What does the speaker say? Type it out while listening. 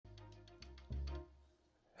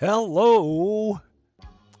Hello,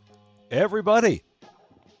 everybody.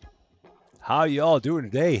 How y'all doing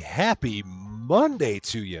today? Happy Monday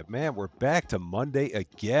to you, man. We're back to Monday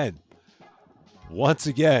again, once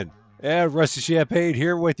again. And Rusty Champagne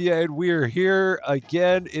here with you, and we're here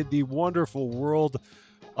again in the wonderful world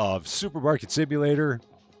of Supermarket Simulator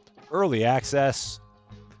Early Access.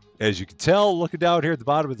 As you can tell, looking down here at the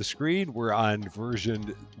bottom of the screen, we're on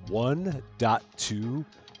version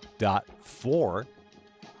 1.2.4.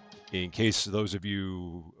 In case those of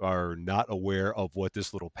you are not aware of what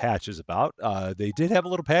this little patch is about, they did have a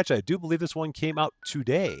little patch. I do believe this one came out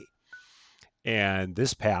today. And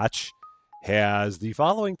this patch has the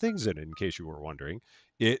following things in it, in case you were wondering.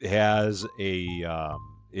 It has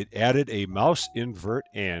it added a mouse invert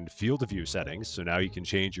and field of view settings. So now you can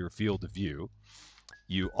change your field of view.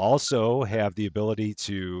 You also have the ability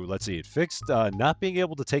to, let's see, it fixed not being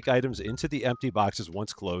able to take items into the empty boxes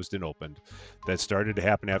once closed and opened. That started to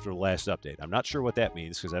happen after the last update. I'm not sure what that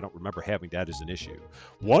means because I don't remember having that as an issue.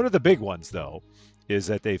 One of the big ones, though, is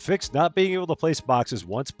that they fixed not being able to place boxes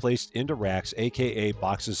once placed into racks, aka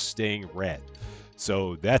boxes staying red.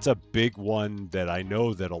 So that's a big one that I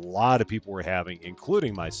know that a lot of people were having,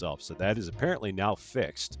 including myself. So that is apparently now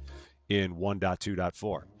fixed in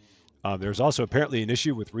 1.2.4. There's also apparently an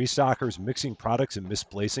issue with restockers mixing products and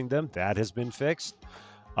misplacing them. That has been fixed.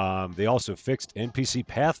 They also fixed NPC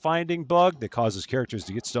pathfinding bug that causes characters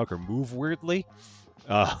to get stuck or move weirdly.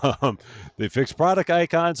 They fixed product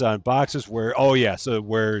icons on boxes where, oh yeah, so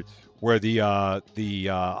where the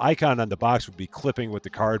icon on the box would be clipping with the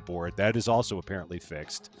cardboard. That is also apparently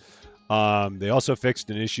fixed. They also fixed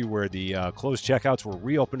an issue where the closed checkouts were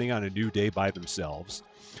reopening on a new day by themselves.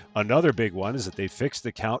 Another big one is that they fixed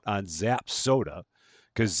the count on Zap soda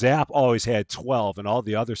because Zap always had 12 and all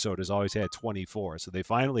the other sodas always had 24. So they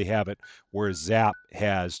finally have it where Zap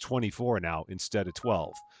has 24 now instead of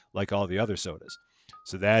 12, like all the other sodas.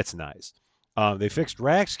 So that's nice. They fixed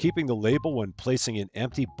racks, keeping the label when placing an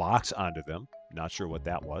empty box onto them. Not sure what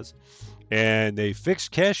that was. And they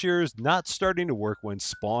fixed cashiers not starting to work when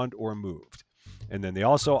spawned or moved. And then they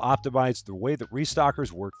also optimized the way that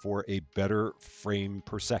restockers work for a better frame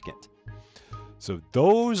per second. So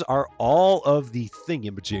those are all of the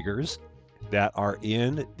thingamajiggers that are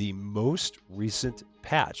in the most recent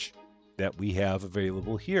patch that we have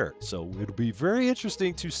available here. So it'll be very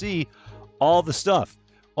interesting to see all the stuff.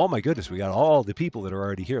 Oh my goodness, we got all the people that are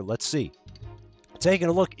already here. Let's see. Taking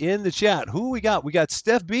a look in the chat. Who we got? We got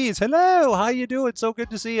Steph Bees. Hello, how you doing? So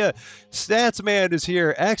good to see you. Statsman is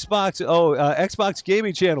here. Xbox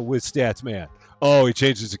Gaming Channel with Statsman. Oh, he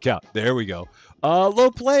changed his account. There we go.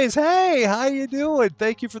 Low Plays. Hey, how you doing?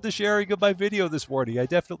 Thank you for the sharing of my video this morning. I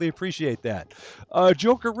definitely appreciate that.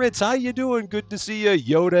 Joker Ritz, how you doing? Good to see you.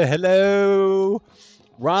 Yoda, hello.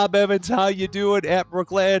 Rob Evans, how you doing? At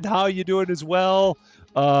Brookland, how you doing as well?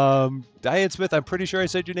 Diane Smith, I'm pretty sure I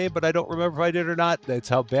said your name, but I don't remember if I did or not. That's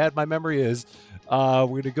how bad my memory is. We're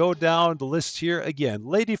going to go down the list here again.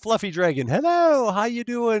 Lady Fluffy Dragon, hello, how you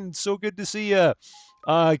doing? So good to see you.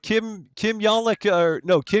 Kim Yalik,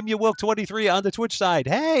 Kim Yawilk 23 on the Twitch side.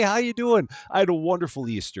 Hey, how you doing? I had a wonderful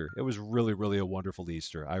Easter. It was really, really a wonderful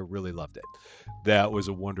Easter. I really loved it. That was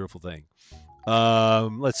a wonderful thing.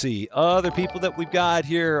 Let's see. Other people that we've got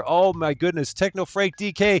here. Oh my goodness. Techno Frank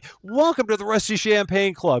DK. Welcome to the Rusty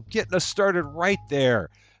Champagne Club. Getting us started right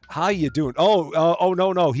there. How you doing?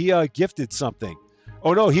 No. He gifted something.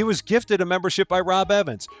 Oh no, he was gifted a membership by Rob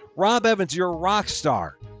Evans. Rob Evans, you're a rock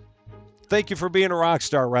star. Thank you for being a rock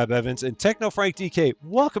star, Rob Evans. And Techno Frank DK,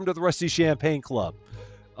 welcome to the Rusty Champagne Club.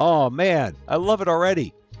 Oh man, I love it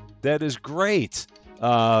already. That is great.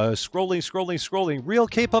 Scrolling. Real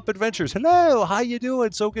K-pop Adventures. Hello, how you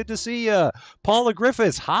doing? So good to see you. Paula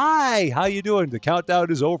Griffiths. Hi, how you doing? The countdown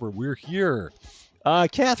is over. We're here.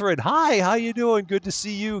 Catherine. Hi, how you doing? Good to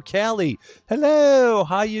see you. Callie. Hello,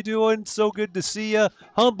 how you doing? So good to see you.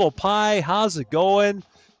 Humble Pie. How's it going?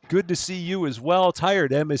 Good to see you as well. Tired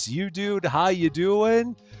MSU dude. How you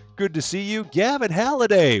doing? Good to see you. Gavin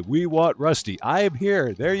Halliday, we want Rusty. I am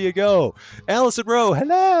here. There you go. Allison Rowe,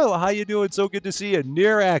 hello. How you doing? So good to see you.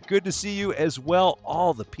 Nirak, good to see you as well.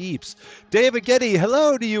 All the peeps. David Getty,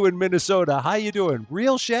 hello to you in Minnesota. How you doing?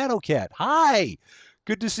 Real Shadowcat, hi.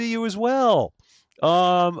 Good to see you as well.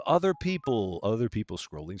 Other people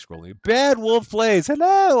scrolling. Bad Wolf Plays,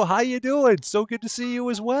 hello. How you doing? So good to see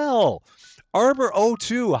you as well.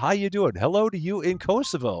 Arbor02, how you doing? Hello to you in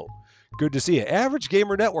Kosovo. Good to see you. Average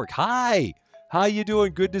Gamer Network. Hi. How you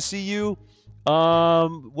doing? Good to see you.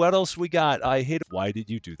 What else we got? I hate it. Why did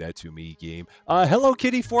you do that to me, game? Hello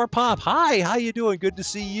Kitty 4 Pop. Hi. How you doing? Good to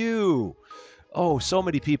see you. Oh, so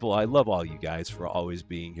many people. I love all you guys for always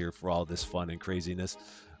being here for all this fun and craziness.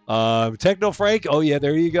 Techno Frank, oh yeah,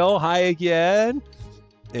 there you go. Hi again.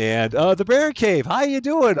 And the Bear Cave, how you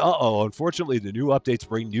doing? Uh-oh, unfortunately, the new updates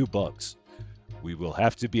bring new bugs. We will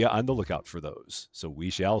have to be on the lookout for those, so we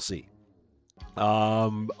shall see.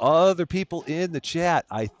 Other people in the chat,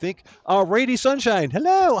 I think. Rainy Sunshine,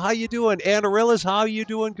 hello, how you doing? Anarillas, how you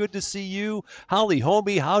doing? Good to see you. Holly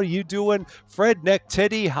Homie, how you doing? Fred Neck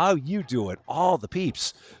Teddy, how you doing? All the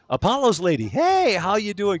peeps. Apollo's Lady, hey, how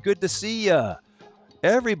you doing? Good to see ya.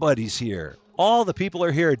 Everybody's here. All the people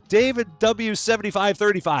are here. David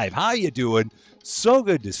W7535, how you doing? So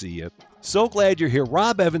good to see you. So glad you're here.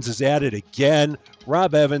 Rob Evans is at it again.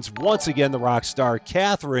 Rob Evans, once again, the rock star.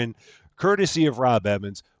 Catherine, courtesy of Rob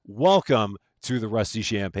Evans, welcome to the Rusty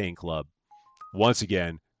Champagne Club. Once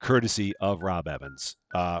again, courtesy of Rob Evans.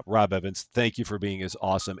 Rob Evans, thank you for being as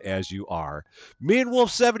awesome as you are. Mean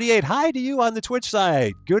Wolf 78, hi to you on the Twitch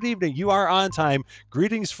side. Good evening. You are on time.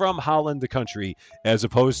 Greetings from Holland, the country, as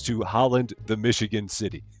opposed to Holland, the Michigan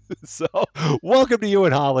city. So, welcome to you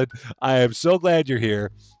in Holland. I am so glad you're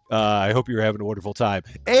here. I hope you're having a wonderful time.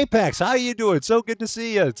 Apex, how you doing? So good to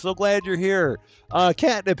see you. So glad you're here.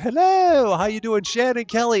 Catnip, hello. How you doing? Shannon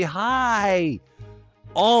Kelly, hi.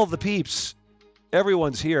 All the peeps.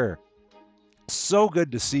 Everyone's here. So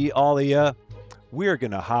good to see all of you. We're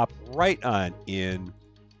going to hop right on in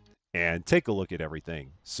and take a look at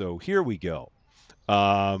everything. So here we go.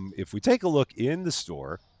 If we take a look in the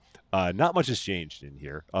store, not much has changed in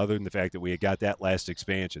here other than the fact that we had got that last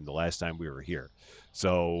expansion the last time we were here.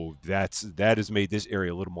 So that has made this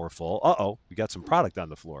area a little more full. Uh-oh, we got some product on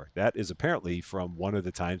the floor. That is apparently from one of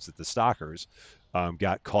the times that the stalkers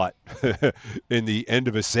got caught in the end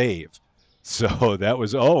of a save. So that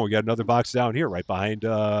was, oh, we got another box down here right behind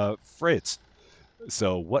Fritz.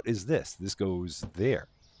 So what is this? This goes there.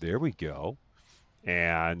 There we go.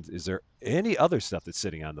 And is there any other stuff that's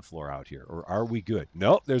sitting on the floor out here? Or are we good?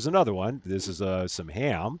 Nope, there's another one. This is some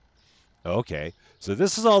ham. Okay. So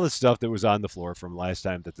this is all the stuff that was on the floor from last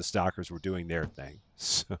time that the stalkers were doing their thing.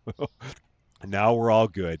 So now we're all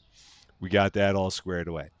good. We got that all squared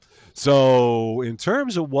away. So in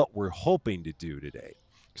terms of what we're hoping to do today,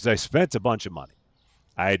 because I spent a bunch of money.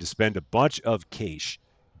 I had to spend a bunch of cash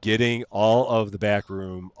getting all of the back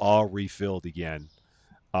room all refilled again.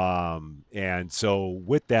 And so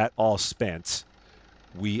with that all spent,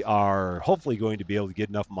 we are hopefully going to be able to get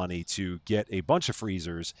enough money to get a bunch of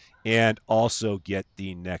freezers and also get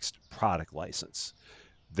the next product license.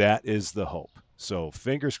 That is the hope. So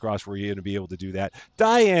fingers crossed we're going to be able to do that.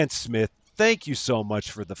 Diane Smith, thank you so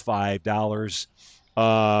much for the $5.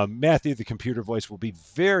 Matthew, the computer voice, will be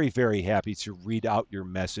very, very happy to read out your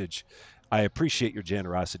message. I appreciate your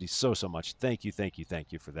generosity so much. Thank you, thank you,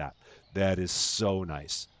 thank you for that. That is so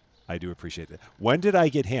nice. I do appreciate it. When did I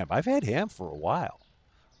get ham? I've had ham for a while.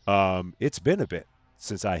 It's been a bit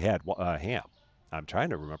since I had ham. I'm trying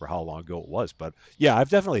to remember how long ago it was, but yeah, I've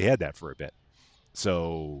definitely had that for a bit.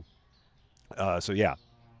 So yeah,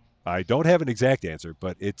 I don't have an exact answer,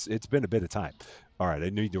 but it's been a bit of time. All right, I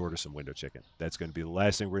need to order some window chicken. That's going to be the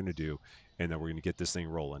last thing we're going to do, and then we're going to get this thing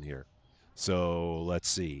rolling here. So let's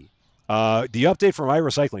see. The update from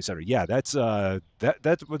iRecycling Center. Yeah, that's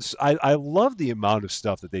that was I love the amount of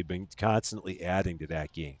stuff that they've been constantly adding to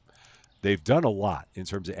that game. They've done a lot in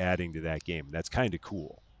terms of adding to that game. That's kind of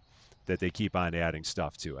cool that they keep on adding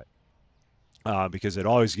stuff to it because it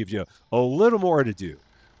always gives you a little more to do,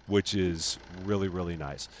 which is really, really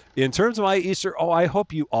nice. In terms of my Easter, oh, I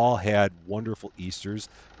hope you all had wonderful Easters.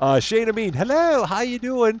 Shane Amin, hello, how you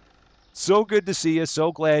doing? So good to see you.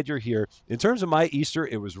 So glad you're here. In terms of my Easter,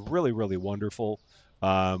 it was really, really wonderful.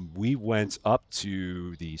 We went up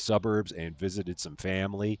to the suburbs and visited some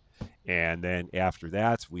family. And then after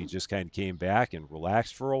that, we just kind of came back and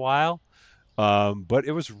relaxed for a while. But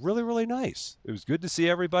it was really, really nice. It was good to see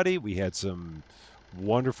everybody. We had some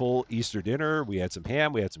wonderful Easter dinner. We had some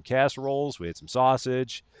ham. We had some casseroles. We had some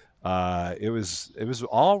sausage. It was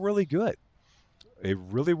all really good. A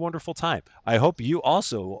really wonderful time. I hope you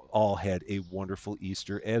also all had a wonderful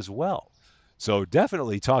Easter as well. So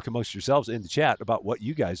definitely talk amongst yourselves in the chat about what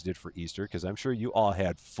you guys did for Easter, because I'm sure you all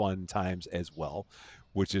had fun times as well,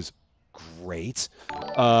 which is great.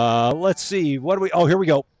 Let's see. What do we? Oh, here we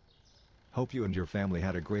go. Hope you and your family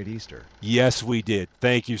had a great Easter. Yes, we did.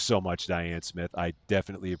 Thank you so much, Diane Smith. I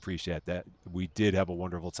definitely appreciate that. We did have a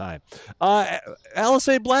wonderful time. Alice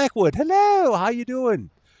A. Blackwood, hello. How you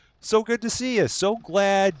doing? So good to see you. So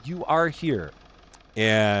glad you are here.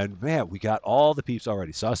 And man, we got all the peeps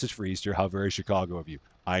already. Sausage for Easter. How very Chicago of you.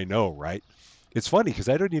 I know, right? It's funny because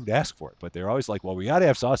I don't even ask for it, but they're always like, well, we got to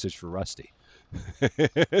have sausage for Rusty.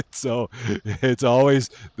 So it's always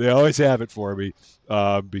they always have it for me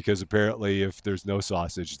because apparently if there's no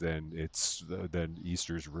sausage, then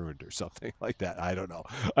Easter's ruined or something like that. I don't know.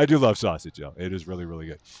 I do love sausage though. It is really really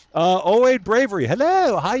good. Oh wait, Bravery.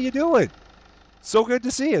 Hello, how you doing? So good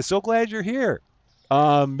to see you. So glad you're here.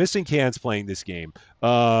 Missing Can's playing this game.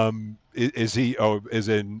 Is he? Oh, is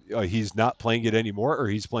in? He's not playing it anymore, or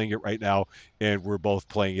he's playing it right now, and we're both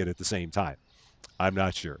playing it at the same time. I'm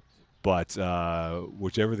not sure, but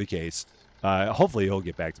whichever the case, hopefully he'll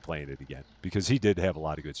get back to playing it again because he did have a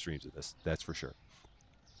lot of good streams of this. That's for sure.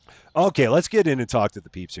 Okay, let's get in and talk to the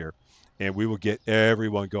peeps here, and we will get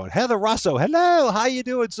everyone going. Heather Russo, hello, how you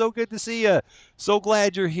doing? So good to see you. So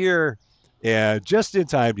glad you're here, and just in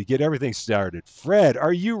time to get everything started. Fred,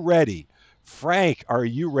 are you ready? Frank, are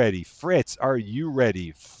you ready? Fritz, are you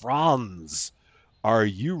ready? Franz, are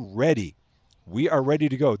you ready? We are ready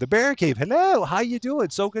to go. The Bear Cave, hello, how you doing?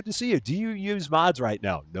 So good to see you. Do you use mods right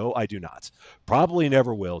now? No, I do not. Probably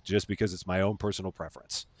never will, just because it's my own personal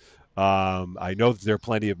preference. I know that there are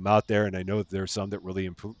plenty of them out there, and I know that there are some that really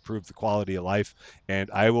improve the quality of life. And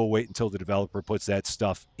I will wait until the developer puts that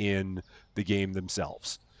stuff in the game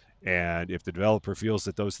themselves. And if the developer feels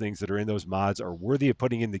that those things that are in those mods are worthy of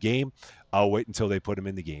putting in the game, I'll wait until they put them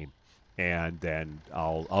in the game, and then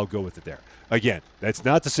I'll go with it there. Again, that's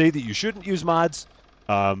not to say that you shouldn't use mods.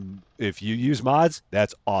 If you use mods,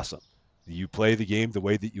 that's awesome. You play the game the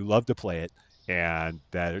way that you love to play it, and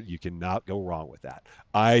that you cannot go wrong with that.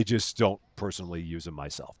 I just don't personally use them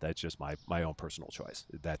myself. That's just my own personal choice.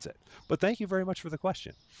 That's it. But thank you very much for the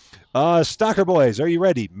question. Stalker Boys, are you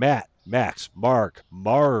ready? Matt, Max, Mark,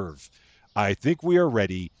 Marv. I think we are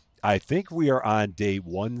ready. I think we are on day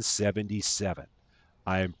 177.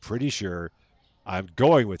 I am pretty sure I'm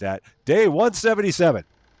going with that. Day 177.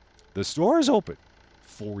 The store is open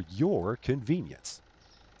for your convenience.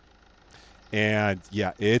 And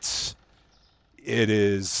yeah, it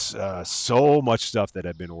is so much stuff that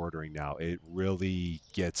I've been ordering now. It really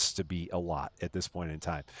gets to be a lot at this point in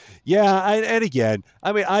time. Yeah, and again,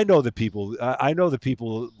 I mean, I know that people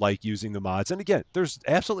like using the mods, and again, there's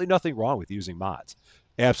absolutely nothing wrong with using mods.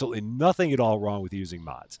 Absolutely nothing at all wrong with using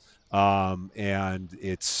mods. And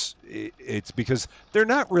it's because they're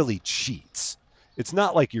not really cheats. It's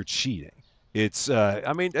not like you're cheating.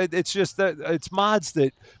 I mean, it's just that it's mods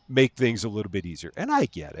that make things a little bit easier. And I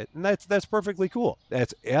get it. And that's perfectly cool.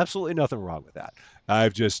 That's absolutely nothing wrong with that.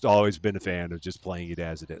 I've just always been a fan of just playing it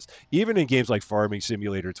as it is. Even in games like Farming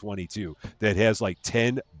Simulator 22 that has like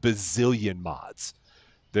 10 bazillion mods.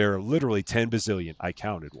 There are literally 10 bazillion. I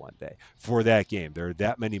counted one day for that game. There are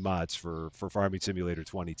that many mods for Farming Simulator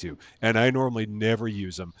 22. And I normally never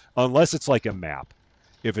use them unless it's like a map.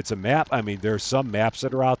 If it's a map, I mean, there are some maps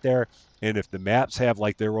that are out there, and if the maps have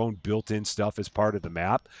like their own built-in stuff as part of the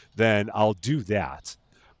map, then I'll do that.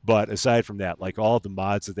 But aside from that, like all the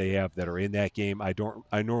mods that they have that are in that game, I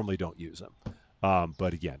normally don't use them.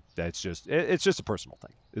 But again, it's just a personal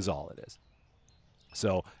thing, is all it is.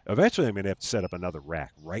 So eventually, I'm going to have to set up another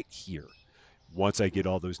rack right here. Once I get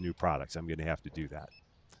all those new products, I'm going to have to do that.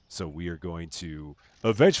 So we are going to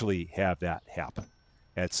eventually have that happen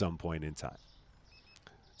at some point in time.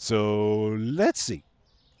 So let's see.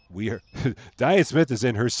 We are Diane Smith is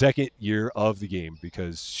in her second year of the game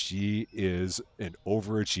because she is an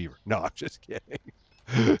overachiever. No, I'm just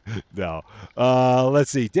kidding. No. Let's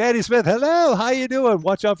see. Danny Smith, hello. How you doing?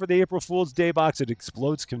 Watch out for the April Fool's Day box. It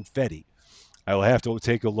explodes confetti. I will have to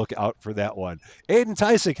take a look out for that one. Aiden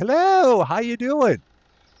Tysick, hello. How you doing?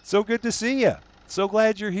 So good to see you. So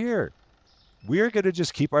glad you're here. We're going to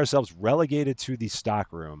just keep ourselves relegated to the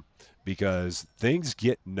stock room because things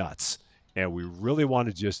get nuts. And we really want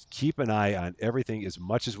to just keep an eye on everything as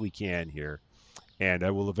much as we can here. And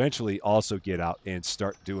I will eventually also get out and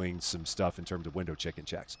start doing some stuff in terms of window chicken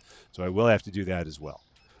checks. So I will have to do that as well.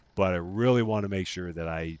 But I really want to make sure that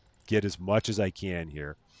I get as much as I can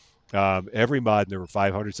here. Every mod, there were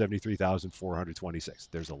 573,426.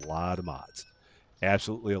 There's a lot of mods.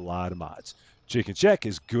 Absolutely a lot of mods. Chicken check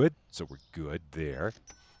is good, so we're good there.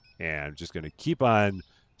 And I'm just going to keep on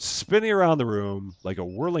spinning around the room like a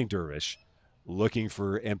whirling dervish, looking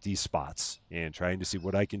for empty spots and trying to see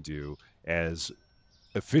what I can do as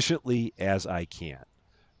efficiently as I can.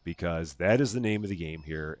 Because that is the name of the game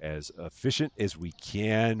here. As efficient as we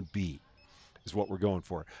can be is what we're going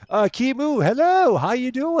for. Kimu, hello. How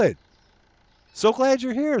you doing? So glad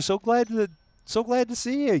you're here. So glad to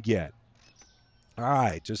see you again. All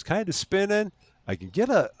right, just kind of spinning. I can get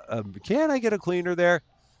can I get a cleaner there?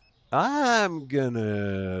 I'm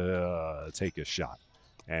gonna take a shot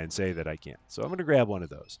and say that I can. So I'm gonna grab one of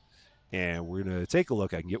those, and we're gonna take a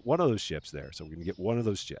look. I can get one of those chips there, so we're gonna get one of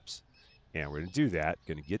those chips. And we're going to do that.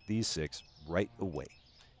 Going to get these 6 right away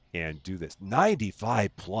and do this.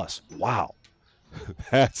 95 plus. Wow.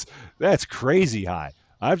 That's that's crazy high.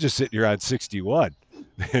 I'm just sitting here on 61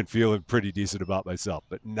 and feeling pretty decent about myself.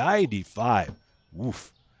 But 95.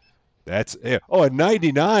 Woof. That's oh, and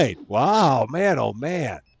 99. Wow, man, oh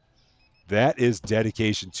man. That is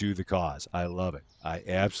dedication to the cause. I love it. I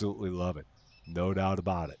absolutely love it. No doubt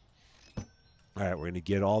about it. All right, we're going to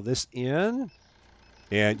get all this in.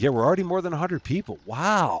 And yeah, we're already more than 100 people.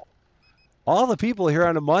 Wow. All the people here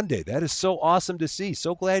on a Monday. That is so awesome to see.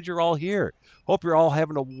 So glad you're all here. Hope you're all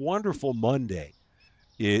having a wonderful Monday.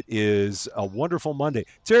 It is a wonderful Monday.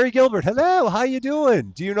 Terry Gilbert, hello. How you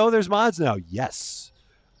doing? Do you know there's mods now? Yes,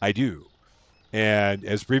 I do. And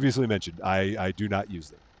as previously mentioned, I do not use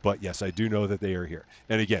them. But yes, I do know that they are here.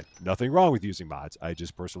 And again, nothing wrong with using mods. I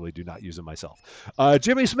just personally do not use them myself.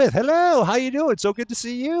 Jimmy Smith, hello. How you doing? So good to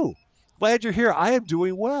see you. Glad you're here. I am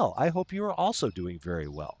doing well. I hope you are also doing very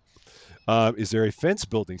well. Is there a fence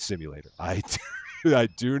building simulator? I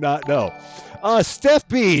do not know. Steph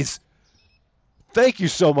Bees, thank you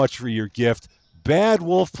so much for your gift. Bad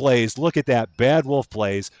Wolf Plays. Look at that. Bad Wolf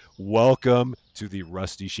Plays. Welcome to the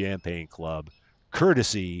Rusty Champagne Club,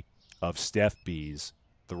 courtesy of Steph Bees,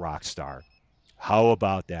 the rock star. How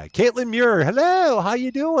about that? Caitlin Muir, hello. How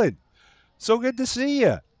you doing? So good to see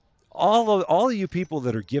you. All of you people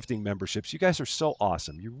that are gifting memberships, you guys are so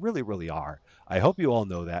awesome. You really, really are. I hope you all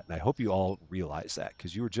know that, and I hope you all realize that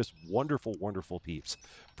because you are just wonderful, wonderful peeps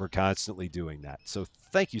for constantly doing that. So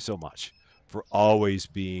thank you so much for always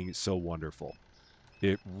being so wonderful.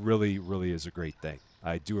 It really, really is a great thing.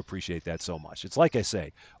 I do appreciate that so much. It's like I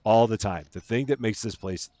say all the time. The thing that makes this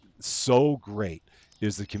place so great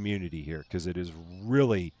is the community here because it is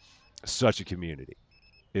really such a community.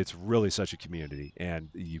 It's really such a community, and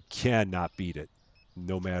you cannot beat it.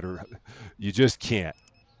 No matter, you just can't.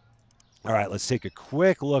 All right, let's take a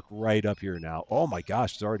quick look right up here now. Oh my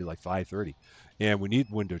gosh, it's already like 5:30, and we need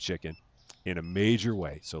window chicken in a major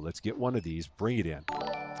way. So let's get one of these, bring it in,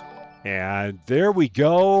 and there we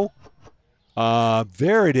go.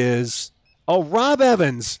 There it is. Oh, Rob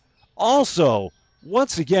Evans, also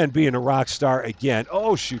once again being a rock star again.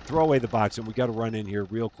 Oh shoot, throw away the box, and we got to run in here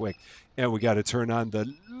real quick, and we got to turn on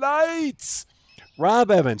the lights.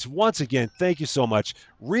 Rob Evans, once again, thank you so much.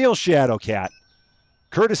 Real Shadow Cat,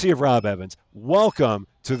 courtesy of Rob Evans. Welcome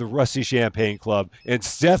to the Rusty Champagne Club, and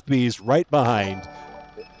Steph Bees right behind.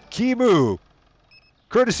 Kimu,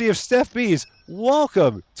 courtesy of Steph Bees.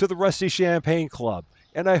 Welcome to the Rusty Champagne Club.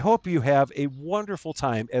 And I hope you have a wonderful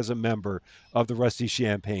time as a member of the Rusty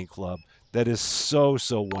Champagne Club. That is so,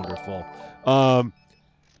 so wonderful.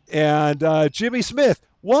 And Jimmy Smith,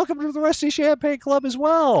 welcome to the Rusty Champagne Club as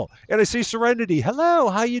well. And I see Serenity. Hello,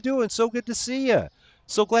 how you doing? So good to see you.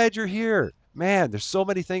 So glad you're here. Man, there's so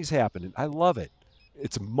many things happening. I love it.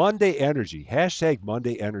 It's Monday energy. Hashtag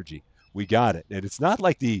Monday energy. We got it. And it's not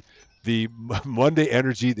like the Monday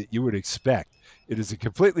energy that you would expect. It is a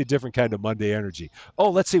completely different kind of Monday energy. Oh,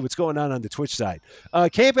 let's see what's going on the Twitch side.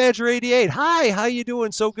 K Badger 88. Hi, how you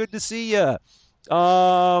doing? So good to see you.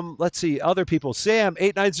 Let's see other people. Sam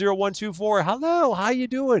 890124. Hello, how you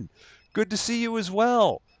doing? Good to see you as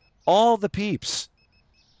well. All the peeps.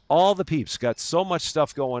 All the peeps got so much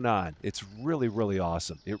stuff going on. It's really, really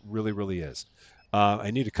awesome. It really, really is.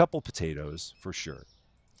 I need a couple potatoes for sure.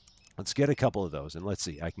 Let's get a couple of those, and let's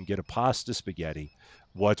see. I can get a pasta spaghetti.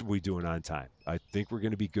 What are we doing on time? I think we're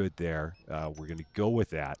going to be good there. We're going to go with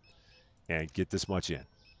that and get this much in.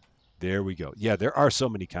 There we go. Yeah, there are so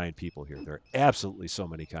many kind people here. There are absolutely so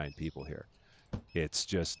many kind people here. It's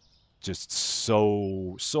just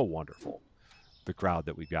so wonderful. The crowd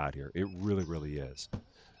that we got here. It really, really is.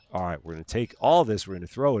 All right, we're going to take all this. We're going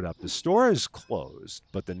to throw it up. The store is closed,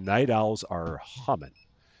 but the night owls are humming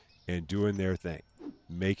and doing their thing,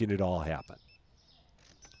 making it all happen.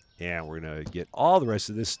 And we're going to get all the rest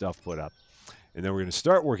of this stuff put up. And then we're going to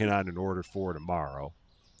start working on an order for tomorrow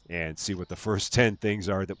and see what the first 10 things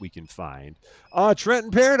are that we can find.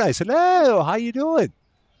 Trenton Paradise, hello, how you doing?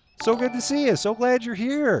 So good to see you. So glad you're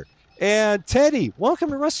here. And Teddy, welcome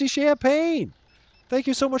to Rusty Champagne. Thank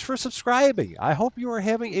you so much for subscribing. I hope you are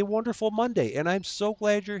having a wonderful Monday, and I'm so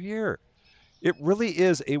glad you're here. It really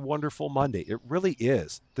is a wonderful Monday. It really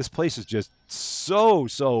is. This place is just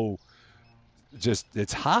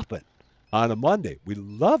it's hopping on a Monday. We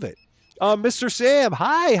love it. Mr. Sam,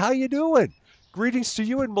 hi, how you doing? Greetings to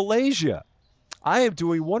you in Malaysia. I am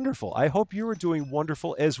doing wonderful. I hope you are doing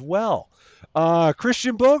wonderful as well.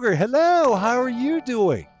 Christian Boger, hello, how are you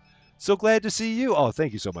doing? So glad to see you. Oh,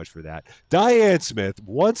 thank you so much for that. Diane Smith,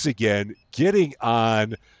 once again, getting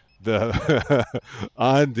on the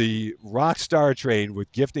on the Rockstar train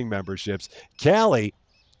with gifting memberships. Callie,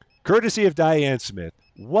 courtesy of Diane Smith,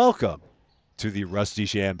 welcome to the Rusty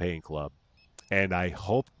Champagne Club. And I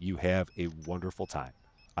hope you have a wonderful time.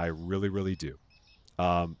 I really, really do.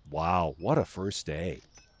 Wow, what a first day.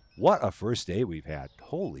 What a first day we've had.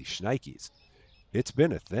 Holy shnikes. It's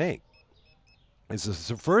been a thing. This is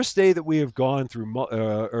the first day that we have gone through,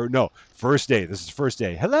 or no, first day. This is the first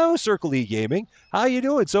day. Hello, Circle E Gaming. How you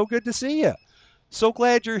doing? So good to see you. So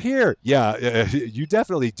glad you're here. Yeah, you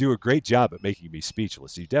definitely do a great job at making me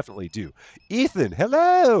speechless. You definitely do. Ethan,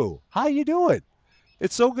 hello. How you doing?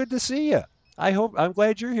 It's so good to see you. I'm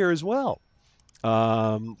glad you're here as well.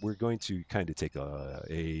 We're going to kind of take a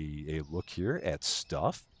look here at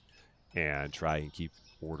stuff and try and keep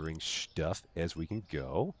ordering stuff as we can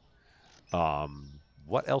go.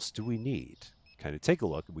 What else do we need? Kind of take a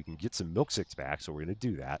look. We can get some milk six back, so we're going to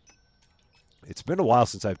do that. It's been a while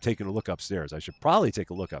since I've taken a look upstairs. I should probably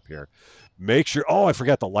take a look up here. Make sure. Oh, I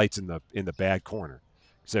forgot the lights in the bad corner.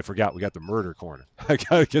 Because I forgot we got the murder corner. I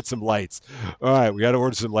gotta get some lights. All right, we got to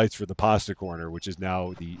order some lights for the pasta corner, which is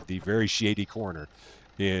now the very shady corner,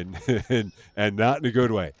 in, and not in a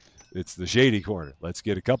good way. It's the shady corner. Let's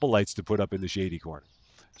get a couple lights to put up in the shady corner.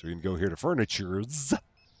 So we can go here to furnitures,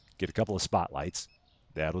 get a couple of spotlights.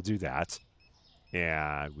 That'll do that.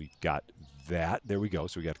 And we got that. There we go.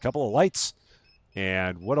 So we got a couple of lights.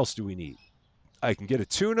 And what else do we need? I can get a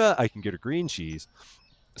tuna. I can get a green cheese.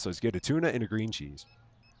 So let's get a tuna and a green cheese.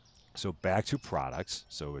 So back to products.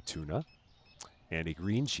 So a tuna and a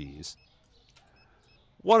green cheese.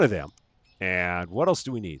 One of them. And what else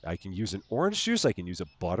do we need? I can use an orange juice. I can use a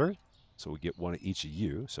butter. So we get one of each of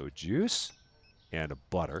you. So juice and a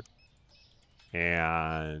butter.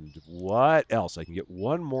 And what else? I can get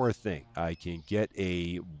one more thing. I can get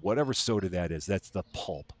a whatever soda that is. That's the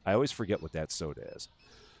pulp. I always forget what that soda is.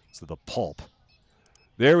 So the pulp.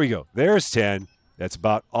 There we go. There's 10. That's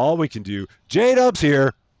about all we can do. J-Dub's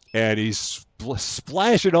here, and he's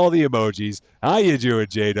splashing all the emojis. How you doing,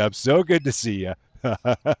 J-Dub? So good to see you.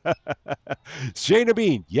 Shayna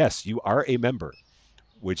Bean, yes, you are a member,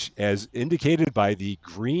 which, as indicated by the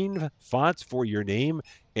green font for your name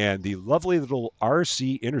and the lovely little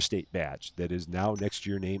RC Interstate badge that is now next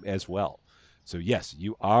to your name as well. So, yes,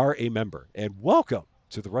 you are a member. And welcome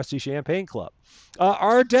to the Rusty Champagne Club.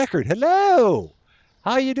 R. Deckard, hello.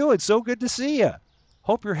 How you doing? So good to see you.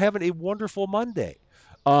 Hope you're having a wonderful Monday.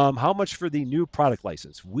 How much for the new product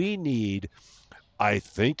license? We need, I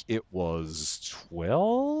think it was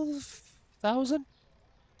 12,000.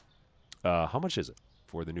 How much is it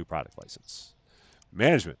for the new product license?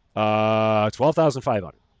 Management,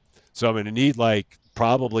 12,500. So I'm going to need like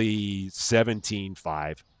probably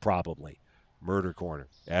 17.5, probably. Murder corner,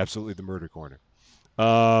 absolutely the murder corner.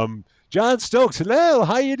 John Stokes, hello,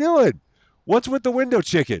 how you doing? What's with the window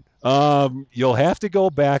chicken? You'll have to go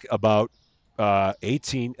back about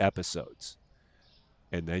 18 episodes,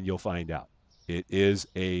 and then you'll find out. It is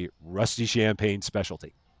a Rusty Champagne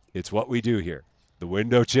specialty. It's what we do here. The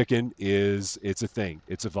window chicken it's a thing.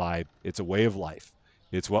 It's a vibe. It's a way of life.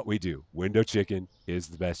 It's what we do. Window chicken is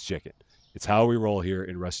the best chicken. It's how we roll here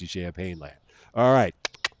in Rusty Champagne land. All right,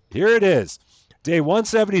 here it is. Day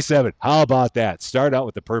 177. How about that? Start out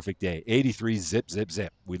with the perfect day. 83 zip, zip,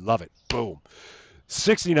 zip. We love it. Boom.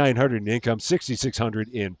 6,900 in income, 6,600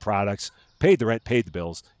 in products. Paid the rent, paid the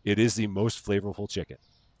bills. It is the most flavorful chicken.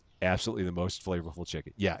 Absolutely the most flavorful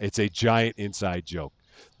chicken. Yeah, it's a giant inside joke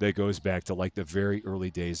that goes back to like the very early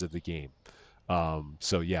days of the game.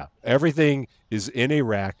 So yeah, everything is in a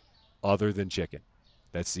rack other than chicken.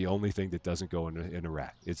 That's the only thing that doesn't go in a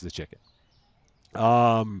rack. It's the chicken.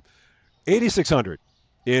 8,600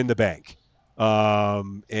 in the bank.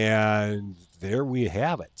 And there we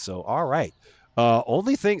have it. So all right.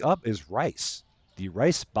 Only thing up is rice. The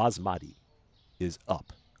rice basmati is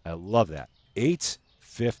up. I love that.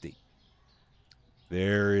 850.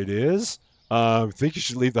 There it is. I think you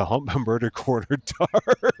should leave the murder corner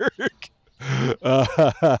dark.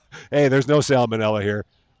 Hey, there's no salmonella here.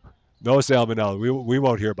 No salmonella. We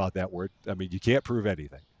won't hear about that word. I mean, you can't prove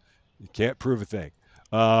anything. You can't prove a thing.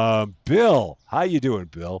 Bill, how you doing,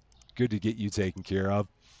 Bill? Good to get you taken care of.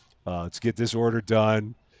 Let's get this order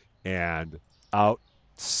done. And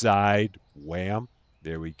outside, wham.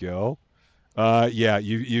 There we go. Yeah,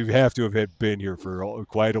 you have to have been here for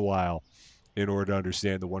quite a while in order to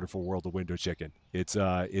understand the wonderful world of window chicken. It's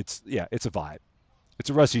it's a vibe. It's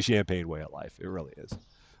a Rusty Champagne way of life. It really is.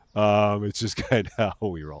 It's just kind of how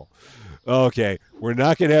we roll. Okay, we're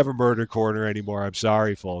not gonna have a murder corner anymore. I'm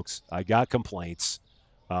sorry, folks. I got complaints.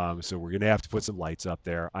 So we're gonna have to put some lights up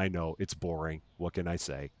there. I know it's boring. What can I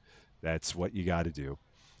say? That's what you got to do.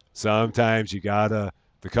 Sometimes you gotta.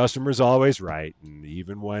 The customer's always right, and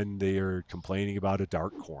even when they are complaining about a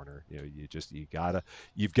dark corner, you've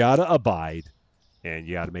gotta abide, and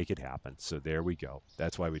you gotta make it happen. So there we go.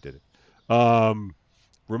 That's why we did it.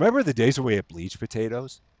 Remember the days when we had bleached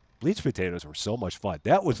potatoes? Bleached potatoes were so much fun.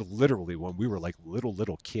 That was literally when we were like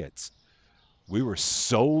little kids. We were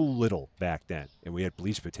so little back then, and we had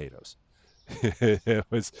bleached potatoes. It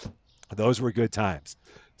was those were good times.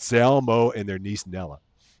 Sal, Mo, and their niece Nella.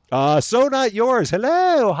 So not yours.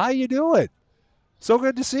 Hello, how you doing? So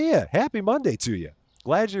good to see you. Happy Monday to you.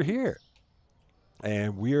 Glad you're here.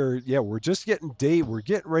 And we're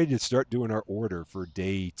getting ready to start doing our order for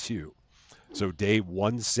day 2. So day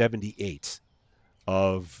 178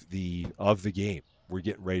 of the game. We're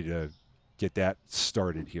getting ready to get that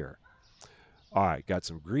started here. All right, got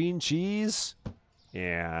some green cheese.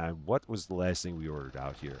 And what was the last thing we ordered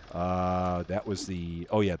out here? That was the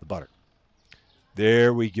butter.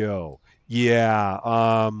 There we go. Yeah.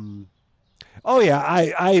 Oh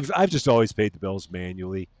yeah. I've just always paid the bills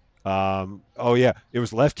manually. Oh yeah. It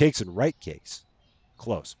was left cakes and right cakes.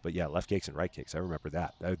 Close, but yeah, left cakes and right cakes. I remember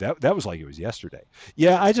that. That was like it was yesterday.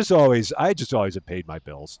 Yeah. I just always have paid my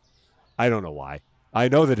bills. I don't know why. I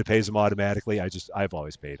know that it pays them automatically. I've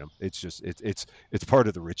always paid them. It's just it's part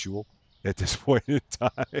of the ritual at this point in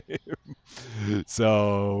time.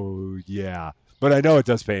 So yeah, but I know it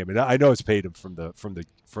does pay him, and I know it's paid him from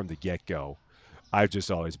the get go. I've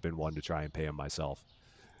just always been one to try and pay him myself.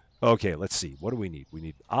 Okay, let's see. What do we need? We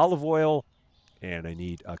need olive oil, and I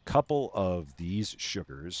need a couple of these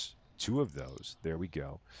sugars, two of those. There we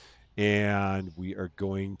go. And we are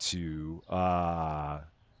going to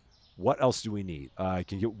what else do we need? I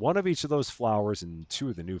can get one of each of those flowers and two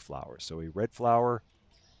of the new flowers. So a red flower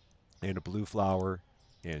and a blue flower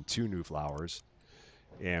and two new flowers.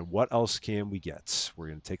 And what else can we get? We're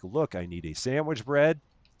going to take a look. I need a sandwich bread.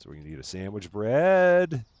 So we're going to need a sandwich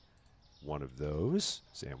bread, one of those,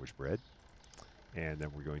 sandwich bread. And then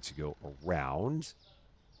we're going to go around.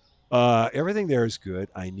 Everything there is good.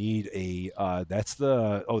 I need the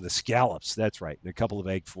scallops. That's right. And a couple of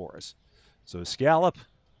egg fours. So scallop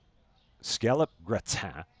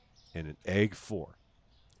gratin, and an egg four.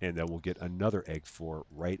 And then we'll get another egg four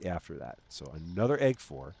right after that. So another egg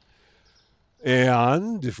four.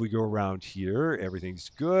 And if we go around here,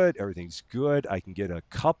 everything's good. Everything's good. I can get a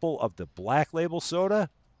couple of the black label soda,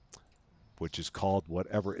 which is called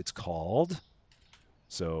whatever it's called.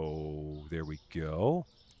 So there we go.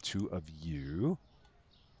 Two of you.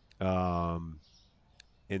 Um,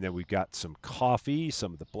 and then we've got some coffee,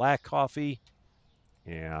 some of the black coffee,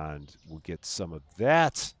 and we'll get some of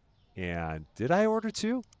that. And did I order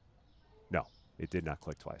two? No, it did not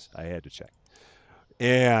click twice. I had to check.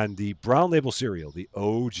 And the brown label cereal, the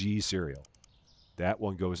OG cereal, that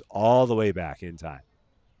one goes all the way back in time.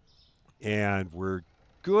 And we're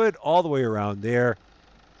good all the way around there.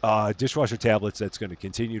 Dishwasher tablets, that's going to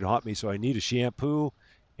continue to haunt me. So I need a shampoo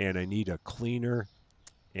and I need a cleaner,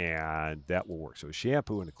 and that will work. So a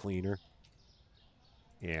shampoo and a cleaner.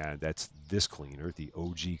 And that's this cleaner, the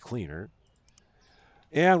OG cleaner.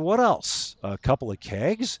 And what else? A couple of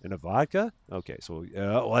kegs and a vodka. Okay, so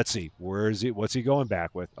let's see. Where is he? What's he going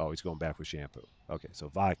back with? Oh, he's going back with shampoo. Okay, so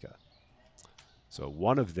vodka. So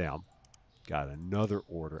one of them. Got another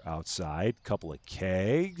order outside. Couple of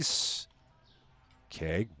kegs.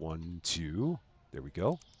 Keg, 1, 2. There we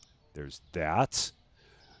go. There's that.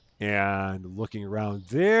 And looking around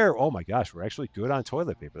there, oh my gosh, we're actually good on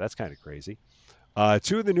toilet paper. That's kind of crazy.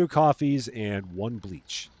 Two of the new coffees and one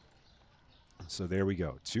bleach. So there we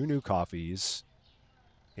go. Two new coffees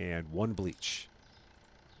and one bleach.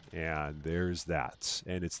 And there's that.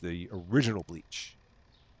 And it's the original bleach.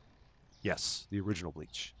 Yes, the original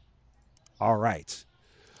bleach. All right.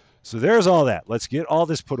 So there's all that. Let's get all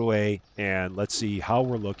this put away and let's see how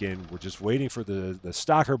we're looking. We're just waiting for the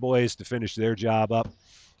Stocker boys to finish their job up.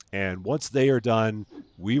 And once they are done,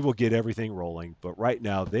 we will get everything rolling. But right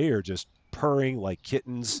now, they are just purring like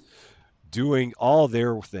kittens, doing all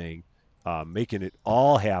their thing, making it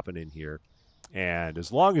all happen in here. And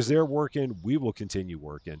as long as they're working, we will continue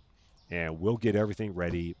working. And we'll get everything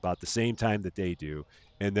ready about the same time that they do.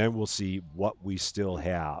 And then we'll see what we still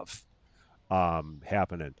have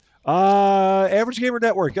happening. Average Gamer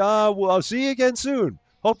Network, well, I'll see you again soon.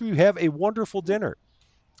 Hope you have a wonderful dinner.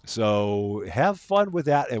 So have fun with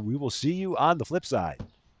that, and we will see you on the flip side.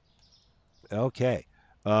 Okay.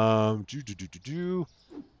 Do, do, do, do, do.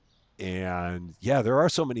 And yeah, there are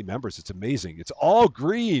so many members. It's amazing. It's all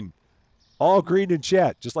green in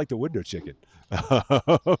chat, just like the window chicken.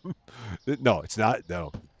 No, it's not.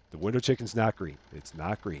 No, the window chicken's not green. It's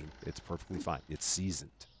not green. It's perfectly fine. It's seasoned.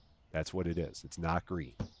 That's what it is. It's not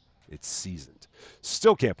green. It's seasoned.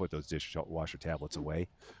 Still can't put those dishwasher tablets away.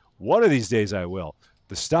 One of these days I will.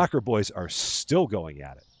 The Stalker boys are still going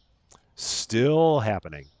at it, still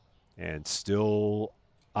happening, and still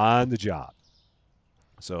on the job.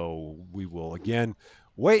 So we will again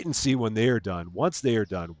wait and see when they are done. Once they are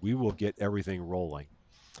done, we will get everything rolling.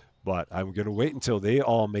 But I'm going to wait until they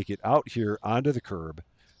all make it out here onto the curb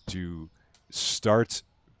to start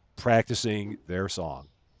practicing their song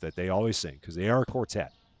that they always sing because they are a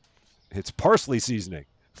quartet. It's parsley seasoning.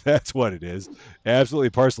 That's what it is.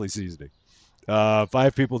 Absolutely parsley seasoning.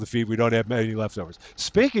 5 people to feed. We don't have many leftovers.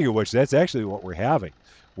 Speaking of which, that's actually what we're having.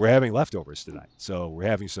 We're having leftovers tonight. So we're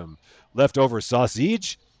having some leftover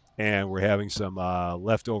sausage, and we're having some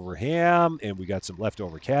leftover ham, and we got some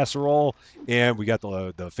leftover casserole, and we got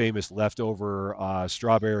the famous leftover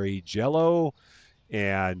strawberry jello,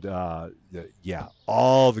 and yeah,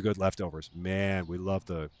 all the good leftovers. Man, we love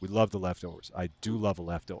the leftovers. I do love a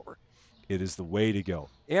leftover. It is the way to go,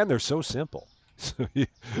 and they're so simple. So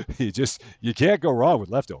you can't go wrong with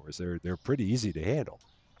leftovers. They're pretty easy to handle.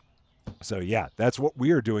 So yeah, that's what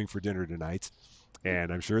we are doing for dinner tonight,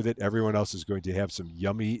 and I'm sure that everyone else is going to have some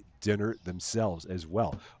yummy dinner themselves as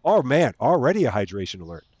well. Oh man, already a hydration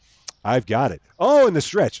alert. I've got it. Oh, and the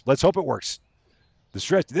stretch. Let's hope it works. The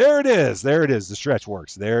stretch. There it is. There it is. The stretch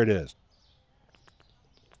works. There it is.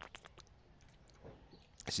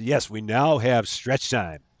 So yes, we now have stretch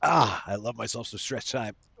time. Ah, I love myself some stretch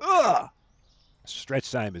time. Ah,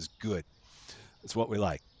 stretch time is good. That's what we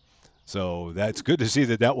like. So that's good to see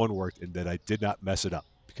that that one worked and that I did not mess it up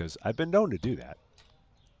because I've been known to do that.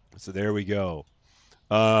 So there we go.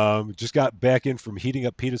 Just got back in from heating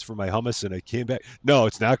up peanuts for my hummus, and I came back. No,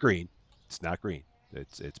 it's not green. It's not green.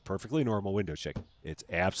 It's perfectly normal window chicken. It's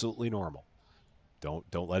absolutely normal. Don't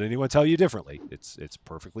let anyone tell you differently. It's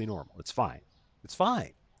perfectly normal. It's fine. It's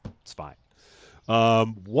fine. It's fine.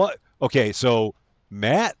 What? Okay, so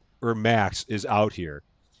Matt or Max is out here,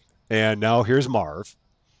 and now here's Marv.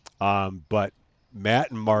 But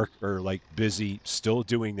Matt and Mark are like busy still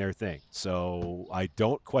doing their thing. So I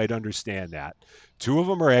don't quite understand that. Two of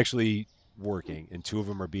them are actually working, and two of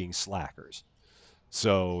them are being slackers.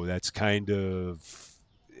 So that's kind of,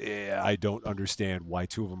 I don't understand why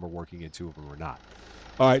two of them are working and two of them are not.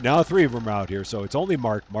 All right, now three of them are out here. So it's only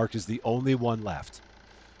Mark. Mark is the only one left.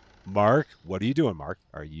 Mark, what are you doing, Mark?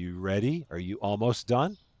 Are you ready? Are you almost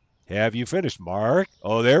done? Have you finished, Mark?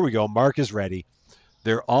 Oh, there we go. Mark is ready.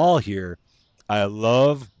 They're all here. I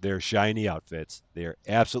love their shiny outfits. They're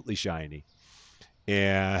absolutely shiny.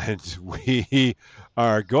 And we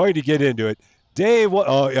are going to get into it. Dave,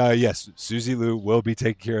 yes, Susie Lou will be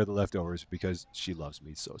taking care of the leftovers because she loves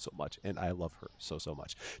me so, so much. And I love her so, so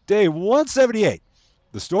much. Day 178.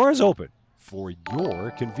 The store is open for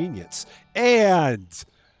your convenience. And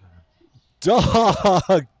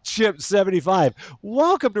Dog Chip 75.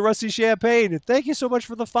 Welcome to Rusty Champagne, and thank you so much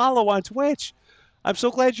for the follow on Twitch. I'm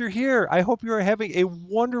so glad you're here. I hope you are having a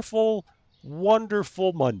wonderful,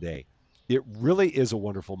 wonderful Monday. It really is a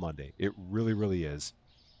wonderful Monday. It really, really is.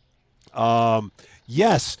 Um,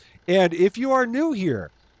 yes, and if you are new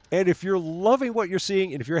here, and if you're loving what you're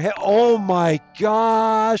seeing, and if you're, oh my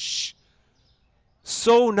gosh,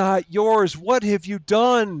 so not yours. What have you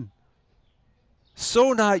done?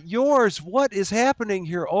 So not yours. What is happening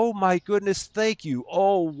here? Oh my goodness. Thank you.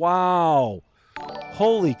 Oh wow.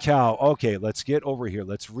 Holy cow. Okay, let's get over here.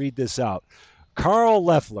 Let's read this out. Carl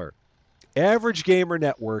Leffler, Average Gamer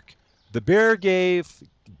Network, The Bear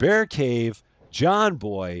Cave, John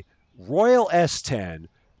Boy, Royal S10,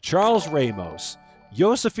 Charles Ramos,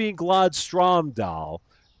 Josephine Glad Stromdahl,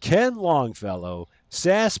 Ken Longfellow,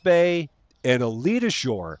 Sass Bay, and Alita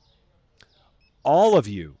Shore. All of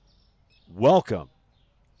you, welcome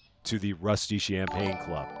to the Rusty Champagne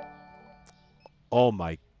Club. Oh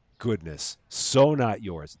my goodness. So not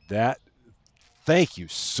yours. That, thank you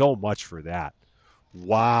so much for that.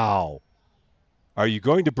 Wow. Are you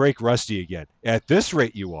going to break Rusty again? At this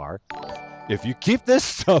rate, you are. If you keep this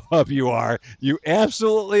stuff up, you are. You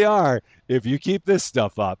absolutely are. If you keep this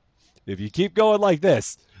stuff up, if you keep going like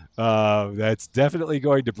this, that's definitely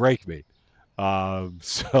going to break me.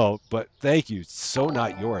 But thank you. So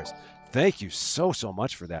not yours. Thank you so, so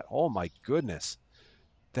much for that. Oh my goodness.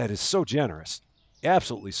 That is so generous.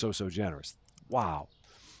 Absolutely so, so generous. Wow.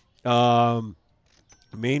 Um,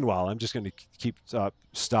 Meanwhile, I'm just going to keep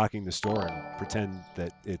stocking the store and pretend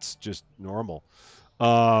that it's just normal.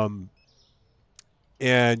 Um,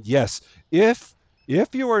 and yes, if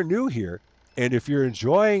you are new here And if you're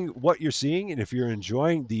enjoying what you're seeing, and if you're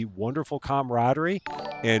enjoying the wonderful camaraderie,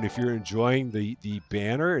 and if you're enjoying the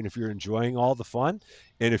banner, and if you're enjoying all the fun,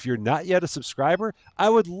 and if you're not yet a subscriber, I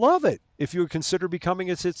would love it if you would consider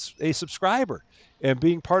becoming a subscriber and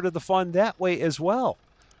being part of the fun that way as well,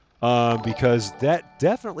 because that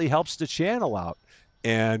definitely helps the channel out.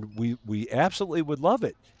 And we absolutely would love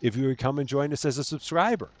it if you would come and join us as a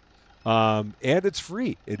subscriber. And it's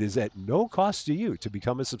free. It is at no cost to you to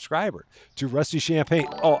become a subscriber to Rusty Champagne.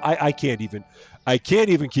 Oh, I can't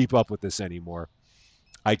even keep up with this anymore.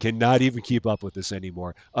 I cannot even keep up with this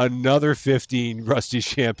anymore. Another 15 Rusty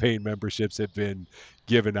Champagne memberships have been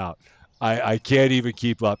given out. I can't even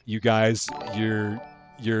keep up. You guys,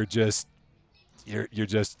 you're just you're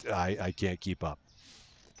just I can't keep up.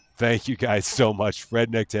 Thank you guys so much.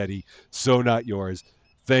 Redneck Teddy, so not yours.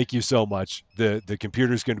 Thank you so much. The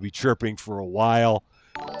computer's going to be chirping for a while,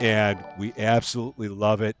 and we absolutely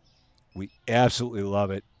love it. We absolutely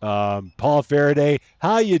love it. Paul Faraday,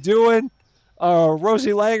 how you doing?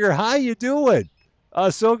 Rosie Langer, how you doing?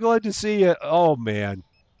 So glad to see you. Oh man,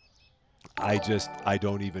 I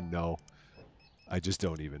don't even know. I just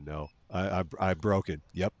don't even know. I'm broken.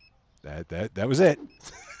 Yep, that was it.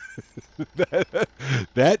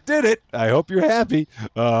 That did it. I hope you're happy.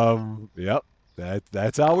 Yep,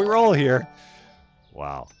 that's how we roll here.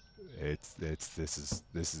 Wow, it's this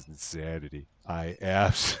is insanity. I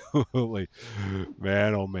absolutely,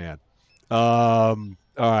 man, oh man. All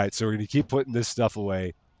right, so we're gonna keep putting this stuff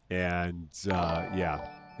away, and yeah,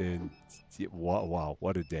 and wow,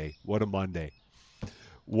 what a day, what a Monday,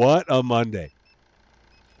 what a Monday.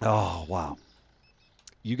 Oh wow,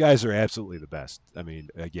 you guys are absolutely the best. I mean,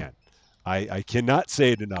 again, I cannot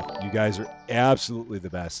say it enough. You guys are absolutely the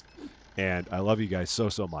best. And I love you guys so,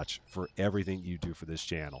 so much for everything you do for this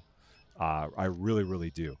channel. I really, really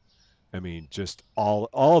do. I mean, just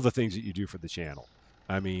all the things that you do for the channel.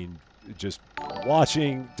 I mean, just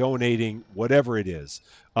watching, donating, whatever it is.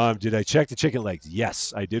 Did I check the chicken legs?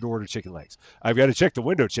 Yes, I did order chicken legs. I've got to check the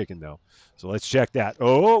window chicken though. So let's check that.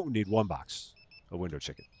 Oh, need one box of window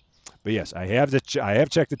chicken. But yes, I have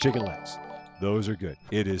checked the chicken legs. Those are good.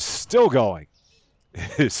 It is still going.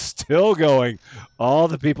 It is still going. All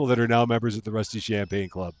the people that are now members of the Rusty Champagne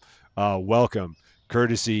Club, welcome,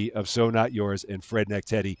 courtesy of So Not Yours and Fredneck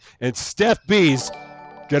Teddy and Steph B's.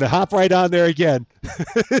 Gonna hop right on there again.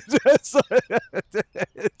 It's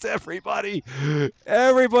everybody.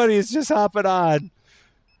 Everybody is just hopping on.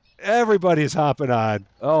 Everybody is hopping on.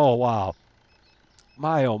 Oh wow.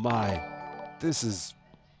 My oh my. This is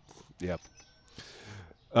yep.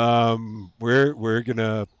 We're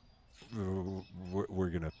gonna we're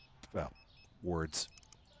gonna well, words.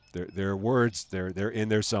 They're words. They're in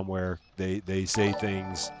there somewhere. They say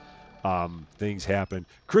things. Things happen.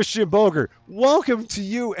 Christian Boger, welcome to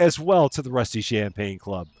you as well to the Rusty Champagne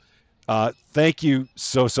Club. Thank you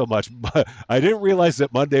so so much. I didn't realize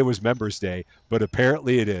that Monday was Members Day, but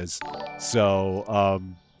apparently it is. So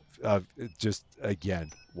just again,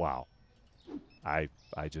 wow. I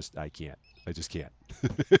I can't. I just can't.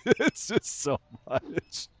 It's just so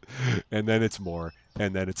much. And then it's more,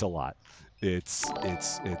 and then it's a lot. It's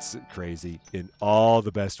crazy in all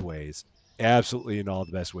the best ways. Absolutely in all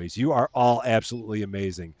the best ways. You are all absolutely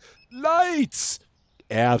amazing. Lights.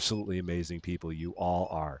 Absolutely amazing people you all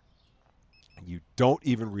are. You don't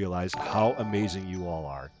even realize how amazing you all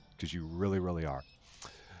are because you really really are.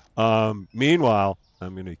 Meanwhile,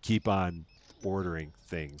 I'm going to keep on ordering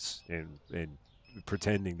things and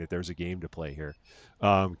pretending that there's a game to play here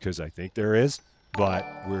because I think there is, but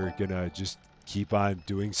we're going to just keep on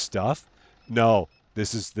doing stuff. No,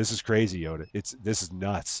 this is crazy, Yoda. This is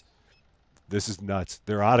nuts. This is nuts.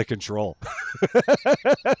 They're out of control.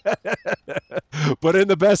 But in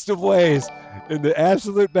the best of ways, in the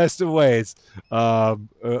absolute best of ways.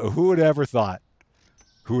 Who would ever thought?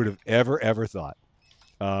 Who would have ever thought?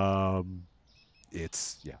 Um,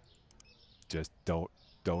 it's yeah. Just don't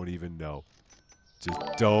even know. Just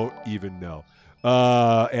don't even know.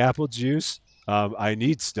 Apple juice. I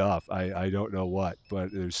need stuff. I don't know what,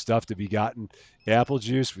 but there's stuff to be gotten. Apple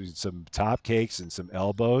juice with some top cakes and some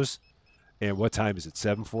elbows. And what time is it?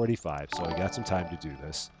 7:45. So I got some time to do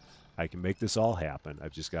this. I can make this all happen.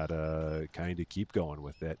 I've just got to kind of keep going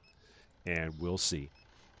with it, and we'll see.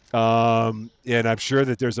 And I'm sure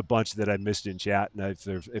that there's a bunch that I missed in chat. And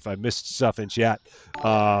if I missed stuff in chat,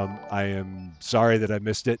 I am sorry that I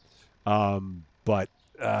missed it. But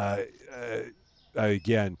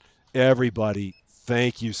again, everybody,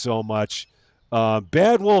 thank you so much.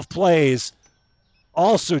 Bad Wolf Plays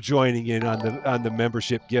also joining in on the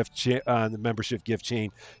membership gift on the membership gift chain.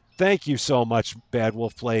 Thank you so much, Bad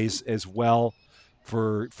Wolf Plays as well.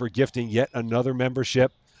 for gifting yet another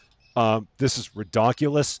membership. This is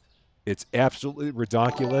ridiculous. It's absolutely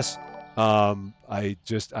ridiculous. I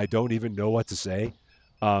don't even know what to say.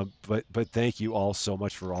 But thank you all so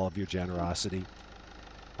much for all of your generosity.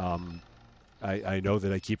 Um, I know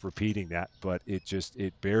that I keep repeating that, but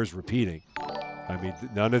it bears repeating. I mean,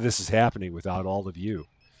 none of this is happening without all of you.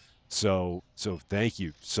 So thank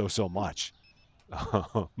you so much.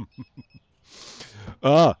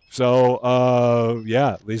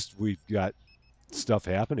 Yeah, at least we've got stuff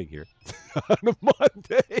happening here on a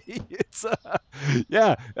Monday. It's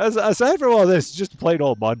yeah. Aside from all this, just a plain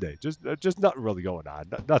old Monday. Just nothing really going on.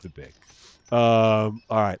 Nothing big. All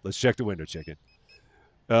right, let's check the window chicken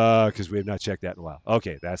because we have not checked that in a while.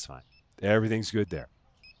 Okay, that's fine. Everything's good there.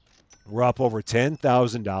 We're up over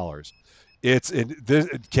 $10,000. It's in this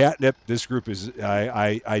catnip. This group is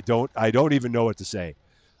I don't even know what to say.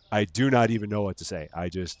 I do not even know what to say. I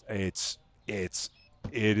just it's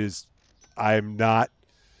it is I'm not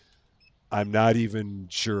I'm not even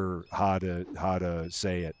sure how to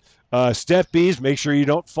say it. Step B's, make sure you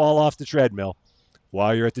don't fall off the treadmill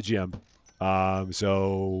while you're at the gym.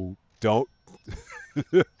 So don't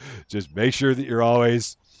just make sure that you're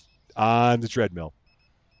always on the treadmill.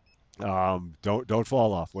 Don't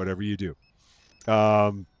fall off whatever you do.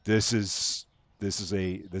 This is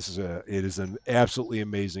it is an absolutely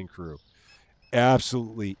amazing crew.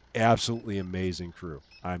 Absolutely amazing crew.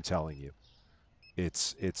 I'm telling you,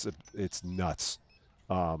 it's nuts.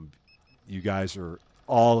 Um, you guys are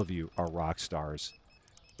all of you are rock stars.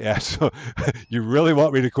 Yeah, so you really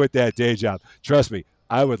want me to quit that day job? Trust me,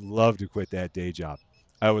 I would love to quit that day job.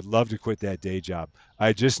 I would love to quit that day job.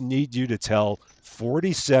 I just need you to tell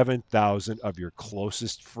 47,000 of your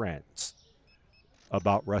closest friends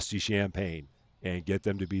about Rusty Champagne and get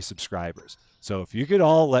them to be subscribers. So if you could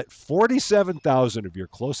all let 47,000 of your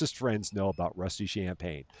closest friends know about Rusty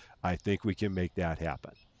Champagne, I think we can make that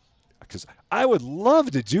happen. Because I would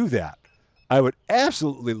love to do that. I would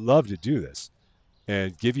absolutely love to do this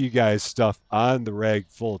and give you guys stuff on the reg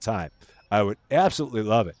full time. I would absolutely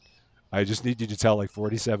love it. I just need you to tell like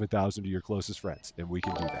 47,000 of your closest friends, and we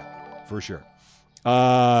can do that for sure.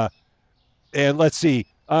 Uh, and let's see.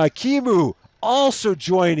 Kimu also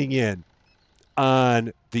joining in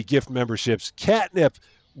on the gift memberships. Catnip,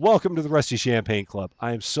 welcome to the Rusty Champagne Club.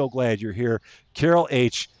 I am so glad you're here. Carol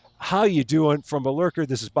H, how you doing? From a lurker,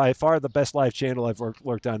 this is by far the best live channel I've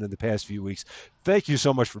worked on in the past few weeks. Thank you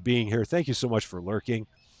so much for being here. Thank you so much for lurking.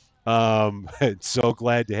 So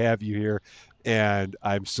glad to have you here, and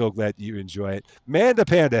I'm so glad you enjoy it. Manda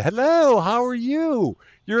Panda, hello, how are you?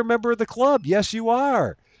 You're a member of the club. Yes, you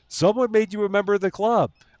are. Someone made you a member of the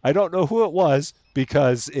club. I don't know who it was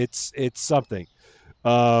because it's something.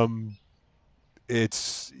 Um,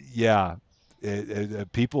 it's yeah.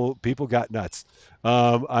 People got nuts.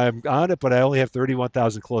 I'm on it, but I only have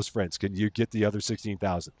 31,000 close friends. Can you get the other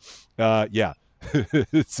 16,000? Yeah.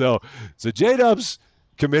 so J Dubs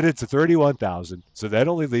committed to 31,000, so that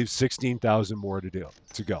only leaves 16,000 more to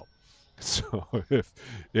go. So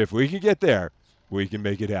if we can get there, we can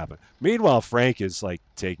make it happen. Meanwhile, Frank is like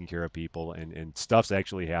taking care of people, and stuff's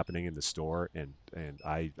actually happening in the store, and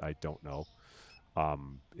I don't know.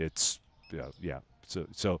 It's yeah.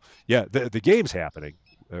 So yeah, the game's happening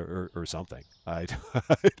or something. I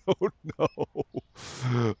don't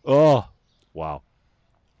know. Oh wow.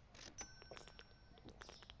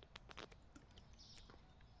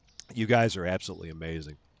 You guys are absolutely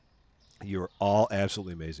amazing. You're all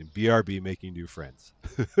absolutely amazing. BRB making new friends.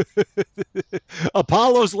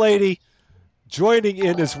 Apollo's lady joining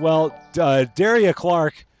in as well. Daria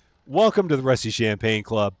Clark, welcome to the Rusty Champagne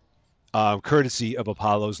Club, courtesy of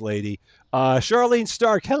Apollo's lady. Charlene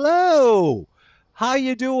Stark, hello. How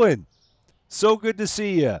you doing? So good to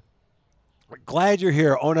see you. Glad you're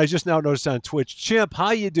here. Oh, and I just now noticed on Twitch, Chimp,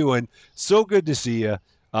 how you doing? So good to see you.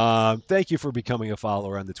 Thank you for becoming a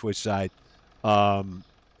follower on the Twitch side. Um,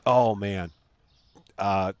 oh man.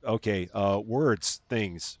 Okay. Words,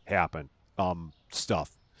 things happen.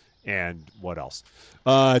 Stuff. And what else?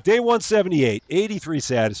 Day 178, 83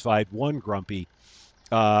 satisfied, 1 grumpy,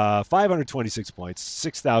 526 points,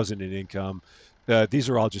 6,000 in income. These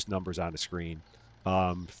are all just numbers on the screen.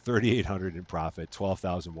 3,800 in profit,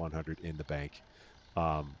 12,100 in the bank.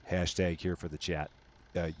 Hashtag here for the chat.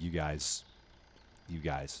 You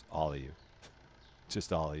guys, all of you,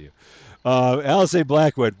 just all of you. Alice A.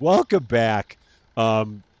 Blackwood, welcome back.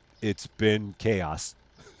 It's been chaos.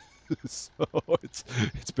 So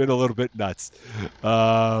it's been a little bit nuts.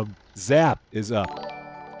 Zap is up.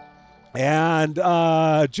 And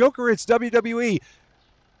Joker, it's WWE.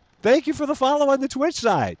 Thank you for the follow on the Twitch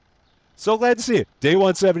side. So glad to see it. Day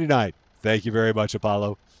 179, Thank you very much,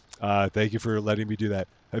 Apollo. Thank you for letting me do that.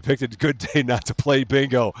 I picked a good day not to play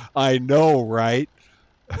bingo. I know, right?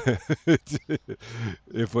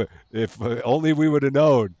 If only we would have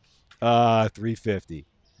known. 350.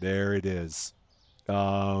 There it is.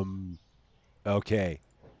 Um, okay.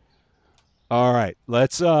 All right.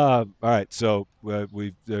 Let's all right. So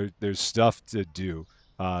there's stuff to do.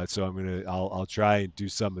 So I'll try and do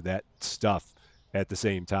some of that stuff at the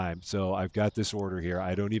same time. So I've got this order here.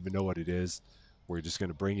 I don't even know what it is. We're just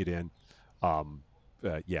gonna bring it in. Um,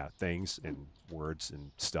 yeah, things and words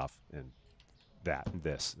and stuff and that and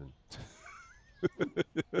this and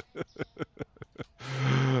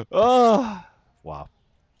oh wow.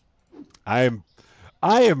 I am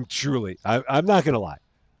I am truly I'm not gonna lie.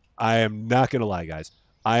 I am not gonna lie, guys.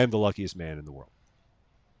 I am the luckiest man in the world.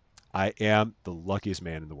 I am the luckiest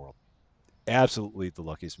man in the world. Absolutely the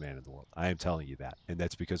luckiest man in the world. I am telling you that. And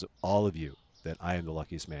that's because of all of you that I am the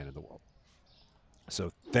luckiest man in the world.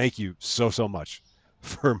 So thank you so much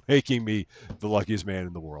for making me the luckiest man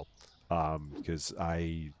in the world. Because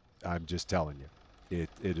I'm just telling you, it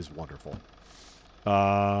is wonderful.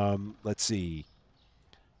 Let's see.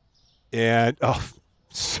 And oh,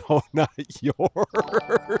 so not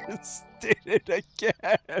yours. Did it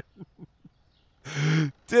again.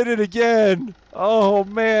 Did it again. Oh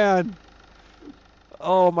man.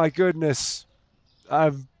 Oh my goodness.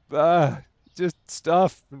 I've just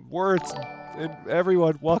stuff and words and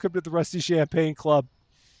everyone. Welcome to the Rusty Champagne Club.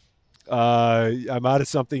 I'm out of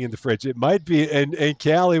something in the fridge. It might be and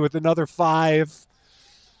Callie with another five.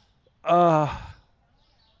 Uh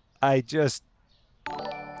I just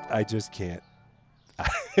I just can't.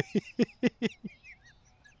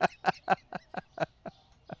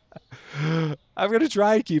 I'm gonna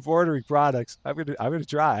try and keep ordering products. I'm gonna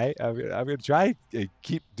try. I'm gonna try and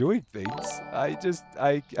keep doing things. I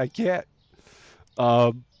can't.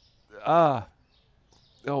 Um ah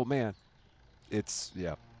oh man. It's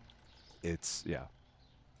yeah. It's yeah.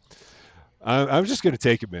 I'm just gonna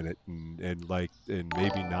take a minute and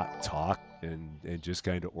maybe not talk and just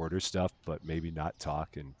kind of order stuff, but maybe not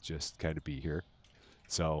talk and just kind of be here.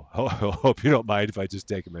 So hope you don't mind if I just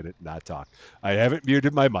take a minute and not talk. I haven't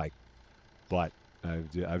muted my mic, but I'm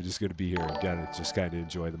just gonna be here and gonna just kind of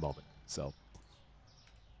enjoy the moment. So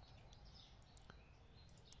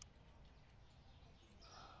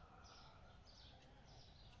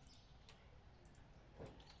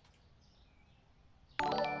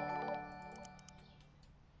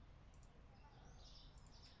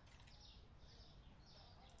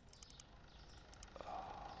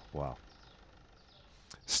wow.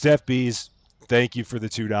 Steph Bees, thank you for the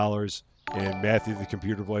 $2. And Matthew the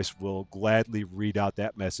Computer Voice will gladly read out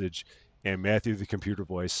that message. And Matthew the Computer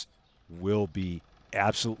Voice will be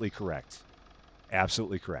absolutely correct.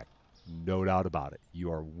 Absolutely correct. No doubt about it.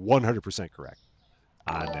 You are 100% correct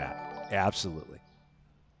on that. Absolutely.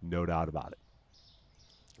 No doubt about it.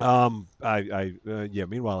 Yeah.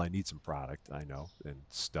 Meanwhile, I need some product. I know and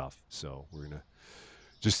stuff. So we're gonna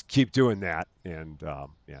just keep doing that, and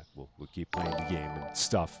yeah, we'll keep playing the game and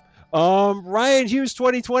stuff. Ryan Hughes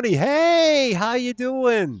 2020. Hey, how you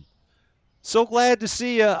doing? So glad to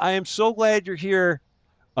see you. I am so glad you're here.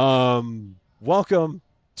 Welcome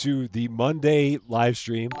to the Monday live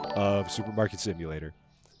stream of Supermarket Simulator.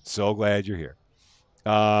 So glad you're here.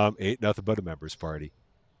 Ain't nothing but a members party.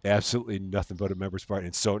 Absolutely nothing but a members party.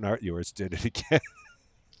 And so not yours did it again.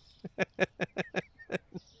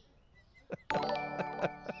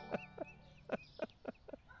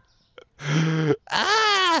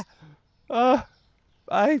 ah, uh,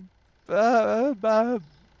 I,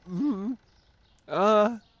 mm,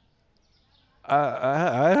 uh,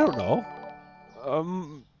 I don't know.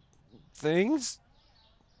 Um, things,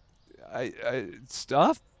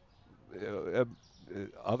 stuff,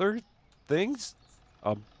 other things.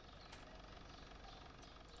 Um,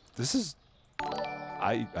 this is,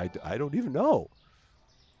 I don't even know.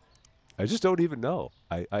 I just don't even know.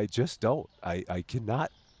 I just don't. I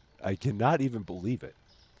cannot even believe it.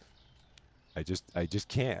 I just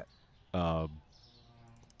can't. Um,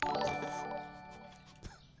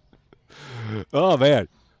 oh man,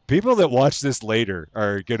 people that watch this later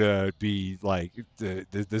are gonna be like,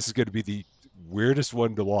 this is gonna be the weirdest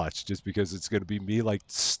one to watch, just because it's gonna be me like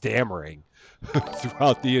stammering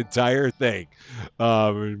throughout the entire thing.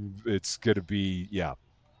 It's gonna be yeah,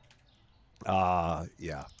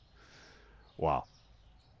 yeah, wow.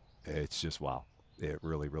 It's just wow. It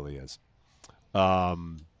really is.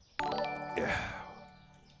 Um, yeah.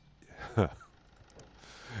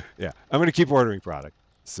 Yeah, I'm gonna keep ordering product.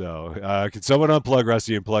 So, can someone unplug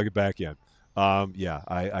Rusty and plug it back in? Yeah,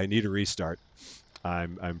 I need a restart.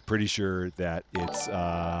 I'm pretty sure that it's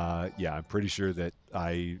yeah, I'm pretty sure that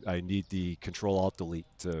I need the Control Alt Delete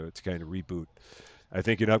to kind of reboot. I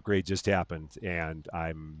think an upgrade just happened, and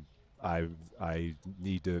I I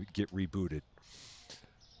need to get rebooted.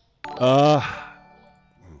 Uh,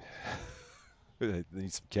 I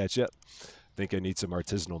need some ketchup. I think I need some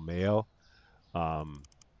artisanal mayo. Um,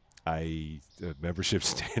 I the membership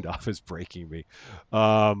standoff is breaking me.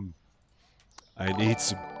 Um, I need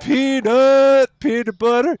some peanut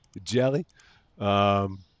butter, jelly,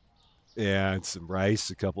 um, and some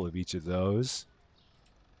rice. A couple of each of those.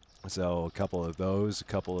 So a couple of those, a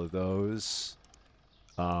couple of those.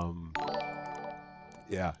 Um,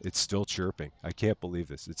 yeah, it's still chirping. I can't believe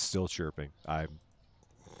this. It's still chirping. I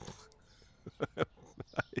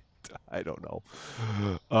don't know.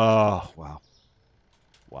 Oh wow,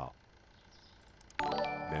 wow,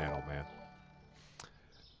 man, oh man.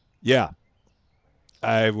 Yeah,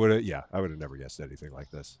 I would have. Yeah, I would have never guessed anything like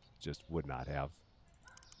this. Just would not have.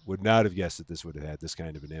 Would not have guessed that this would have had this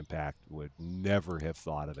kind of an impact. Would never have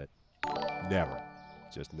thought of it. Never.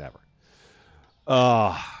 Just never.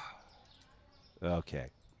 Oh, okay.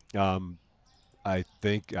 Um, I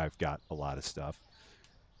think I've got a lot of stuff.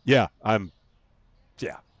 Yeah,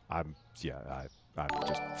 yeah, I'm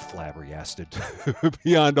just flabbergasted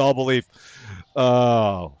beyond all belief.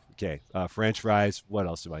 Oh, okay. French fries. What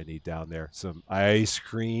else do I need down there? Some ice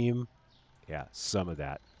cream. Yeah, some of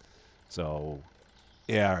that. So,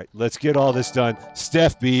 yeah, all right. Let's get all this done.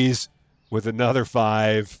 Steph Bees with another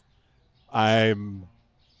five. I'm,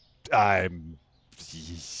 I'm.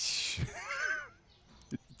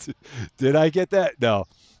 Did I get that? No,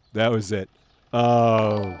 that was it.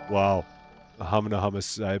 Oh, wow. Humana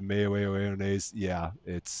hummus, mayo, mayo, mayonnaise. Yeah,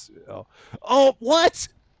 it's. Oh, what?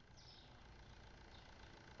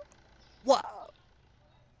 What?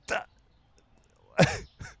 The-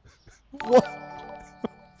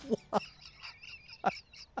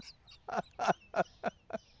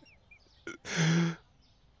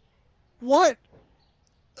 What?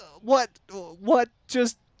 What? What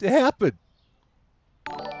just happened?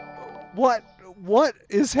 What? What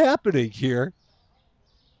is happening here?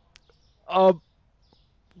 Um,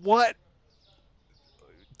 what?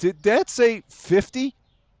 Did that say 50?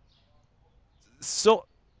 So,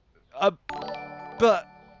 uh, but,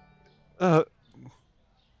 uh,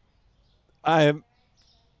 I am,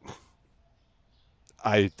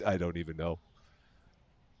 I don't even know.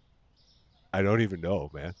 I don't even know,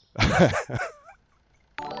 man. I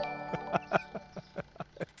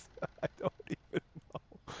don't even know.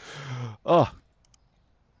 Oh,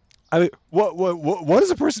 I mean, what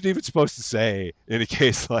is a person even supposed to say in a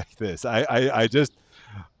case like this? I just,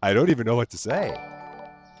 I don't even know what to say.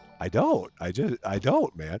 I don't. I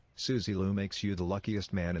don't, man. Susie Lou makes you the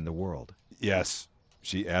luckiest man in the world. Yes,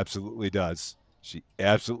 she absolutely does. She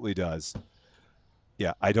absolutely does.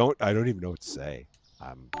 Yeah, I don't even know what to say.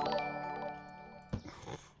 Um,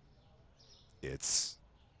 it's,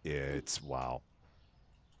 it's wow.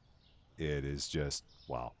 It is just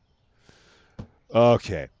wow.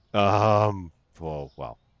 Okay. Oh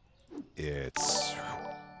wow. It's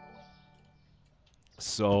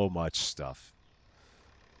so much stuff.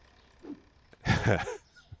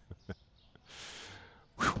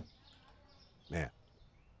 Man,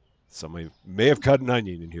 somebody may have cut an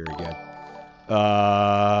onion in here again.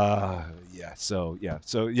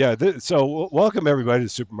 Welcome everybody to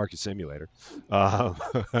Supermarket Simulator. Um,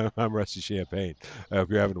 I'm Rusty Champagne. I hope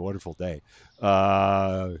you're having a wonderful day.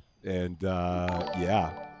 Uh, and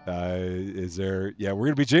yeah, is there? Yeah, we're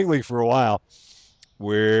gonna be jingling for a while.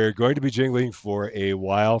 We're going to be jingling for a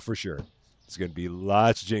while for sure. There's going to be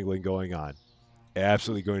lots of jingling going on.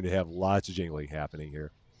 Absolutely going to have lots of jingling happening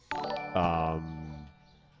here. Um,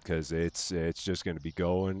 because it's just going to be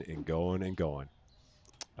going and going and going.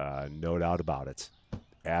 No doubt about it.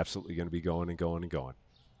 Absolutely going to be going and going and going.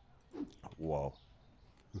 Whoa.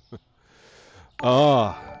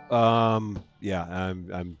 Oh, yeah.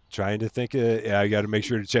 I'm trying to think. Yeah, I got to make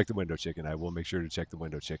sure to check the window chicken. I will make sure to check the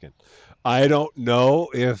window chicken. I don't know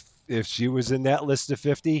if she was in that list of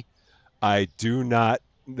 50. I do not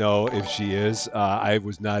know if she is. I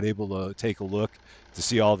was not able to take a look to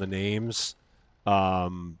see all the names.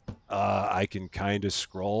 Um, I can kind of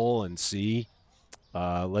scroll and see.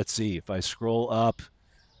 Let's see if I scroll up.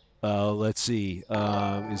 Let's see.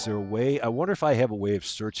 Is there a way? I wonder if I have a way of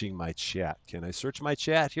searching my chat. Can I search my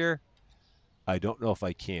chat here? I don't know if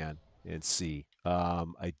I can and see.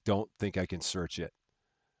 I don't think I can search it.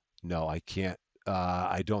 No, I can't.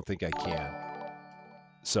 I don't think I can.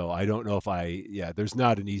 So I don't know if yeah, there's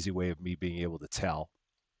not an easy way of me being able to tell.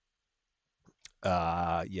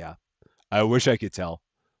 Yeah, I wish I could tell,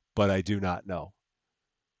 but I do not know.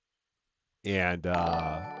 And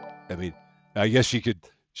I mean, I guess she could.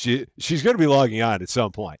 She's going to be logging on at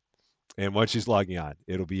some point, and once she's logging on,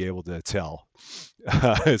 it'll be able to tell.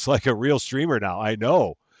 It's like a real streamer now. I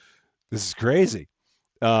know this is crazy.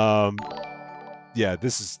 Um, yeah,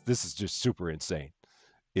 this is just super insane.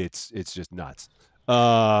 It's just nuts.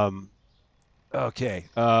 Um, okay.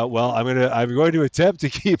 Well, I'm going to attempt to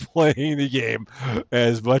keep playing the game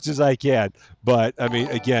as much as I can, but I mean,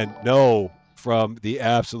 again, know from the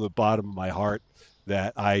absolute bottom of my heart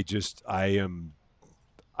that I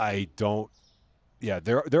don't. Yeah,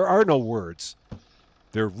 there are no words.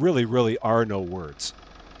 There really are no words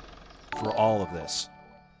for all of this,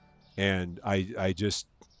 and I just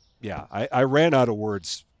yeah I ran out of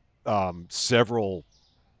words several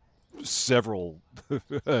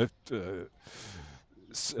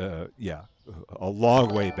uh, yeah, a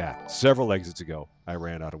long way back, several exits ago. I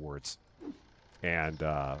ran out of words, and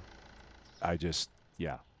I just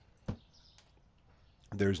yeah.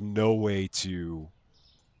 There's no way to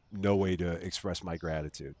express my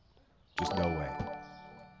gratitude. Just no way.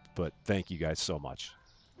 But thank you guys so much.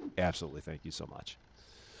 Absolutely, thank you so much.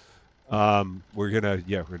 We're gonna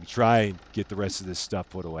try and get the rest of this stuff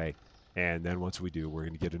put away, and then once we do, we're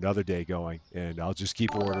gonna get another day going, and I'll just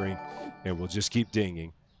keep ordering, and we'll just keep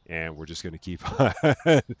dinging, and we're just gonna keep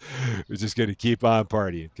we're just gonna keep on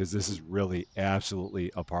partying because this is really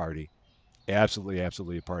absolutely a party, absolutely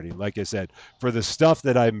a party. And like I said, for the stuff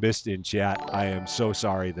that I missed in chat, I am so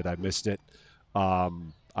sorry that I missed it.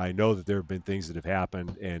 I know that there have been things that have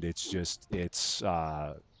happened, and it's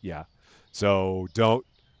yeah. So don't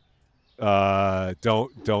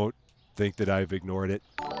think that I've ignored it.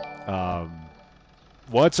 Um,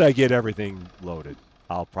 Once I get everything loaded,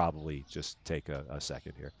 I'll probably just take a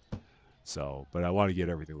second here. So, but I want to get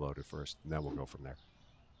everything loaded first, and then we'll go from there.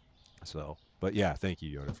 So, but yeah, thank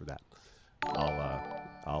you, Yoda, for that.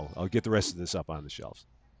 I'll get the rest of this up on the shelves,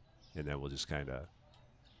 and then we'll just kind of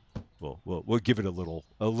we'll give it a little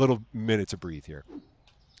minute to breathe here,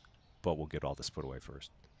 but we'll get all this put away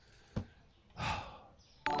first.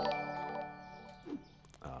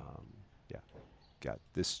 Yeah, got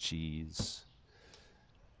this cheese.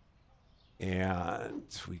 And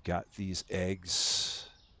we got these eggs.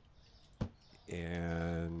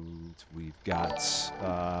 And we've got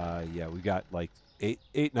yeah, we got like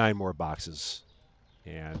nine more boxes.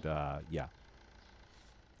 And yeah.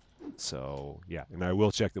 So yeah, and I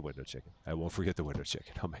will check the window chicken. I won't forget the window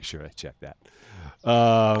chicken. I'll make sure I check that.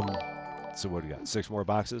 Um, so what do we got? Six more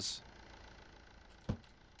boxes,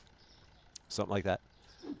 something like that.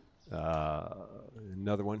 Uh,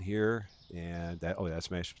 Another one here, and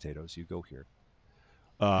that's mashed potatoes. You go here,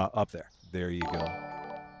 up there. There you go.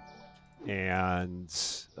 And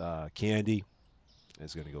candy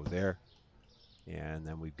is going to go there. And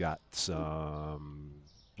then we've got some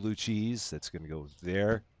blue cheese that's going to go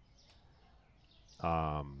there.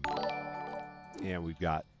 Um, and we've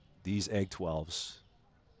got these egg 12s.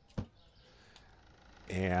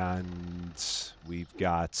 And we've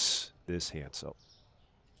got this hand soap.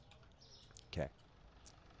 Okay.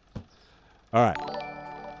 All right.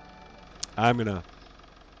 I'm going to,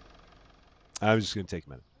 I'm just going to take a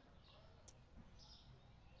minute.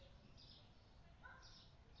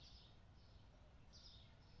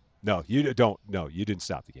 No, you don't. No, you didn't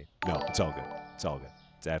stop the game. No, it's all good. It's all good.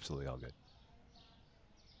 It's absolutely all good.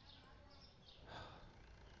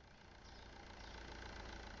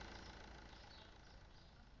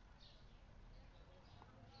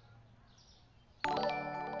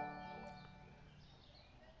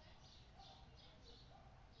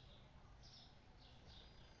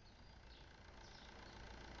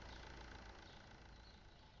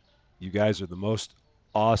 You guys are the most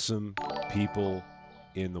awesome people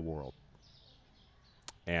in the world.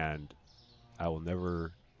 And I will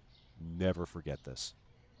never forget this.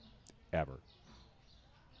 Ever.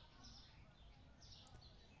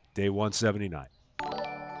 Day 179.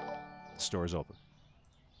 The store is open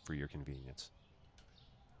for your convenience.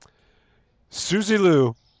 Susie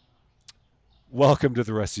Lou, welcome to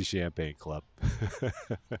the Rusty Champagne Club.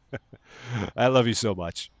 I love you so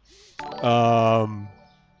much. Um,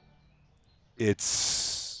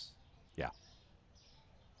 it's yeah.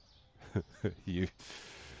 You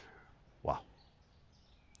wow.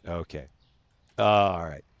 Okay. All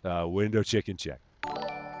right. Window chicken check.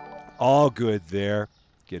 All good there.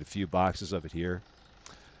 Get a few boxes of it here.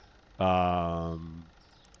 Um,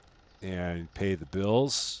 and pay the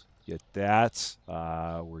bills. Get that.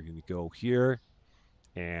 We're going to go here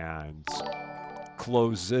and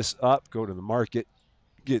close this up. Go to the market.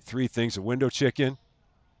 Get three things of window chicken.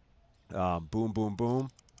 Boom, boom.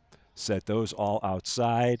 Set those all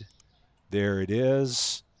outside. There it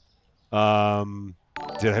is. Um,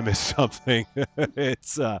 did I miss something?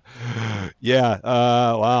 It's yeah.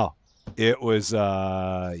 Wow. It was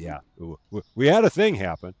yeah. We had a thing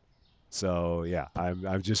happen. So yeah,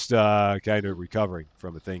 I'm just kind of recovering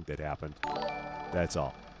from a thing that happened. That's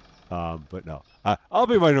all. But no, I'll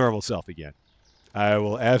be my normal self again. I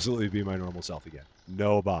will absolutely be my normal self again.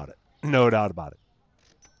 No about it. No doubt about it.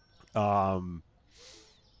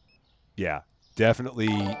 Yeah, definitely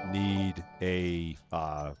need a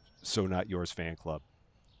So Not Yours fan club.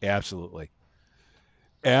 Absolutely.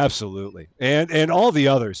 Absolutely. And all the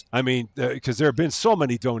others. I mean, because there have been so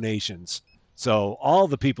many donations. So all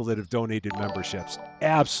the people that have donated memberships,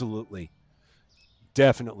 absolutely,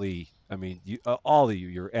 definitely. I mean, all of you,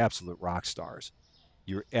 you're absolute rock stars.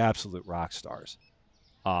 You're absolute rock stars.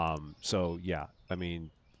 So yeah, I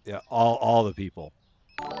mean, yeah, all the people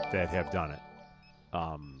that have done it.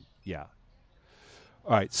 Yeah.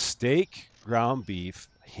 All right, steak, ground beef,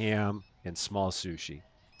 ham, and small sushi.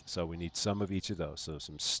 So we need some of each of those. So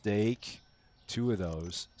some steak, two of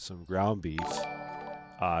those, some ground beef,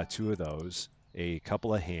 two of those, a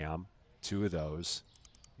couple of ham, two of those,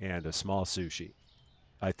 and a small sushi.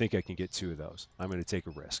 I think I can get two of those. I'm going to take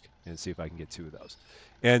a risk and see if I can get two of those.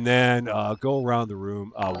 And then go around the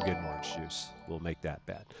room. We'll get an orange juice. We'll make that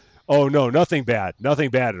bad. Oh, no, nothing bad. Nothing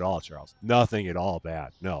bad at all, Charles. Nothing at all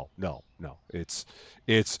bad. No, no, no. It's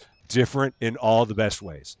different in all the best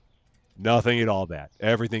ways. Nothing at all bad.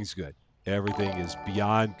 Everything's good. Everything is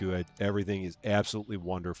beyond good. Everything is absolutely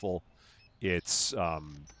wonderful. It's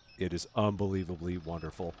it is unbelievably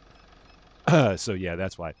wonderful. So yeah,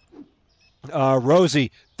 that's why.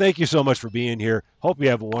 Rosie, thank you so much for being here. Hope you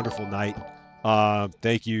have a wonderful night.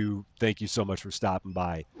 Thank you so much for stopping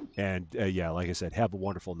by. And yeah, like I said, have a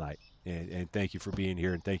wonderful night. And thank you for being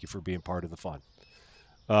here, and thank you for being part of the fun.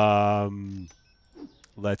 Um,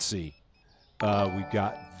 let's see. We've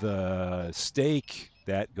got the steak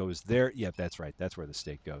that goes there. Yep, that's right. That's where the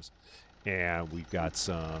steak goes. And we've got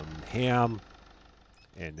some ham,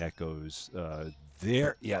 and that goes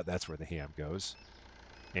there. Yeah, that's where the ham goes.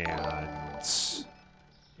 And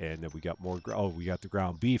then we got more. Oh, we got the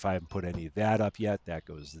ground beef. I haven't put any of that up yet. That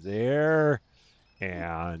goes there.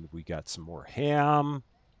 And we got some more ham,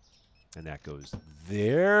 and that goes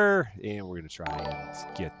there. And we're gonna try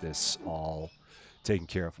and get this all taken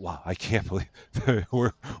care of. Wow, I can't believe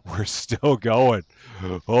we're still going.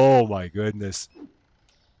 Oh my goodness,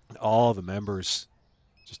 all the members,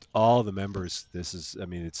 just all the members. This is, I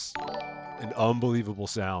mean, it's an unbelievable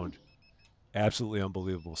sound. Absolutely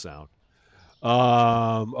unbelievable sound.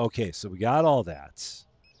 Okay, so we got all that.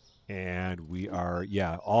 And we are,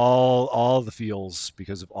 yeah, all the feels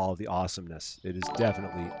because of all the awesomeness. It is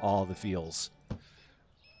definitely all the feels.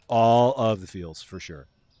 All of the feels for sure.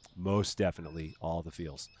 Most definitely all the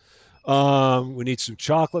feels. We need some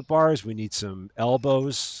chocolate bars. We need some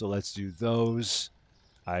elbows. So let's do those.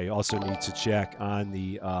 I also need to check on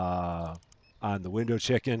the window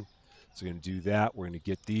chicken. So we're going to do that. We're going to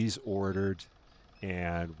get these ordered,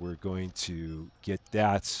 and we're going to get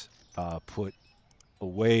that put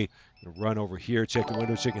away. Run over here, check the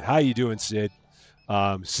window chicken. How you doing, Sid?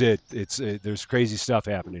 Sid, it's there's crazy stuff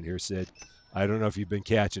happening here, Sid. I don't know if you've been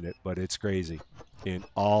catching it, but it's crazy in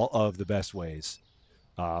all of the best ways.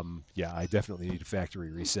 Yeah, I definitely need a factory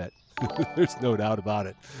reset. There's no doubt about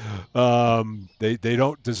it. They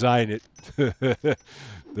don't design it.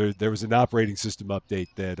 There was an operating system update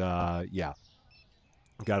that yeah,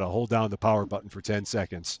 got to hold down the power button for 10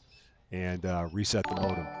 seconds and reset the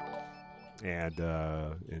modem and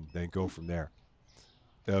then go from there.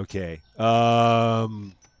 Okay.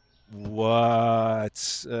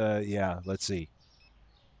 What? Yeah. Let's see.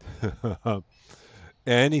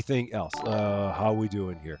 Anything else? How are we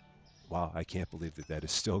doing here? Wow, I can't believe that that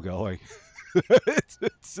is still going.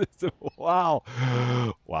 Wow,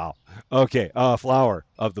 wow. Okay, flower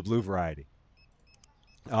of the blue variety.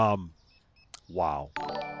 Um, wow.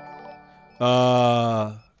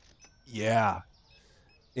 Uh, yeah.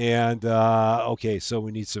 And okay, so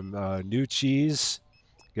we need some new cheese.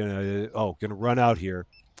 Gonna run out here.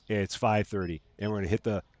 It's 5:30, and we're gonna hit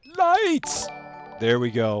the lights. There we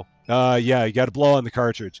go. Yeah, you got to blow on the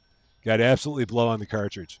cartridge. Got to absolutely blow on the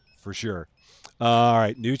cartridge for sure. All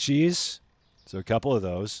right, new cheese. So a couple of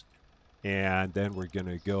those, and then we're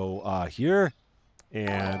gonna go here,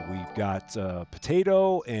 and we've got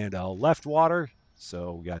potato and a left water.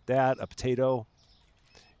 So we got that, a potato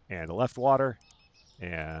and a left water,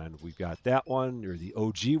 and we've got that one or the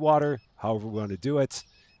OG water, however we want to do it.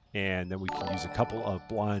 And then we can use a couple of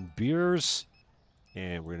blonde beers,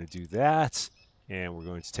 and we're going to do that. And we're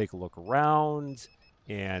going to take a look around,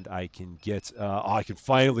 and I can get, I can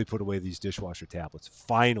finally put away these dishwasher tablets.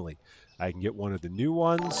 Finally, I can get one of the new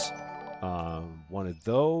ones, one of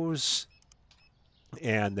those,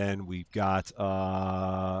 and then we've got some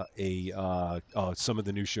of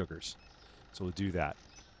the new sugars. So we'll do that,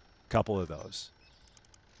 a couple of those,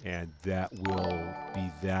 and that will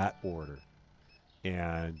be that order.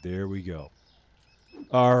 And there we go.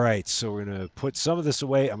 All right, so we're going to put some of this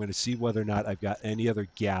away. I'm going to see whether or not I've got any other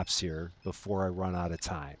gaps here before I run out of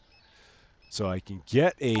time. So I can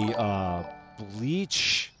get a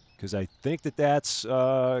bleach, because I think that's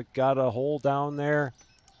got a hole down there.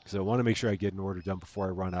 Because I want to make sure I get an order done before I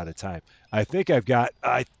run out of time. I think I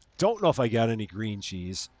don't know if I got any green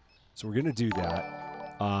cheese. So we're going to do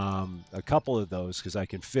that. A couple of those, because I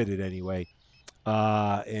can fit it anyway.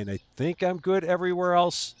 And I think I'm good everywhere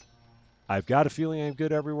else. I've got a feeling I'm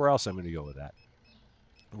good everywhere else. I'm going to go with that.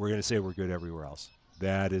 We're going to say we're good everywhere else.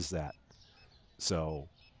 That is that. So,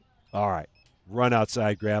 all right. Run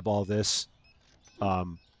outside, grab all this.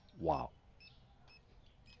 Wow.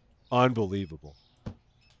 Unbelievable.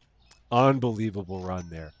 Unbelievable run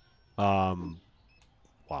there.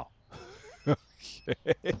 Wow.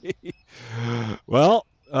 Okay. Well,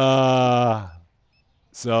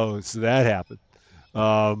 so that happened.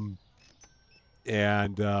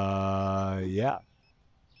 And yeah,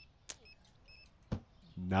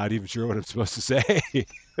 not even sure what I'm supposed to say.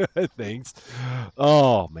 Things.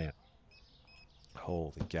 Oh man.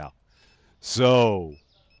 Holy cow. So,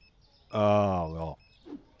 well,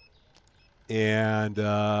 and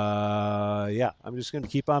yeah, I'm just going to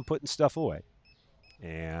keep on putting stuff away,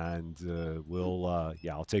 and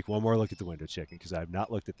yeah, I'll take one more look at the window chicken because I've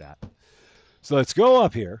not looked at that. So let's go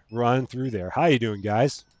up here, run through there. How you doing,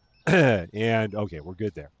 guys? And okay, we're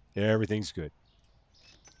good there. Everything's good.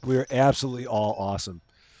 We're absolutely all awesome,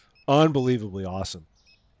 unbelievably awesome,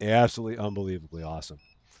 absolutely unbelievably awesome.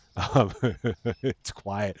 Um, it's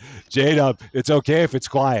quiet. J-Dub, it's okay if it's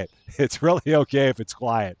quiet. It's really okay if it's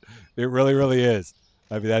quiet. It really, really is.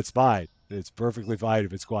 I mean, that's fine. It's perfectly fine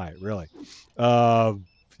if it's quiet, really.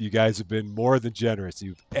 You guys have been more than generous.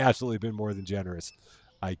 You've absolutely been more than generous.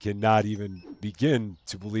 I cannot even begin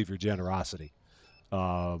to believe your generosity.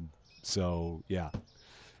 Um, so, yeah,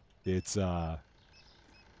 it's, oh,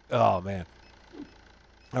 man.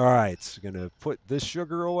 All right, going to put this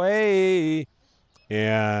sugar away.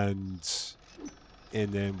 And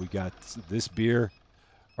then we got this beer.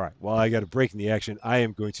 All right, well, I got a break in the action. I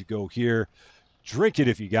am going to go here, drink it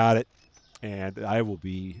if you got it, and I will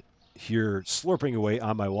be here slurping away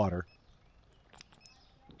on my water.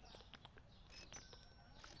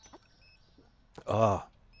 Ah,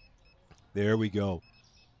 there we go.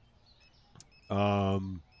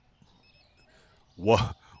 Um,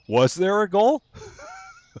 was there a goal?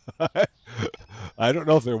 I don't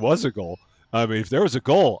know if there was a goal. I mean, if there was a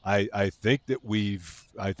goal, I think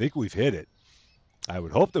we've hit it. I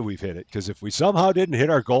would hope that we've hit it because if we somehow didn't hit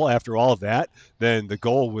our goal after all of that, then the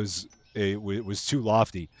goal was too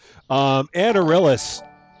lofty. Anarillis,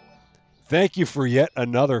 thank you for yet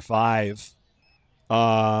another 5.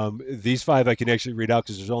 These 5 I can actually read out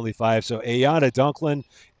because there's only 5. So Ayana Dunklin,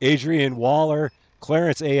 Adrian Waller,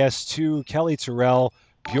 Clarence AS2, Kelly Terrell,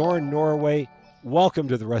 Bjorn Norway. Welcome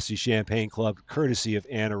to the Rusty Champagne Club, courtesy of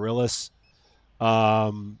Anarillis.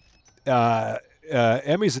 Um, uh,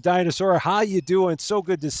 Emmy's a dinosaur. How you doing? So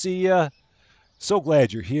good to see you. So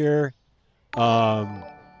glad you're here. Oh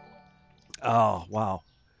wow,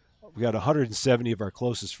 we got 170 of our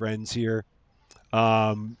closest friends here.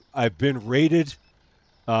 I've been rated.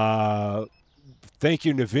 Uh, Thank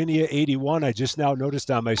you, Navinia81. I just now noticed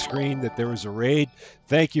on my screen that there was a raid.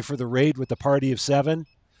 Thank you for the raid with the party of 7.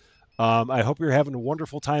 I hope you're having a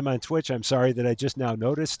wonderful time on Twitch. I'm sorry that I just now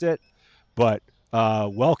noticed it, but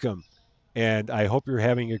welcome, and I hope you're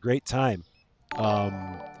having a great time.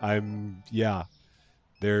 Yeah,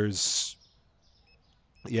 there's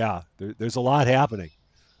there's a lot happening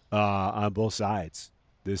on both sides.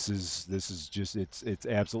 This is just it's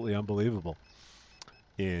absolutely unbelievable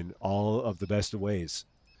in all of the best of ways.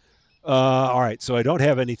 All right, so I don't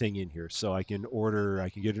have anything in here, so I can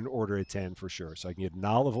get an order at 10 for sure. So I can get an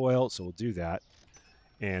olive oil, so we'll do that.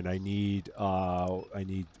 And I need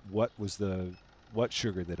what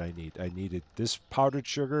sugar that I need? I needed this powdered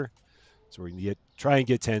sugar, so we're gonna try and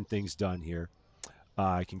get 10 things done here.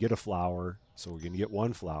 I can get a flour, so we're gonna get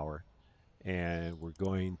 1 flour, and we're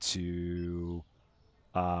going to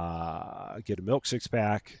get a milk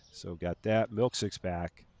 6-pack. So got that milk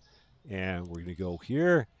 6-pack, and we're gonna go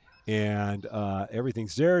here, and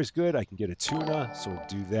everything's there is good. I can get a tuna, so we'll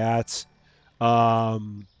do that.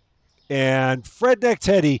 And Fred Neck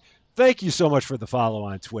Teddy, thank you so much for the follow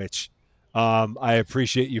on Twitch. I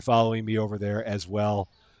appreciate you following me over there as well.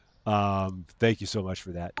 Thank you so much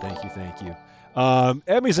for that. Thank you, thank you.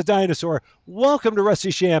 Emmy's a dinosaur. Welcome to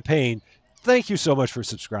Rusty Champagne. Thank you so much for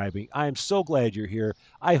subscribing. I am so glad you're here.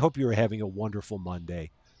 I hope you're having a wonderful Monday.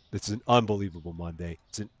 It's an unbelievable Monday.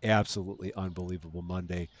 It's an absolutely unbelievable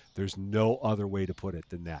Monday. There's no other way to put it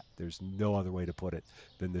than that. There's no other way to put it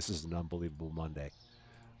than this is an unbelievable Monday.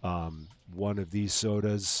 One of these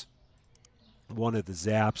sodas, one of the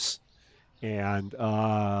Zaps, and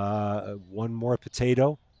one more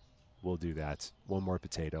potato. We'll do that. One more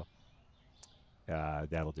potato.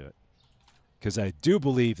 That'll do it. Because I do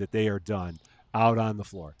believe that they are done out on the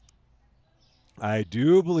floor. I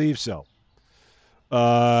do believe so.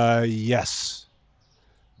 Yes,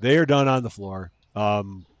 they are done on the floor.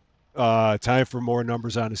 Time for more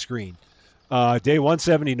numbers on the screen. Day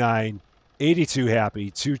 179, 82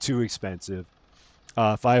 happy, 2 expensive,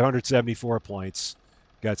 574 points.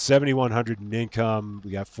 Got 7,100 in income.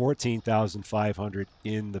 We got 14,500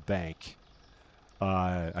 in the bank.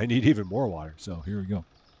 I need even more water, so here we go.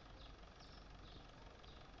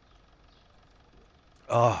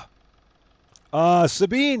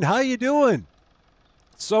 Sabine, how you doing?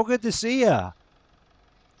 So good to see ya.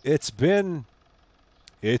 It's been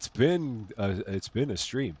it's been a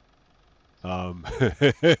stream.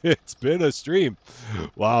 It's been a stream.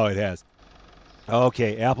 Wow, it has.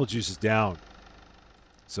 Okay, apple juice is down.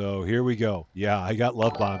 So here we go. Yeah, I got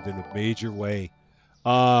love bombed in a major way.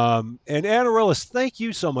 And Amaryllis, thank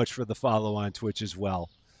you so much for the follow on Twitch as well.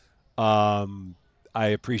 Um, I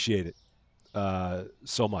appreciate it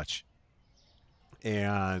so much.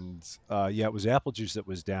 And yeah, it was apple juice that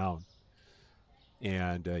was down.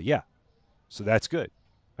 And yeah, so that's good.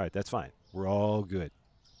 All right, that's fine. We're all good.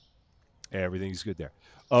 Everything's good there.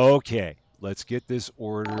 Okay, let's get this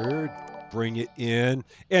ordered, bring it in.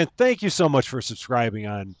 And thank you so much for subscribing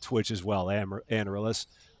on Twitch as well, Amaryllis.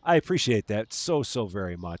 I appreciate that so, so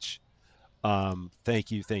very much.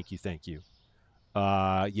 Thank you, thank you, thank you.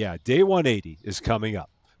 Yeah, day 180 is coming up.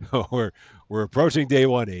 we're approaching day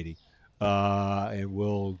 180, and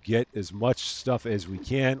we'll get as much stuff as we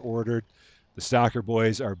can ordered. The Stalker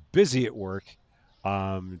boys are busy at work,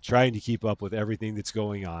 trying to keep up with everything that's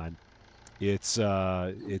going on. It's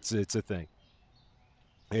a thing.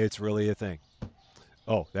 It's really a thing.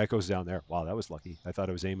 Oh, that goes down there. Wow, that was lucky. I thought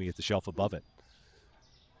I was aiming at the shelf above it.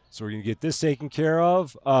 So we're gonna get this taken care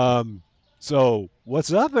of. So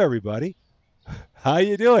what's up, everybody? How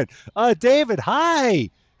you doing? David, hi.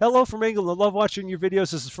 Hello from England. I love watching your videos.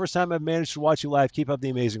 This is the first time I've managed to watch you live. Keep up the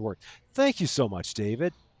amazing work. Thank you so much,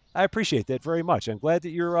 David. I appreciate that very much. I'm glad that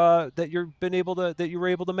you were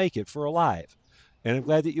able to make it for a live, and I'm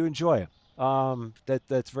glad that you enjoy it.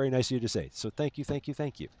 That's very nice of you to say. So thank you, thank you,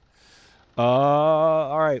 thank you.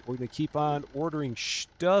 All right, we're gonna keep on ordering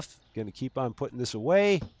stuff. Gonna keep on putting this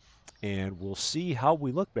away, and we'll see how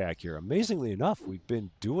we look back here. Amazingly enough, we've been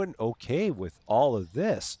doing okay with all of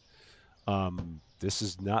this. This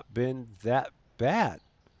has not been that bad.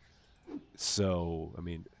 So, I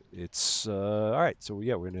mean, it's all right. So,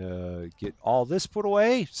 yeah, we're going to get all this put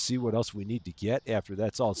away, see what else we need to get after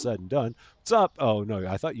that's all said and done. What's up? Oh, no,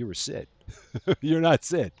 I thought you were Sid. You're not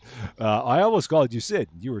Sid. I almost called you Sid.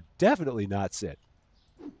 You were definitely not Sid.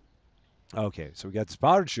 Okay, so we got this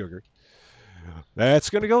powdered sugar.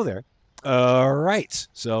 That's going to go there. All right.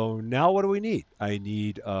 So now what do we need? I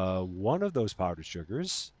need one of those powdered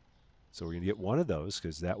sugars. So we're going to get one of those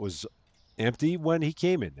because that was empty when he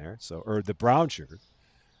came in there. So, or the brown sugar.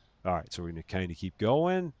 All right. So we're going to kind of keep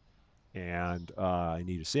going. And I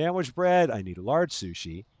need a sandwich bread. I need a large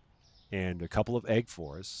sushi and a couple of egg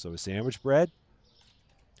fours. So a sandwich bread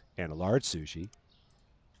and a large sushi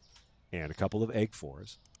and a couple of egg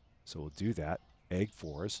fours. So we'll do that. Egg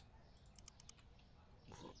fours.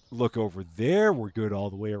 Look over there. We're good all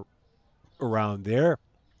the way around there.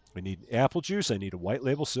 I need apple juice. I need a white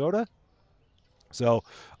label soda. So,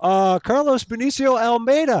 Carlos Benicio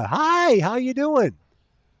Almeida, hi, how you doing?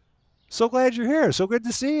 So glad you're here. So good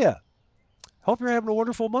to see you. Hope you're having a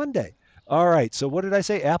wonderful Monday. All right. So what did I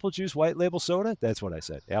say? Apple juice, white label soda? That's what I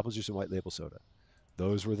said. Apple juice and white label soda.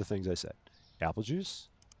 Those were the things I said. Apple juice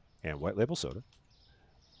and white label soda.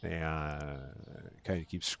 And kind of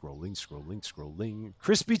keep scrolling, scrolling, scrolling.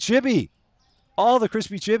 Crispy chibi. All the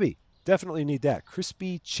crispy chibi. Definitely need that.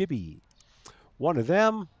 Crispy chibi. One of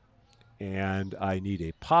them. And I need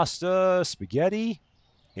a pasta, spaghetti,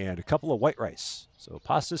 and a couple of white rice. So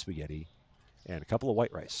pasta, spaghetti, and a couple of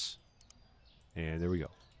white rice. And there we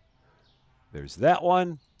go. There's that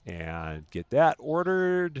one. And get that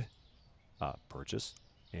ordered. Purchase.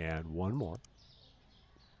 And one more.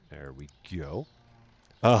 There we go.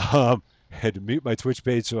 Had to mute my Twitch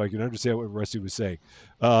page so I could understand what Rusty was saying.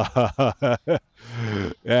 Uh,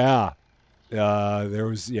 yeah, there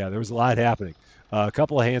was a lot happening. A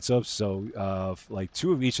couple of hand soaps, so like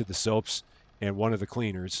two of each of the soaps and one of the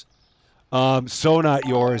cleaners. So not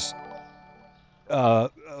yours. Uh,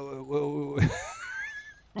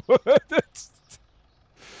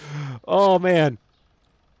 oh man,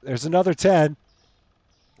 there's another 10.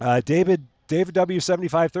 David W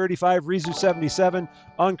 7535, Rizu 77,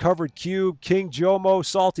 Uncovered Cube, King Jomo,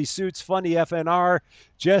 Salty Suits, Funny FNR,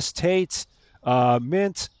 Jess Tate,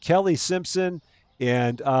 Mint, Kelly Simpson,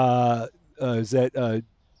 and is that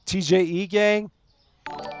TJE Gang?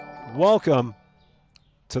 Welcome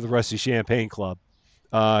to the Rusty Champagne Club.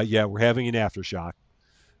 Yeah, we're having an aftershock.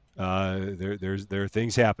 There are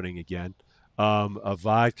things happening again. A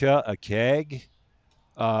vodka, a keg,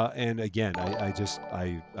 and again,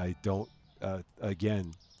 I don't.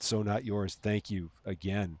 Again, so not yours. Thank you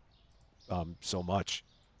again, so much.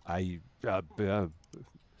 I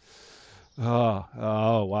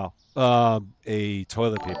oh wow. A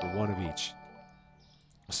toilet paper, one of each.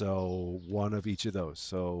 So one of each of those.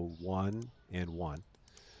 So one and one.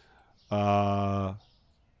 Uh,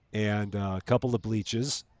 and a couple of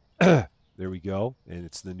bleaches. There we go, and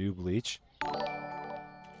it's the new bleach.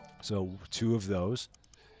 So two of those,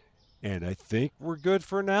 and I think we're good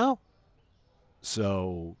for now.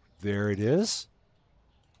 So there it is.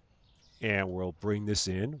 And we'll bring this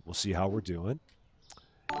in. We'll see how we're doing.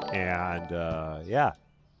 And yeah.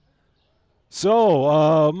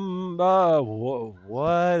 So,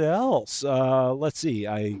 what else? Let's see.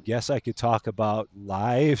 I guess I could talk about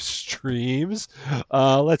live streams.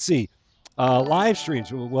 Let's see. Live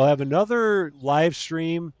streams. We'll have another live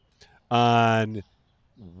stream on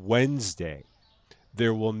Wednesday.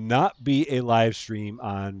 There will not be a live stream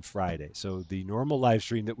on Friday. So the normal live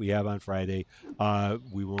stream that we have on Friday,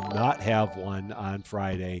 we will not have one on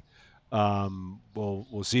Friday.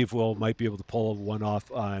 We'll see if we'll might be able to pull one off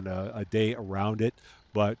on a day around it.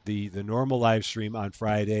 But the normal live stream on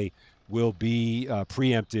Friday will be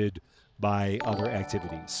preempted by other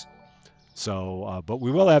activities. So, but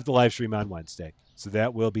we will have the live stream on Wednesday. So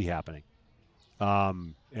that will be happening.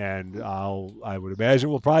 And I would imagine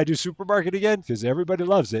we'll probably do Supermarket again because everybody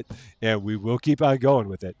loves it, and we will keep on going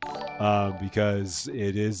with it because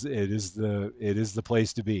it is the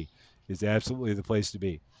place to be. It's absolutely the place to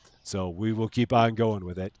be. So we will keep on going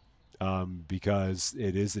with it because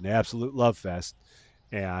it is an absolute love fest,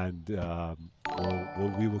 and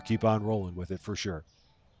we will keep on rolling with it for sure.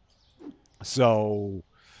 So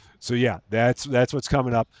yeah, that's what's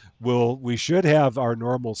coming up. We should have our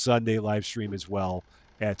normal Sunday live stream as well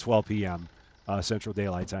at 12 p.m. Central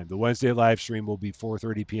Daylight Time. The Wednesday live stream will be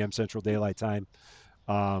 4:30 p.m. Central Daylight Time,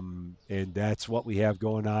 and that's what we have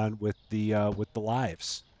going on with the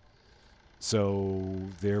lives.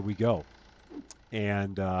 So there we go.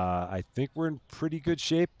 And I think we're in pretty good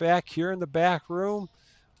shape back here in the back room.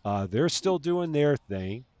 They're still doing their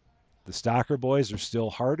thing. The Stalker boys are still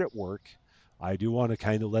hard at work. I do want to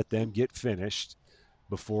kind of let them get finished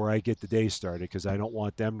before I get the day started because I don't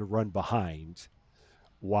want them to run behind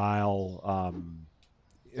while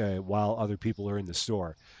other people are in the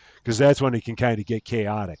store because that's when it can kind of get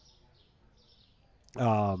chaotic.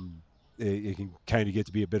 Um, it can kind of get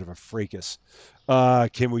to be a bit of a fracas.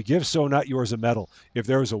 Can we give So Not Yours a medal? If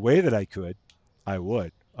there was a way that I could, I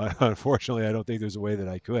would. Unfortunately, I don't think there's a way that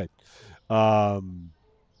I could. Um,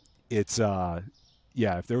 it's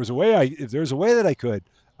yeah, if there was a way that I could,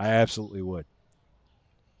 I absolutely would.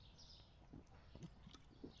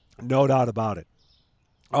 No doubt about it.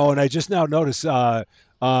 Oh, and I just now noticed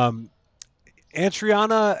um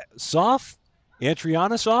Antriana Soft,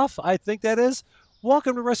 Antriana Soft, I think that is.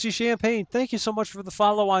 Welcome to Rusty Champagne. Thank you so much for the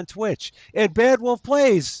follow on Twitch. And Bad Wolf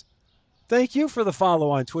Plays, thank you for the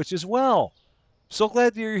follow on Twitch as well. So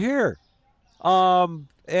glad that you're here.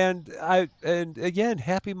 And again,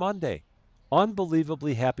 happy Monday.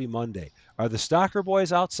 Unbelievably happy Monday. Are the Stalker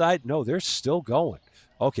boys outside? No, they're still going.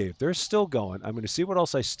 Okay, if they're still going, I'm going to see what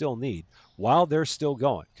else I still need while they're still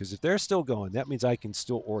going. Because if they're still going, that means I can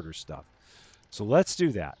still order stuff. So let's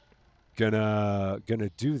do that. Gonna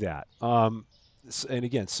do that. And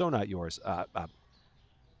again, so not yours.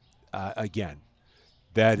 Again,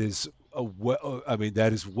 that is I mean,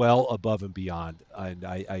 that is well above and beyond, and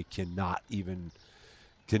I cannot even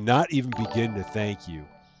begin to thank you.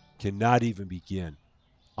 Cannot even begin,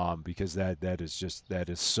 because that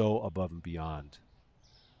is so above and beyond.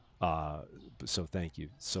 Uh, so thank you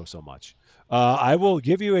so much. I will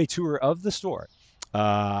give you a tour of the store.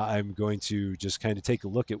 I'm going to just kind of take a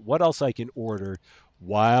look at what else I can order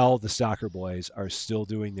while the Stalker boys are still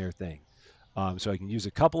doing their thing. So I can use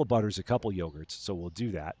a couple of butters, a couple of yogurts. So we'll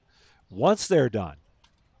do that. Once they're done,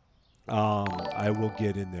 I will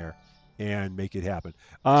get in there and make it happen.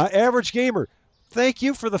 Average Gamer, thank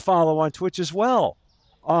you for the follow on Twitch as well.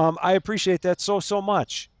 I appreciate that so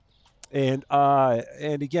much. And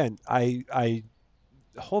again, I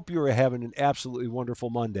hope you are having an absolutely wonderful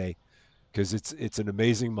Monday because it's an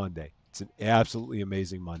amazing Monday. It's an absolutely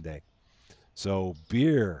amazing Monday. So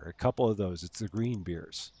beer, a couple of those. It's the green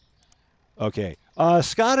beers. Okay.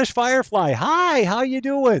 Scottish Firefly. Hi, how you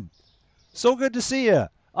doing? So good to see you.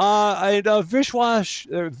 And Vishwas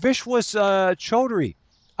Chaudhary.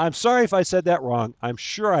 I'm sorry if I said that wrong. I'm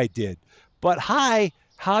sure I did. But hi,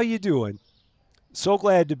 how you doing? So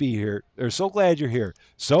glad to be here, or so glad you're here.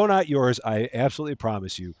 So not yours. I absolutely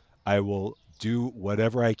promise you, I will do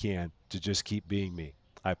whatever I can to just keep being me.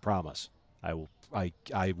 I promise. I will.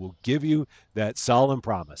 I will give you that solemn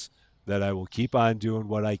promise that I will keep on doing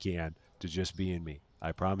what I can to just being me.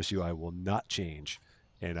 I promise you, I will not change,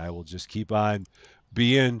 and I will just keep on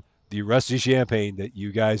being the Rusty Champagne that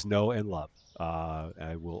you guys know and love.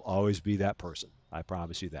 I will always be that person. I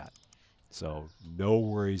promise you that. So no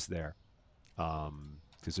worries there,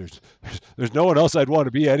 because there's no one else I'd want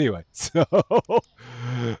to be anyway. So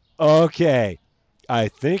okay, I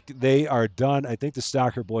think they are done. I think the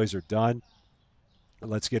Stalker boys are done.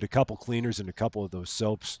 Let's get a couple cleaners and a couple of those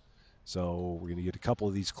soaps. So we're gonna get a couple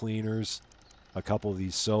of these cleaners, a couple of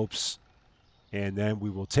these soaps, and then we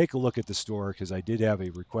will take a look at the store because I did have a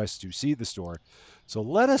request to see the store. So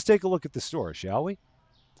let us take a look at the store, shall we?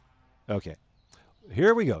 Okay,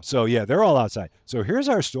 here we go. So yeah, they're all outside. So here's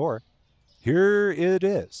our store. Here it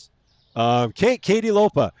is. Katie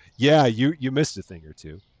Lopa. Yeah, you missed a thing or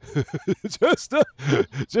two. just a,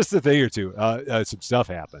 just a thing or two. Some stuff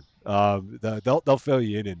happened. They'll fill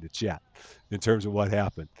you in the chat in terms of what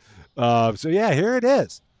happened. So yeah, here it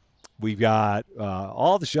is. We've got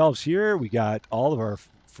all the shelves here. We got all of our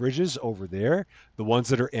fridges over there. The ones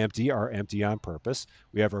that are empty on purpose.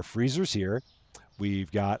 We have our freezers here.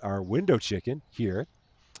 We've got our window chicken here.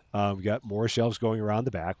 We got more shelves going around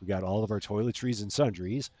the back. We got all of our toiletries and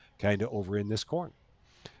sundries kind of over in this corner.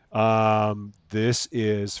 This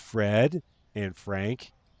is Fred and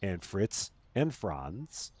Frank and Fritz and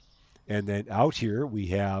Franz. And then out here we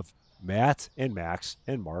have Matt and Max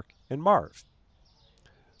and Mark and Marv.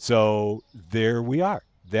 So there we are.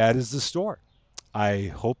 That is the store.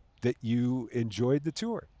 I hope that you enjoyed the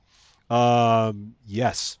tour.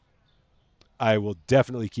 Yes, I will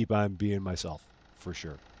definitely keep on being myself for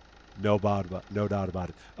sure. No doubt about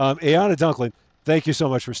it. Ayana Dunklin, thank you so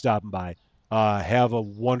much for stopping by. Have a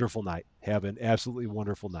wonderful night. Have an absolutely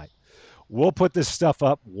wonderful night. We'll put this stuff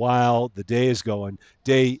up while the day is going.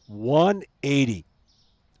 Day 180.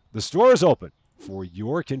 The store is open for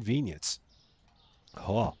your convenience.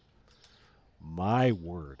 Oh, my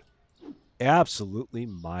word. Absolutely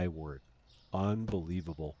my word.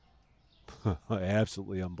 Unbelievable.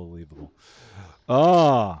 Absolutely unbelievable.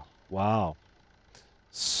 Ah, wow.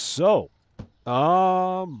 So,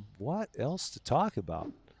 what else to talk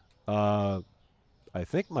about? Uh, I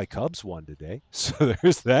think my Cubs won today, so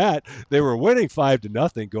there's that. They were winning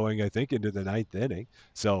 5-0, going I think into the ninth inning,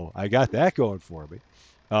 so I got that going for me.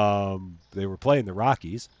 They were playing the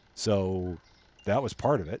Rockies, so that was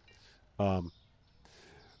part of it. Um,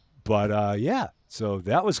 but yeah, so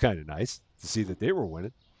that was kind of nice to see that they were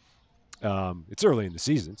winning. It's early in the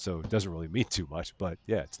season, so it doesn't really mean too much, but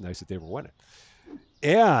yeah, it's nice that they were winning.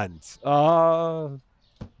 And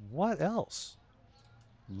what else?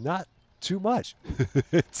 Not too much.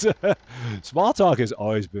 it's small talk has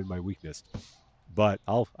always been my weakness, but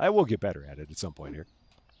I will get better at it at some point here.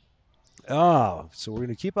 Oh, so we're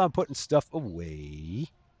gonna keep on putting stuff away,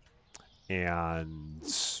 and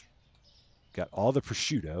got all the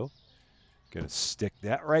prosciutto. Gonna stick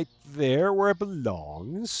that right there where it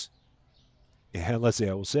belongs. And let's see,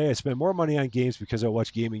 I will say I spend more money on games because I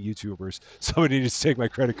watch gaming YouTubers. Somebody needs to take my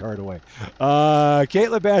credit card away.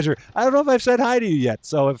 Caitlin Badger, I don't know if I've said hi to you yet.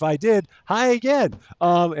 So if I did, hi again.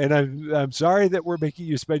 And I'm sorry that we're making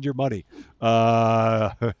you spend your money.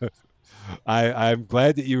 I'm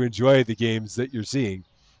glad that you enjoy the games that you're seeing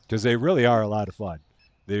because they really are a lot of fun.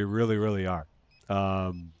 They really, really are.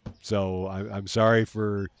 So I'm sorry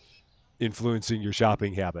for influencing your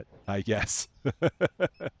shopping habit, I guess.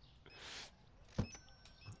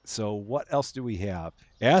 So what else do we have?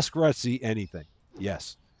 Ask Rusty anything.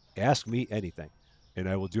 Yes, ask me anything, and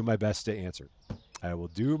I will do my best to answer. I will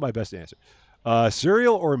do my best to answer.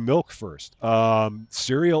 Cereal or milk first?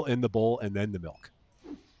 Cereal in the bowl and then the milk.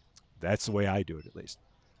 That's the way I do it, at least.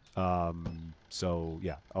 So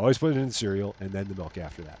yeah, I always put it in the cereal and then the milk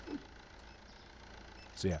after that.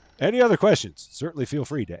 So yeah, any other questions? Certainly feel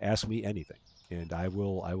free to ask me anything, and I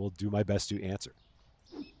will do my best to answer,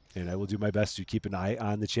 and I will do my best to keep an eye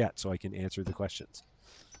on the chat so I can answer the questions.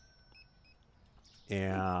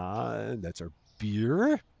 And that's our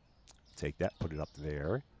beer. Take that, put it up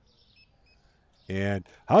there. And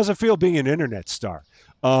how's it feel being an internet star?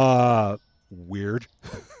 Weird.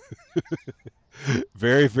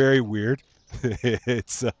 Very, very weird.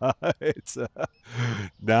 It's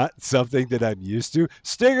not something that I'm used to.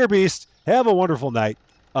 Stinger Beast, have a wonderful night.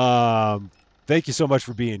 Thank you so much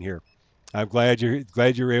for being here. I'm glad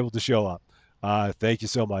you're able to show up. Thank you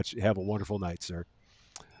so much. Have a wonderful night, sir.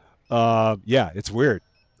 Yeah, it's weird.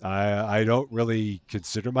 I don't really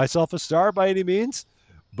consider myself a star by any means,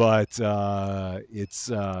 but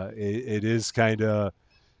it is kind of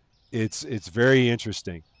it's very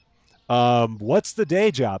interesting. What's the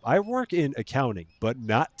day job? I work in accounting, but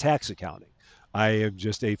not tax accounting. I am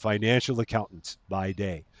just a financial accountant by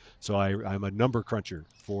day. So I'm a number cruncher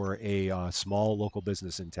for a small local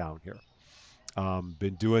business in town here.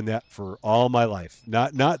 Been doing that for all my life.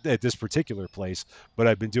 Not at this particular place, but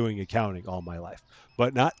I've been doing accounting all my life.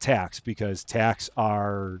 But not tax because tax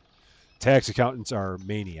accountants are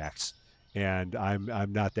maniacs, and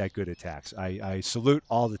I'm not that good at tax. I salute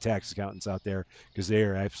all the tax accountants out there because they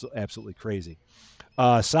are absolutely crazy.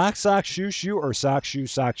 Sock shoe shoe or sock shoe,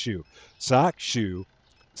 sock shoe,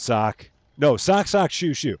 sock. No, sock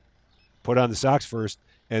shoe shoe. Put on the socks first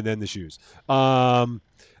and then the shoes. Um,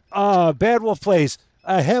 Bad Wolf plays.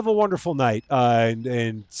 Have a wonderful night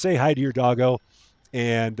and say hi to your doggo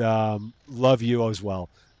and love you as well.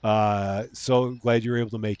 So glad you're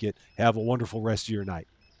able to make it. Have a wonderful rest of your night.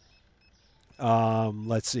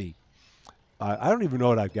 Let's see. I don't even know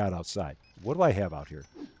what I've got outside. What do I have out here?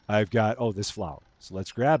 I've got, oh, this flower. So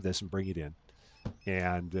let's grab this and bring it in.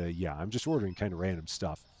 And yeah, I'm just ordering kind of random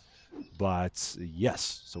stuff. But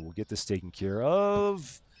yes, so we'll get this taken care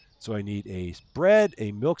of. So I need a bread,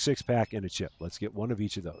 a milk 6-pack, and a chip. Let's get one of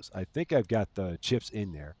each of those. I think I've got the chips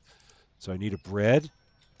in there. So I need a bread.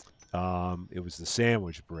 It was the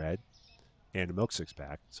sandwich bread and a milk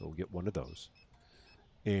 6-pack. So we'll get one of those.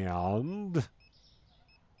 And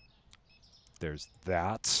there's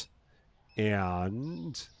that.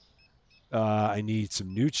 And I need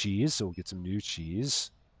some new cheese. So we'll get some new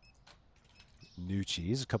cheese. New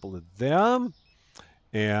cheese, a couple of them.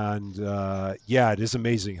 And yeah, it is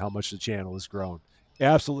amazing how much the channel has grown.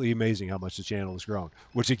 Absolutely amazing how much the channel has grown.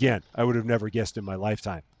 Which again, I would have never guessed in my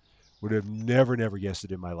lifetime. Would have never guessed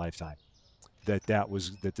it in my lifetime that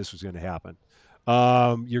this was going to happen.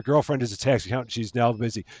 Your girlfriend is a tax accountant. She's now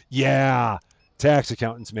busy. Yeah, tax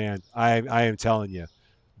accountants, man. I am telling you,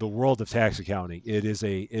 the world of tax accounting. It is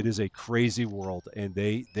a crazy world, and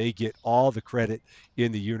they get all the credit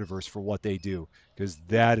in the universe for what they do because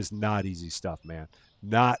that is not easy stuff, man.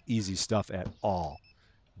 Not easy stuff at all.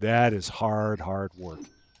 That is hard work,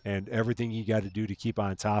 and everything you got to do to keep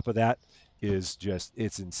on top of that is just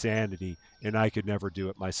it's insanity, and I could never do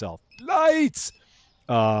it myself. Lights.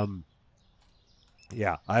 Um,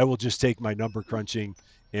 yeah, I will just take my number crunching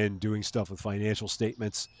and doing stuff with financial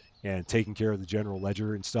statements and taking care of the general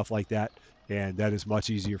ledger and stuff like that. And that is much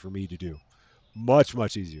easier for me to do. Much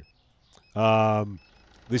easier. At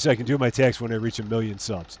least I can do my tax when I reach 1 million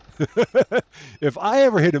subs. If I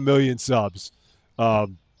ever hit 1 million subs,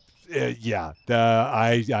 um, yeah,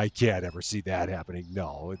 I can't ever see that happening.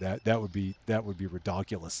 No, that would be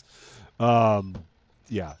ridiculous. Um,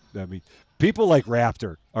 yeah, I mean, people like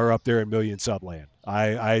Raptor are up there in million subland.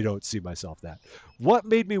 I don't see myself that. What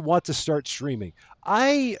made me want to start streaming?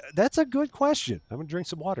 I That's a good question. I'm gonna drink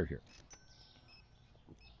some water here.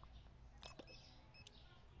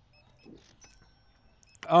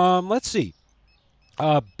 Let's see.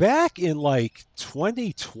 Back in like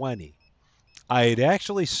 2020, I had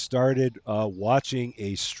actually started watching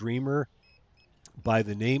a streamer by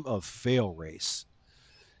the name of Fail Race,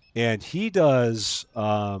 and he does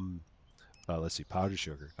let's see, powdered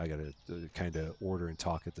sugar. I got to kind of order and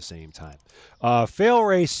talk at the same time. Fail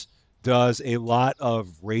Race does a lot of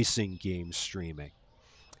racing game streaming.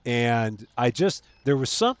 And there was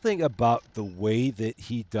something about the way that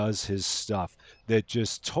he does his stuff that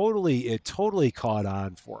just it totally caught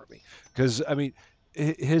on for me. Because, I mean,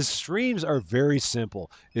 his streams are very simple.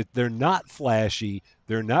 They're not flashy,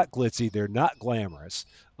 they're not glitzy, they're not glamorous.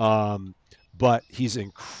 Um, but he's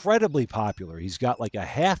incredibly popular. He's got like a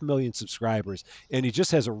 500,000 subscribers, and he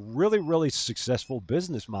just has a really successful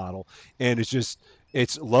business model. And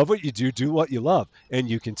it's love what you do what you love, and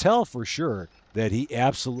you can tell for sure that he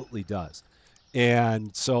absolutely does.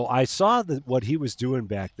 And so I saw what he was doing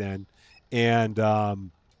back then, and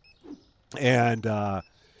and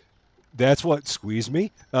That's what squeezed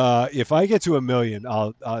me. If I get to a million,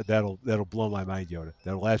 that'll blow my mind, Yoda.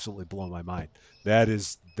 That'll absolutely blow my mind. That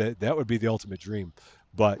would be the ultimate dream.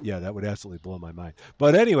 But yeah, that would absolutely blow my mind.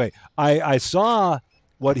 But anyway, I saw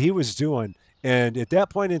what he was doing, and at that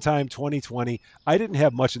point in time, 2020, I didn't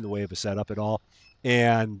have much in the way of a setup at all,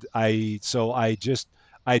 and I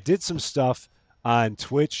did some stuff on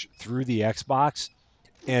Twitch through the Xbox,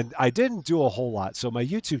 and I didn't do a whole lot. So my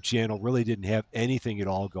YouTube channel really didn't have anything at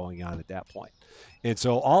all going on at that point. And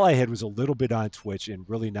so all I had was a little bit on Twitch and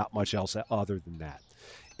really not much else other than that.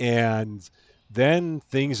 And then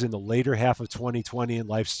things in the later half of 2020 and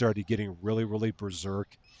life started getting really, really berserk.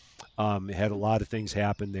 It had a lot of things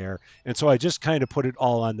happen there. And so I just kind of put it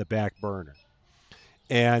all on the back burner.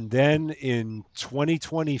 And then in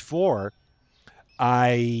 2024,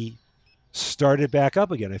 I started back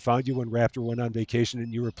up again. I found you when Raptor went on vacation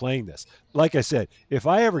and you were playing this. Like I said, if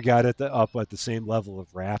I ever got up at the same level of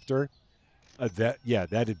Raptor, that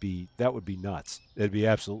would be nuts. It'd be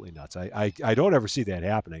absolutely nuts. I don't ever see that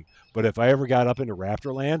happening, but if I ever got up into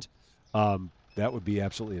Raptor land, that would be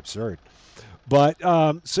absolutely absurd. But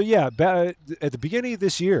so yeah, at the beginning of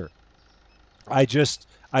this year, I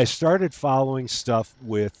started following stuff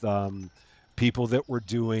with people that were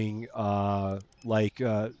doing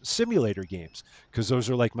simulator games because those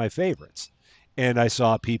are like my favorites. And I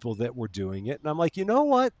saw people that were doing it, and I'm like, you know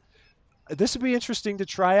what? This would be interesting to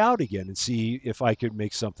try out again and see if I could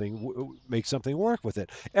make something work with it.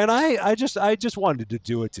 And I just wanted to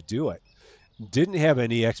do it to do it. Didn't have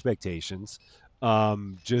any expectations.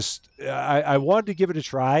 I wanted to give it a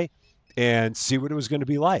try and see what it was going to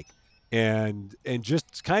be like, and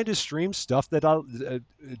just kind of stream stuff that I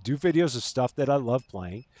do videos of stuff that I love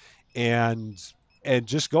playing, and and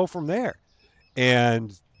just go from there.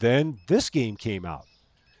 And then this game came out,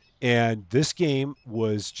 and this game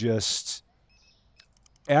was just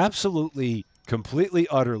absolutely, completely,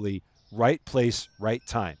 utterly right place, right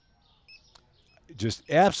time. Just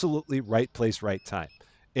absolutely right place, right time.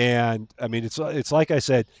 And I mean, it's like I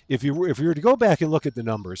said, if you were to go back and look at the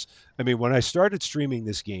numbers, I mean, when I started streaming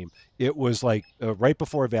this game, it was like right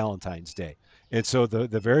before Valentine's Day. And so the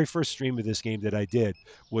very first stream of this game that I did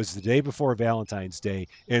was the day before Valentine's Day,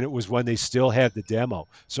 and it was when they still had the demo.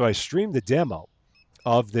 So I streamed the demo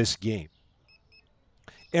of this game.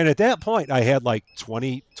 And at that point, I had like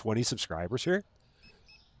 20 subscribers here.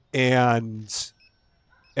 And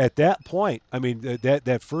at that point, I mean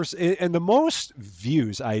that first and the most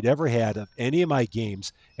views I'd ever had of any of my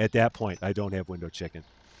games at that point. I don't have Window Chicken.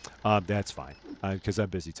 That's fine because I'm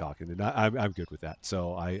busy talking, and I'm good with that.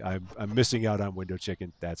 So I'm missing out on Window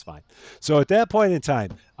Chicken. That's fine. So at that point in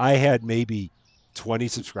time, I had maybe 20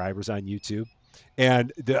 subscribers on YouTube,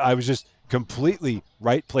 and I was just completely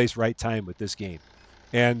right place, right time with this game.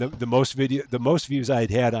 And the most views I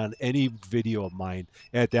had on any video of mine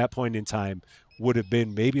at that point in time would have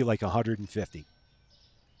been maybe like 150,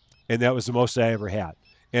 and that was the most I ever had.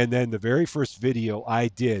 And then the very first video I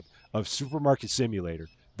did of Supermarket Simulator,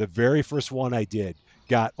 the very first one I did,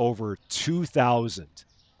 got over 2,000,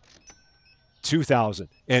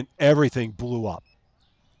 and everything blew up.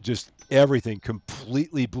 Just everything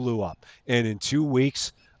completely blew up. And in 2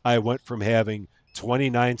 weeks, I went from having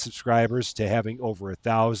 29 subscribers to having over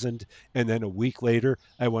 1,000. And then a week later,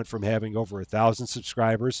 I went from having over 1,000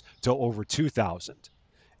 subscribers to over 2,000.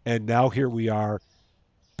 And now here we are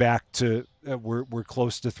back to we're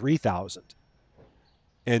close to 3,000,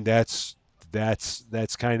 and that's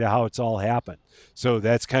kind of how it's all happened. So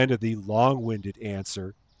that's kind of the long-winded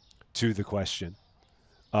answer to the question.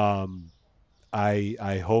 Um,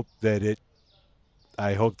 I hope that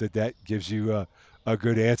that gives you a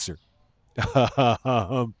good answer.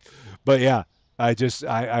 um, but yeah,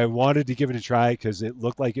 I wanted to give it a try because it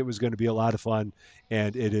looked like it was going to be a lot of fun,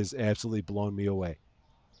 and it has absolutely blown me away.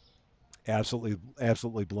 Absolutely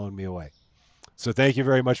blown me away. So thank you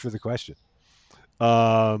very much for the question.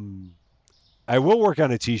 Um, I will work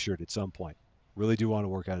on a T-shirt at some point. Really do want to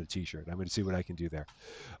work on a T-shirt. I'm going to see what I can do there.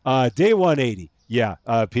 Day 180. Yeah,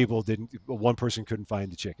 people didn't. One person couldn't find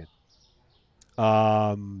the chicken.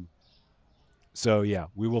 Um, so yeah,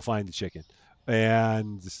 we will find the chicken,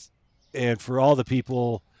 and for all the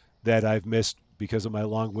people that I've missed because of my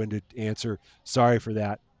long-winded answer, sorry for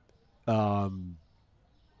that. Um,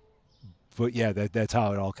 but yeah, that's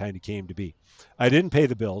how it all kind of came to be. I didn't pay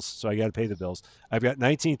the bills, so I got to pay the bills. I've got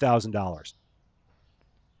 $19,000.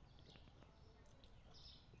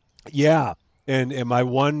 Yeah, and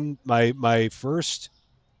my first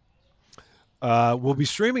we'll be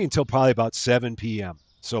streaming until probably about 7 p.m.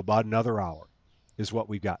 So about another hour is what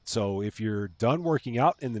we've got. So if you're done working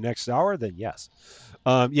out in the next hour, then yes,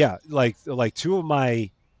 yeah, like two of my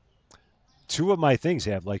two of my things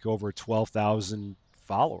have like over 12,000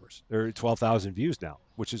 followers or 12,000 views now,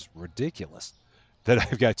 which is ridiculous. That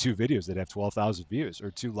I've got two videos that have 12,000 views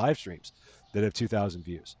or two live streams that have 2,000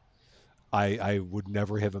 views. I would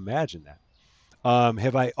never have imagined that.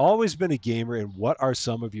 Have I always been a gamer, and what are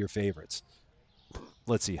some of your favorites?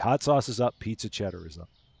 Let's see. Hot sauce is up. Pizza cheddar is up.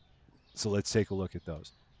 So let's take a look at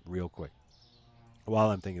those real quick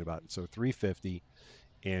while I'm thinking about it. So 350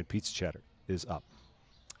 and pizza cheddar is up,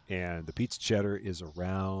 and the pizza cheddar is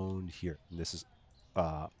around here, and this is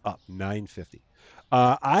up 950.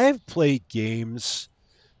 I've played games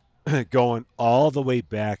going all the way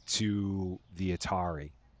back to the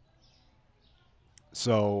Atari.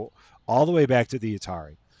 So all the way back to the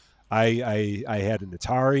Atari. I had an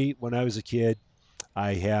Atari when I was a kid.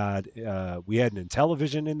 I had we had an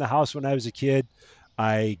Intellivision in the house when I was a kid.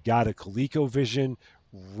 I got a ColecoVision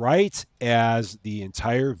right as the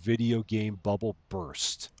entire video game bubble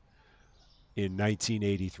burst in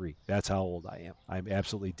 1983. That's how old I am. I'm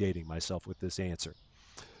absolutely dating myself with this answer.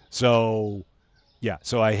 So yeah,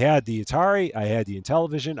 so I had the Atari, I had the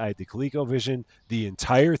Intellivision, I had the ColecoVision. The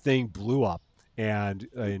entire thing blew up, and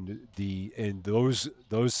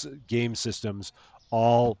those game systems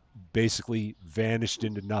all basically vanished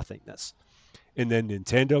into nothingness. And then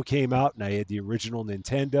Nintendo came out, and I had the original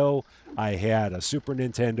Nintendo. I had a Super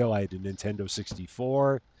Nintendo. I had a Nintendo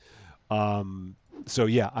 64. Um, so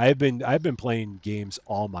yeah, I've been playing games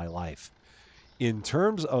all my life. In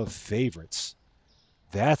terms of favorites,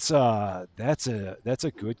 that's a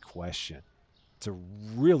good question. It's a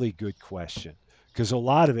really good question because a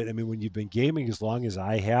lot of it. I mean, when you've been gaming as long as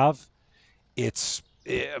I have, I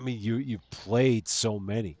mean, you've played so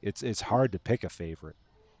many. It's hard to pick a favorite,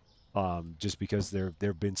 just because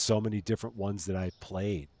there've been so many different ones that I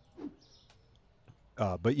played.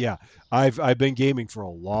 But yeah, I've been gaming for a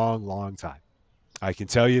long, long time. I can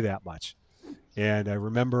tell you that much. And I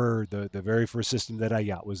remember the very first system that I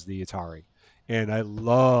got was the Atari, and I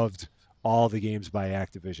loved all the games by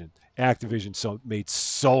Activision. Activision made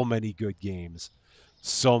so many good games,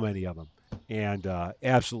 so many of them, and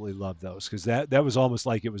absolutely loved those because that was almost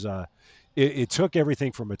like it took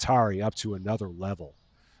everything from Atari up to another level.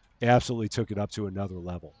 Absolutely took it up to another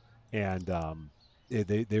level, and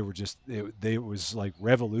they were just they it was like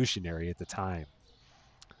revolutionary at the time.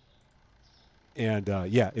 And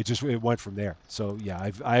yeah, it went from there. So yeah,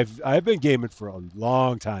 I've been gaming for a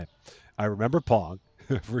long time. I remember Pong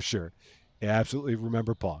for sure. Absolutely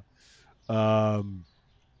remember Pong. Um,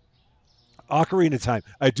 Ocarina of Time.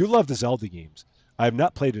 I do love the Zelda games. I've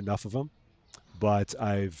not played enough of them, but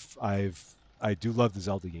I do love the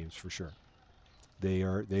Zelda games for sure. They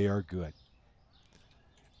are good.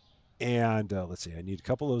 And let's see, I need a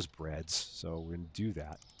couple of those breads, so we're gonna do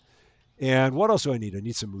that. And what else do I need? I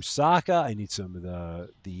need some moussaka. I need some of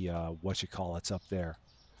the what you call it's up there,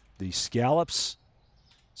 the scallops.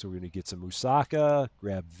 So we're going to get some moussaka,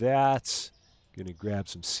 grab that. Going to grab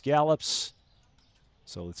some scallops.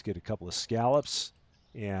 So let's get a couple of scallops.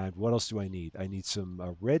 And what else do I need? I need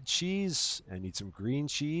some red cheese. I need some green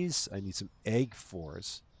cheese. I need some egg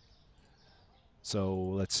fours. So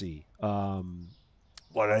let's see.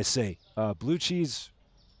 What did I say? Blue cheese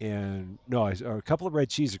and no, or a couple of red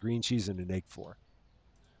cheese, a green cheese, and an egg four.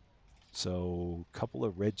 So a couple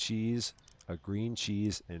of red cheese, a green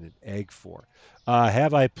cheese, and an egg four.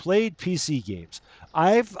 Have I played PC games?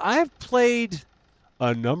 I've played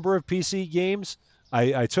a number of PC games.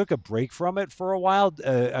 I took a break from it for a while.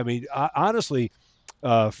 I mean, honestly,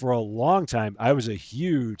 for a long time, I was a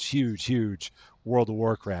huge, huge, huge World of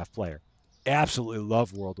Warcraft player. Absolutely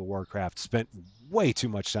love World of Warcraft. Spent way too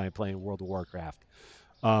much time playing World of Warcraft.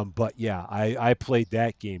 But yeah, I played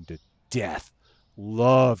that game to death.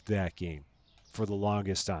 Loved that game for the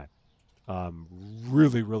longest time. Um,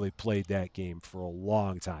 really, really played that game for a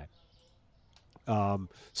long time.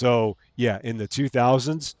 So yeah, in the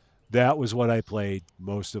 2000s, that was what I played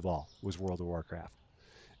most of all was World of Warcraft.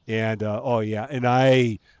 And oh yeah,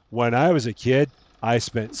 and when I was a kid, I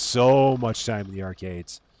spent so much time in the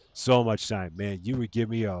arcades, so much time. Man, you would give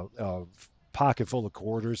me a pocket full of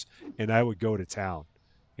quarters, and I would go to town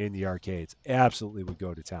in the arcades. Absolutely would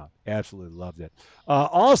go to town. Absolutely loved it.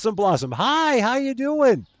 Awesome Blossom, hi, how you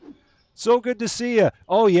doing? So good to see you.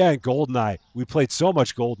 Oh yeah, and Goldeneye. We played so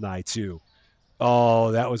much Goldeneye too.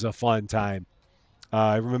 Oh, that was a fun time.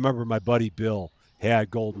 I remember my buddy Bill had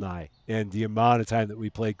Goldeneye, and the amount of time that we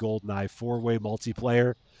played Goldeneye four-way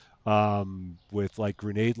multiplayer with like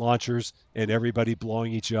grenade launchers and everybody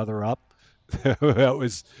blowing each other up. That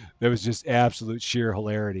was just absolute sheer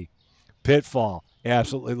hilarity. Pitfall,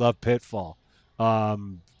 absolutely love Pitfall.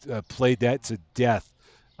 Played that to death.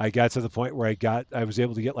 I got to the point where I was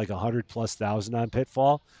able to get like 100,000+ on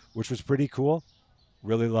Pitfall, which was pretty cool.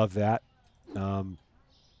 Really love that. Um,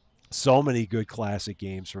 so many good classic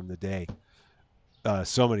games from the day.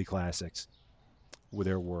 So many classics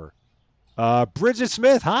there were. Bridget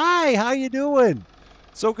Smith, hi, how you doing?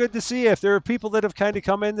 So good to see you. If there are people that have kind of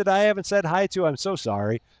come in that I haven't said hi to, I'm so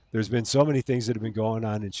sorry. There's been so many things that have been going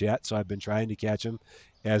on in chat, so I've been trying to catch them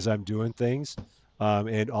as I'm doing things,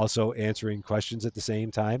 and also answering questions at the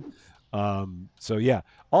same time. So yeah,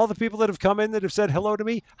 all the people that have come in that have said hello to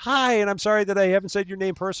me, hi, and I'm sorry that I haven't said your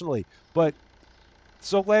name personally, but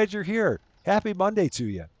so glad you're here. Happy Monday to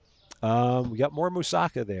you. We got more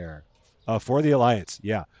Musaka there for the Alliance.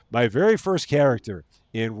 Yeah, my very first character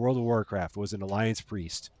in World of Warcraft was an Alliance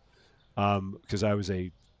priest because I was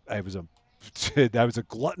a I was a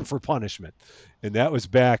glutton for punishment, and that was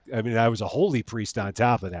back. I mean, I was a holy priest on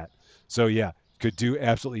top of that. So yeah, could do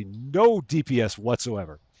absolutely no DPS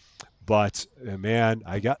whatsoever. But man,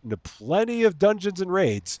 I got into plenty of dungeons and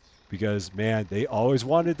raids because man, they always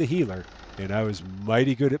wanted the healer, and I was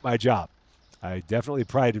mighty good at my job. I definitely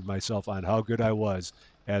prided myself on how good I was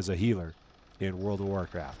as a healer in World of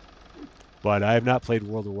Warcraft. But I have not played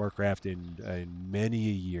World of Warcraft in many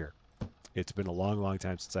a year. It's been a long, long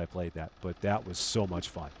time since I played that, but that was so much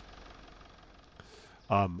fun.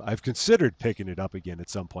 I've considered picking it up again at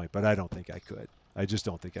some point, but I don't think I could. I just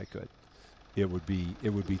don't think I could. It would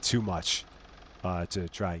be too much to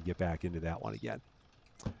try and get back into that one again.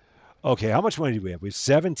 Okay, how much money do we have? We have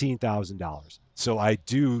 $17,000. So I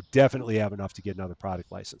do definitely have enough to get another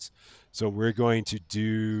product license. So we're going to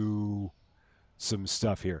do some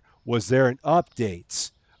stuff here. Was there an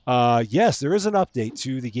update? Yes, there is an update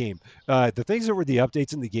to the game. The things that were the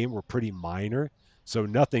updates in the game were pretty minor, so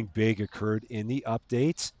nothing big occurred in the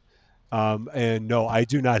updates. And no, I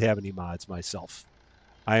do not have any mods myself.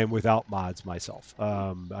 I am without mods myself.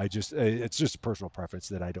 It's just a personal preference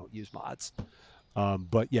that I don't use mods.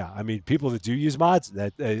 But yeah, I mean, people that do use mods,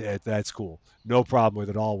 that's cool. No problem with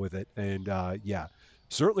it all with it. And yeah,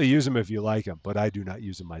 certainly use them if you like them, but I do not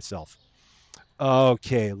use them myself.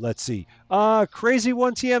 Okay, let's see. Crazy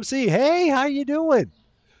One TMC. Hey, how you doing?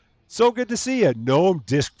 So good to see you. Gnome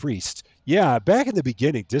Disc Priest. Yeah, back in the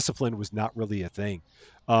beginning, discipline was not really a thing.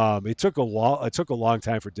 It took a long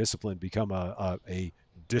time for discipline to become a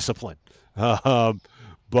discipline. Um,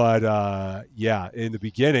 but yeah, in the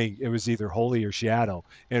beginning, it was either holy or shadow,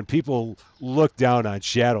 and people looked down on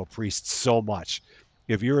shadow priests so much.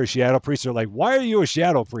 If you're a shadow priest, they're like, "Why are you a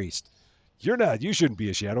shadow priest? You're not. You shouldn't be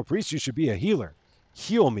a shadow priest. You should be a healer.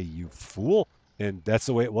 Heal me, you fool." And that's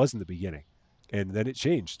the way it was in the beginning, and then it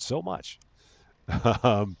changed so much.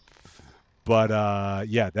 um, but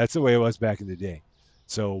yeah, that's the way it was back in the day.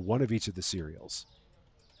 So one of each of the cereals.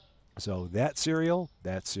 So that cereal,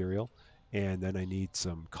 and then I need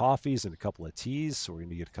some coffees and a couple of teas. So we're going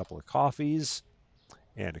to get a couple of coffees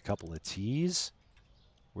and a couple of teas.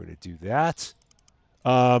 We're going to do that.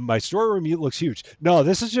 My storeroom looks huge. No,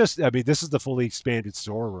 this is just. I mean, this is the fully expanded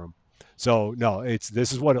storeroom. So no,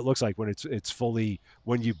 this is what it looks like when it's fully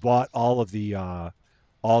when you bought all the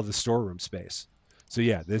storeroom space. So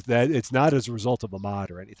yeah, that it's not as a result of a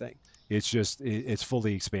mod or anything. It's just it's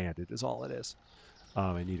fully expanded is all it is.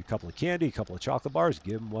 I need a couple of candy, a couple of chocolate bars.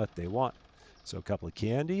 Give them what they want. So a couple of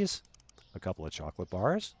candies, a couple of chocolate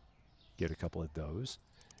bars. Get a couple of those.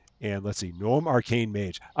 And let's see, Gnome Arcane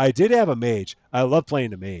Mage. I did have a mage. I love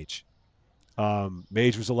playing a mage.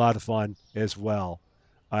 Mage was a lot of fun as well.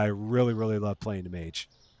 I really, really love playing the mage.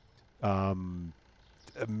 Um,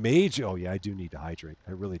 a mage. Oh yeah, I do need to hydrate.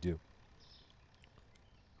 I really do.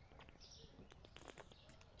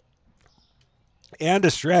 And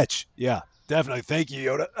a stretch. Yeah, definitely. Thank you,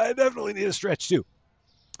 Yoda. I definitely need a stretch too.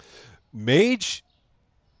 Mage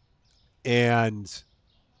and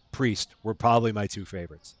Priest were probably my two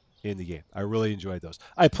favorites in the game. I really enjoyed those.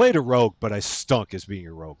 I played a rogue, but I stunk as being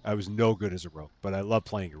a rogue. I was no good as a rogue, but I love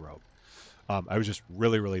playing a rogue. I was just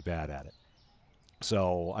really, really bad at it.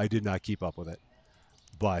 So I did not keep up with it.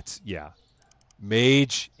 But yeah,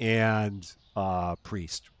 Mage and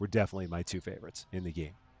Priest were definitely my two favorites in the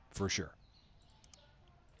game, for sure.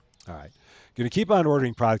 All right. Going to keep on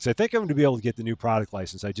ordering products. I think I'm going to be able to get the new product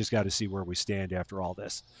license. I just got to see where we stand after all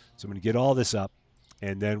this. So I'm going to get all this up,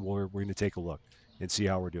 and then we're going to take a look and see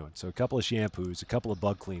how we're doing. So a couple of shampoos, a couple of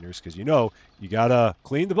bug cleaners, because you got to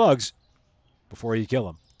clean the bugs before you kill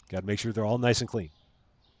them. Got to make sure they're all nice and clean.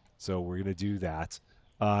 So we're going to do that.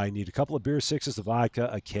 I need a couple of beer sixes, a vodka,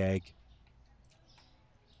 a keg.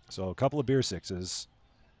 So a couple of beer sixes,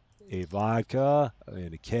 a vodka,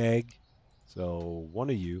 and a keg. So one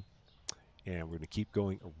of you, and we're going to keep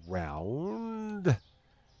going around.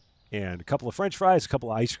 and a couple of French fries, a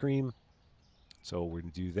couple of ice cream. So we're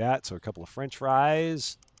going to do that. So a couple of French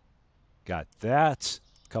fries, got that.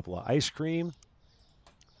 A couple of ice cream.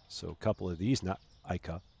 So a couple of these, not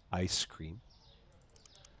Ica, ice cream.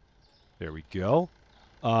 There we go.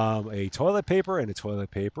 A toilet paper and a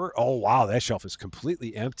toilet paper. Oh, wow, that shelf is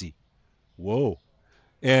completely empty. Whoa.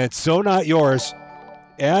 And so not yours.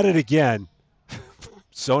 Add it again.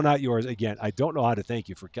 So not yours again. I don't know how to thank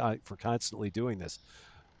you for constantly doing this.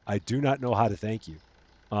 I do not know how to thank you.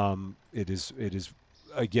 It is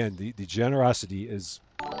again the generosity is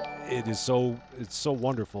it's so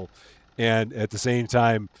wonderful, and at the same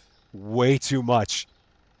time, way too much.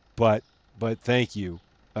 But thank you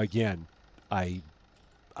again. I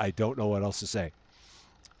I don't know what else to say.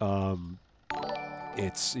 Um,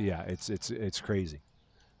 it's yeah, it's crazy.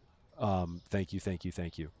 Thank you, thank you,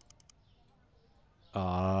 thank you.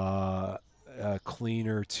 Uh, a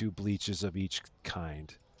cleaner, two bleaches of each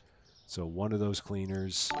kind. So one of those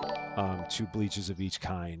cleaners, two bleaches of each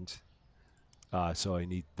kind. So I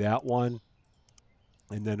need that one,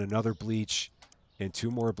 and then another bleach, and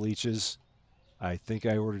two more bleaches. I think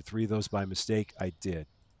I ordered three of those by mistake. I did.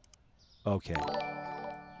 Okay,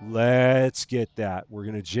 let's get that. We're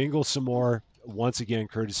gonna jingle some more. Once again,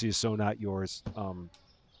 courtesy of So Not Yours.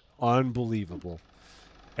 Unbelievable,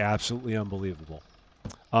 absolutely unbelievable.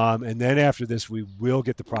 And then after this, we will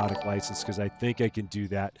get the product license because I think I can do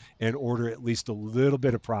that and order at least a little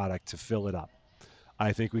bit of product to fill it up.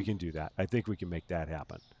 I think we can do that. I think we can make that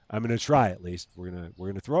happen. I'm going to try at least. We're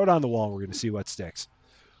gonna throw it on the wall. And we're going to see what sticks.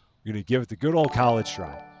 We're going to give it the good old college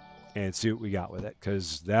try and see what we got with it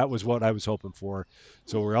because that was what I was hoping for.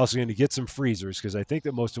 So we're also going to get some freezers because I think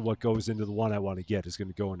that most of what goes into the one I want to get is going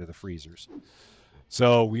to go into the freezers.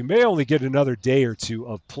 So we may only get another day or two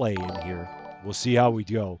of play in here. We'll see how we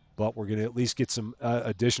go, but we're going to at least get some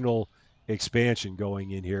additional expansion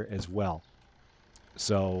going in here as well.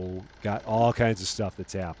 So got all kinds of stuff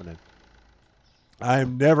that's happening.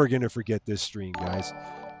 I'm never going to forget this stream, guys.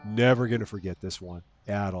 Never going to forget this one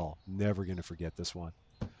at all. Never going to forget this one.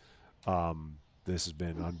 This has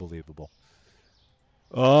been unbelievable.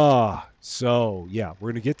 So yeah,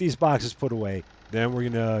 we're gonna get these boxes put away. Then we're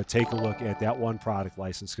gonna take a look at that one product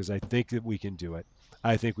license because I think that we can do it.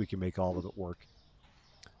 I think we can make all of it work,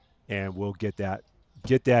 and we'll get that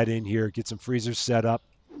in here. Get some freezers set up,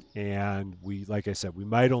 and we, like I said, we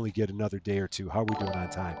might only get another day or two. How are we doing on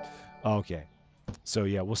time? Okay, so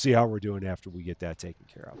yeah, we'll see how we're doing after we get that taken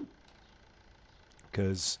care of,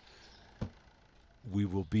 because we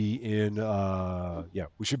will be in. Yeah,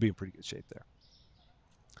 we should be in pretty good shape there.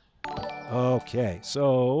 Okay,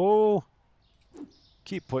 so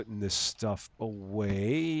keep putting this stuff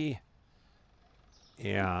away.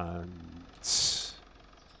 And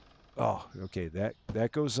oh, okay,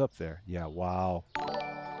 that goes up there. Yeah, wow.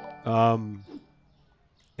 Um,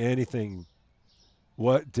 anything?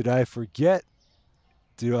 What did I forget?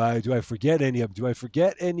 Do I forget any of? Do I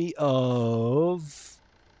forget any of?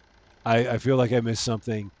 I feel like I missed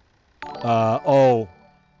something. Oh,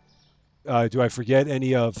 do I forget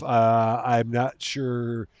any of? I'm not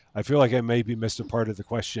sure. I feel like I maybe missed a part of the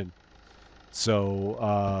question.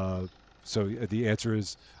 So, the answer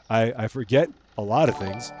is I forget a lot of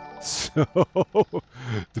things. So,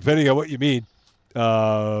 depending on what you mean,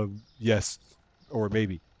 yes, or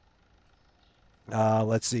maybe.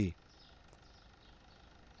 Let's see.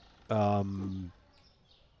 Um,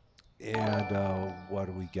 and what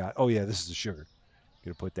do we got? Oh yeah, this is the sugar.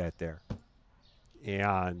 Gonna put that there,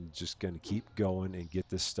 and just gonna keep going and get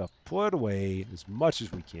this stuff put away as much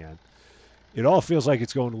as we can. It all feels like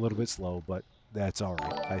it's going a little bit slow, but that's all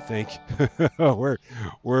right. I think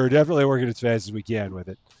we're definitely working as fast as we can with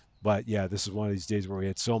it. But yeah, this is one of these days where we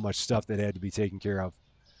had so much stuff that had to be taken care of.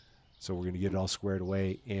 So we're going to get it all squared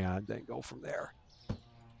away and then go from there.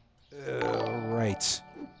 Right.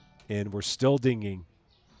 And we're still dinging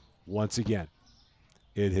once again.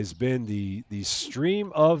 It has been the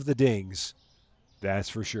stream of the dings, that's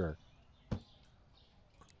for sure.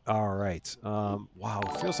 All right. Wow,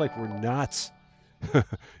 it feels like we're not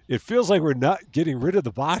it feels like we're not getting rid of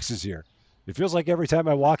the boxes here. It feels like every time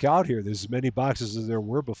I walk out here, there's as many boxes as there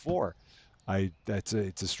were before. It's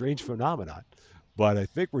a strange phenomenon, but I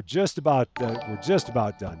think we're just about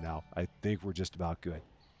done now. I think we're just about good.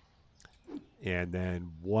 And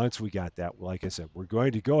then once we got that, like I said, we're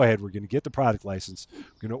going to go ahead. We're going to get the product license.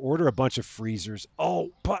 We're going to order a bunch of freezers.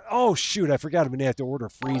 Oh shoot! I forgot. I'm going to have to order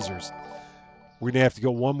freezers. We're gonna have to go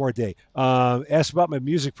one more day. Ask about my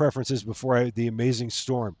music preferences before the amazing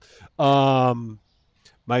storm. Um,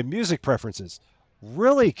 my music preferences,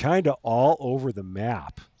 really kind of all over the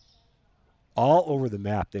map. All over the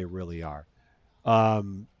map, they really are.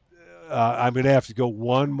 Um, I'm going to have to go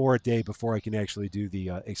one more day before I can actually do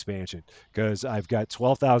the expansion because I've got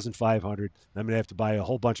 12,500. I'm going to have to buy a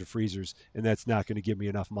whole bunch of freezers, and that's not going to give me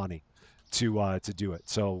enough money to do it.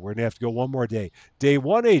 So we're going to have to go one more day. Day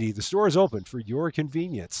 180, the store is open for your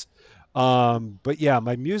convenience. But yeah,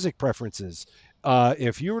 my music preferences.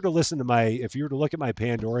 If you were to if you were to look at my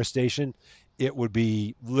Pandora station, it would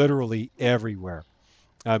be literally everywhere.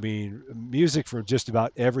 I mean, music from just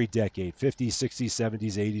about every decade 50s, 60s,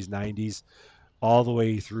 70s, 80s, 90s, all the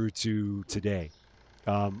way through to today.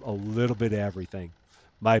 A little bit of everything.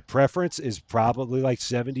 My preference is probably like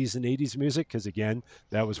 70s and 80s music because, again,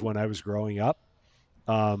 that was when I was growing up.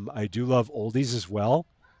 I do love oldies as well,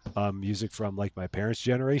 music from like my parents'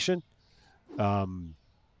 generation. Um,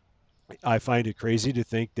 I find it crazy to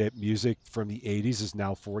think that music from the 80s is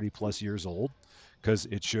now 40 plus years old because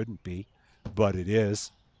it shouldn't be, but it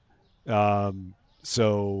is. Um,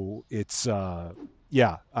 so it's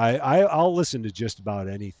yeah, I'll listen to just about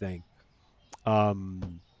anything.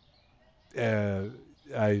 Um, uh,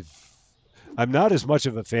 I've I'm not as much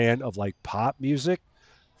of a fan of like pop music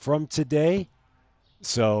from today.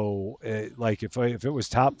 So like if it was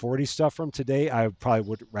top 40 stuff from today, I probably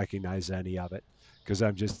wouldn't recognize any of it because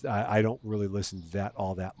I don't really listen to that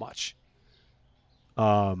all that much.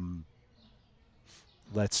 Um,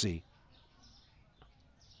 let's see.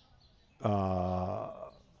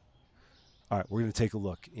 All right, we're going to take a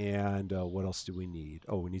look. And what else do we need?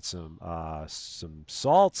 Oh, we need some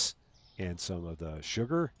salts and some of the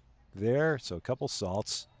sugar there. So a couple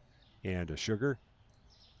salts and a sugar.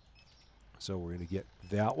 So we're going to get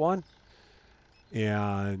that one.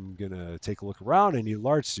 And going to take a look around. I need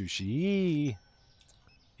large sushi.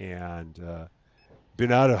 And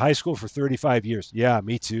been out of high school for 35 years. Yeah,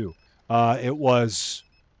 me too. It was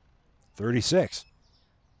 36.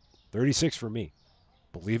 36 for me,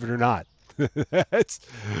 believe it or not. it's,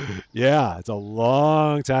 yeah, it's a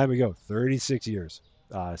long time ago. 36 years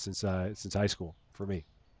since high school for me.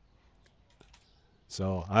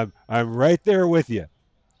 So I'm right there with you.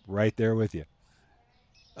 Right there with you.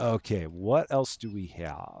 Okay, what else do we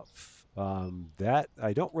have? That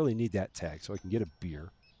I don't really need that tag, so I can get a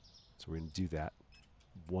beer. So we're gonna do that.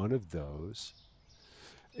 One of those.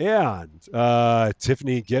 And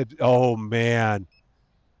Tiffany Gibb. Oh man,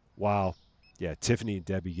 wow. Yeah, Tiffany and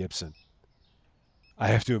Debbie Gibson. I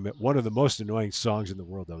have to admit, one of the most annoying songs in the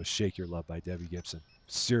world, though, is Shake Your Love by Debbie Gibson.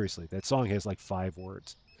 Seriously, that song has like 5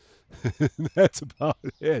 words. That's about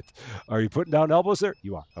it. Are you putting down elbows there?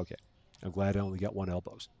 You are. Okay. I'm glad I only got one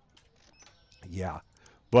elbows. Yeah.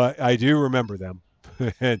 But I do remember them.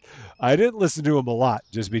 And I didn't listen to them a lot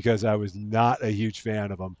just because I was not a huge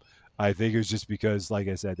fan of them. I think it was just because, like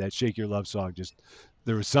I said, that Shake Your Love song just,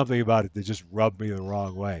 there was something about it that just rubbed me the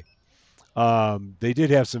wrong way. They did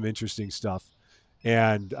have some interesting stuff,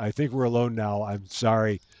 and I think we're alone now. I'm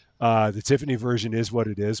sorry. The Tiffany version is what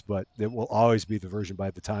it is, but it will always be the version by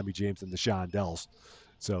the Tommy James and the Shondells.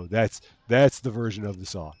 So that's the version of the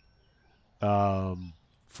song, um,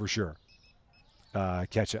 for sure.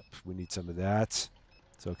 Ketchup, we need some of that.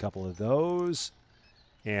 So a couple of those,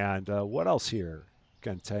 and what else here?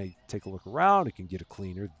 Gonna take a look around. I can get a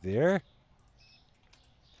cleaner there.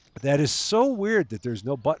 That is so weird that there's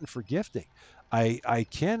no button for gifting. I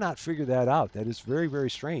cannot figure that out. That is very very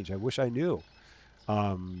strange. I wish I knew.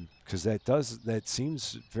 Because that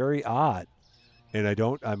seems very odd. And I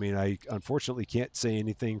don't. I mean, I unfortunately can't say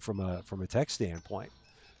anything from a tech standpoint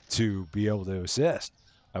to be able to assist.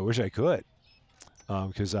 I wish I could,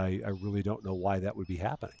 because I really don't know why that would be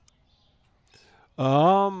happening.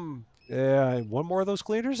 Yeah, one more of those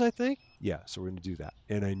cleaners, I think. Yeah, so we're gonna do that.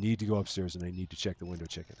 And I need to go upstairs and I need to check the window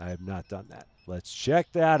chicken. I have not done that. Let's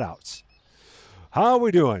check that out. How are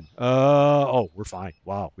we doing? Oh, we're fine.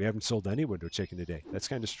 Wow, we haven't sold any window chicken today. That's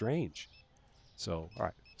kind of strange. So, all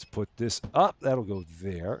right, let's put this up. That'll go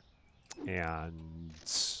there. And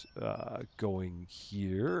going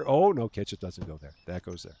here. Oh, no, ketchup doesn't go there. That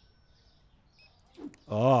goes there.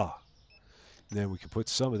 Oh, and then we can put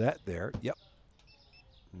some of that there. Yep.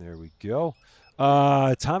 There we go.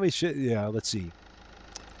 Tommy, yeah, let's see.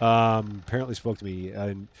 Apparently spoke to me.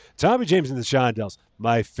 And Tommy James and the Shondells.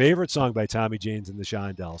 My favorite song by Tommy James and the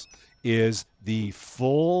Shondells is the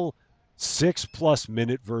full 6+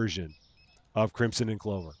 minute version of Crimson and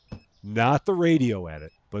Clover. Not the radio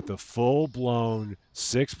edit, but the full blown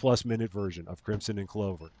 6+ minute version of Crimson and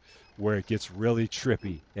Clover, where it gets really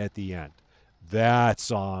trippy at the end. That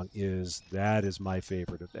is my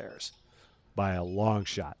favorite of theirs by a long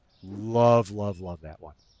shot. Love, love, love that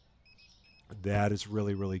one. That is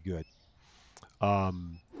really, really good.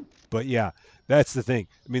 Um, But yeah, that's the thing.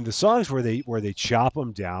 I mean, the songs where they chop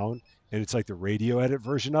them down and it's like the radio edit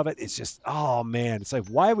version of it. It's just, oh man, it's like,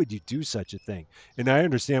 why would you do such a thing? And I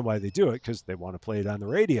understand why they do it because they want to play it on the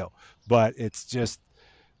radio. But it's just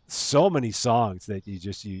so many songs that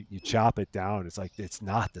you chop it down. It's like it's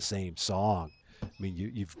not the same song. I mean,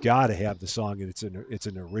 you've got to have the song and it's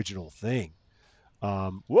an original thing.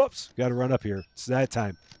 Whoops, got to run up here. It's that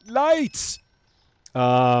time. Lights.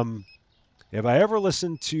 Um, have I ever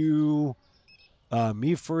listened to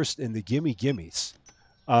Me First and the Gimme Gimmes?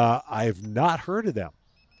 I've not heard of them,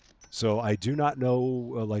 so I do not know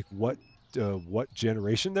like what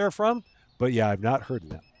generation they're from. But yeah, I've not heard of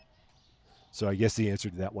them. So I guess the answer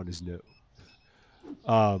to that one is no.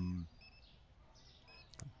 Um,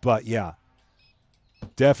 but yeah,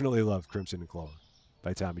 definitely love Crimson and Clover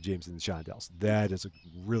by Tommy James and the Shondells. That is a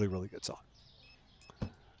really, really good song.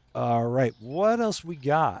 All right, what else we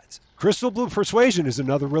got? Crystal Blue Persuasion is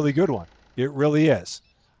another really good one. It really is,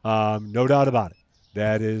 no doubt about it.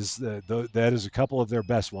 That is a couple of their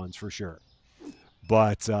best ones for sure.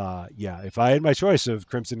 But yeah, if I had my choice of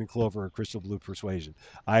Crimson and Clover or Crystal Blue Persuasion,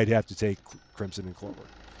 I'd have to take Crimson and Clover.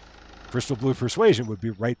 Crystal Blue Persuasion would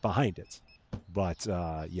be right behind it. But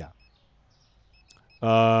yeah.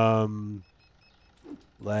 Um,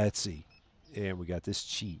 let's see. And we got this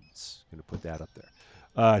cheese. Gonna put that up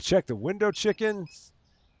there. Check the window chicken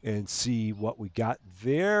and see what we got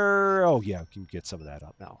there. Oh yeah, we can get some of that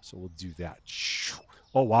up now. So we'll do that.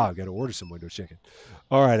 Oh wow, I got to order some window chicken.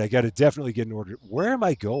 All right, I got to definitely get an order. Where am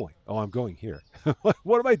I going? Oh, I'm going here.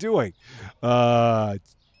 What am I doing? Uh,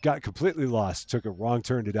 got completely lost. Took a wrong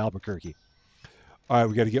turn to Albuquerque. All right,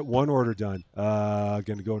 we got to get one order done.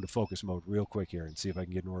 Going to go into focus mode real quick here and see if I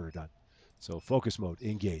can get an order done. So focus mode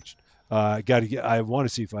engaged. Got to get. I want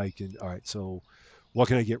to see if I can. All right, so what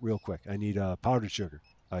can I get real quick? I need powdered sugar.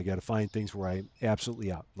 I got to find things where I'm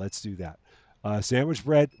absolutely out. Let's do that. Sandwich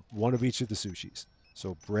bread, one of each of the sushis.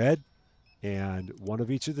 So bread and one of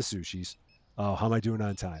each of the sushis. How am I doing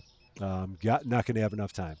on time? Not going to have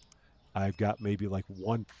enough time. I've got maybe like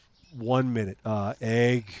 1 minute.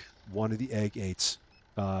 Egg, one of the egg eights.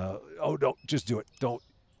 Oh, don't just do it. Don't.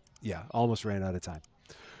 Yeah, almost ran out of time.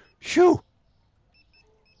 Phew!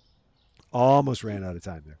 Almost ran out of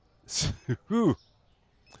time there. Whew.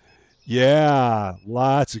 Yeah,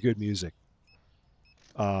 lots of good music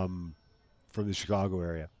um, from the Chicago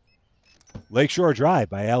area. Lakeshore Drive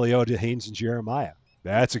by Aliota Haynes and Jeremiah.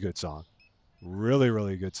 That's a good song. Really,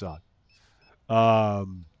 really good song.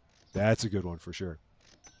 Um, that's a good one for sure.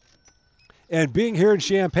 And being here in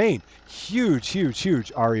Champaign, huge, huge,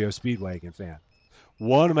 huge REO Speedwagon fan.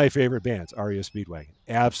 One of my favorite bands, REO Speedwagon.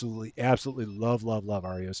 Absolutely, absolutely love, love, love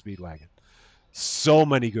REO Speedwagon. So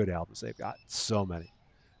many good albums they've got. So many.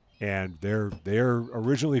 And they're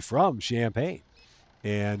originally from Champaign.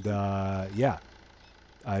 And yeah,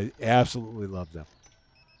 I absolutely love them.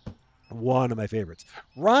 One of my favorites.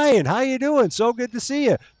 Ryan, how you doing? So good to see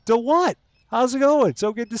you. To what? How's it going?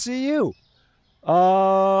 So good to see you.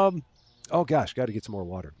 Um, oh gosh, got to get some more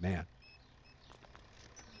water, man.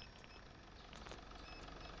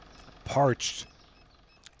 Parched,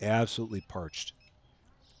 absolutely parched.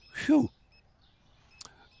 Whew.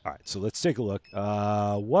 All right, so let's take a look.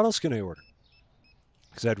 What else can I order?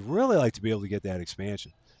 Because I'd really like to be able to get that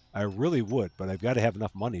expansion. I really would, but I've got to have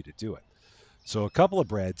enough money to do it. So a couple of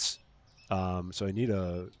breads. So I need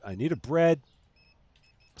a bread.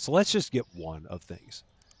 So let's just get one of things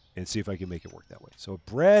and see if I can make it work that way. So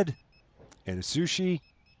bread and a sushi.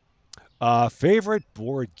 Favorite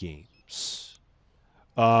board games.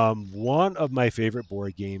 One of my favorite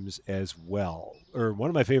board games as well, or one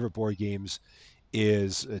of my favorite board games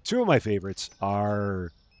is two of my favorites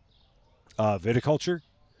are Viticulture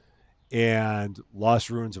and Lost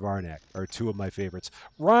Ruins of Arnak are two of my favorites.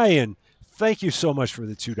 Ryan, thank you so much for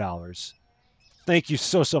the $2. Thank you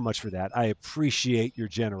so, so much for that. I appreciate your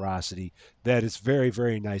generosity. That is very,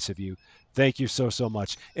 very nice of you. Thank you so, so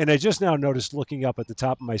much. And I just now noticed looking up at the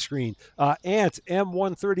top of my screen, Ant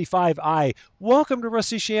M135I, welcome to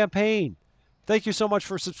Rusty Champagne. Thank you so much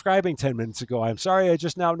for subscribing 10 minutes ago. I'm sorry I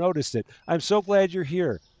just now noticed it. I'm so glad you're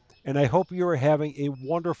here. And I hope you are having a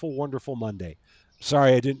wonderful, wonderful Monday.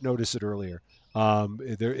 Sorry I didn't notice it earlier.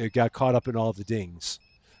 It got caught up in all the dings.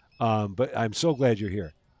 But I'm so glad you're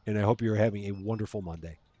here and I hope you're having a wonderful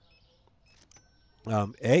Monday.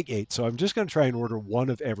 Egg 8. So I'm just going to try and order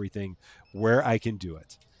one of everything where I can do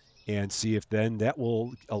it and see if then that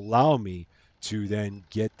will allow me to then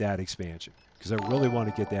get that expansion because I really want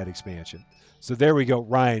to get that expansion. So there we go.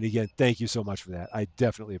 Ryan, again, thank you so much for that. I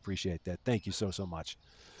definitely appreciate that. Thank you so, so much.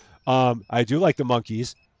 I do like the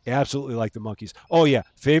monkeys. Absolutely like the monkeys. Oh, yeah.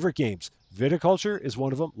 Favorite games. Viticulture is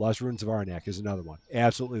one of them. Lost Ruins of Arnak is another one.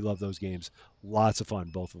 Absolutely love those games. Lots of fun.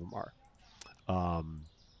 Both of them are. Um,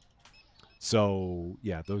 so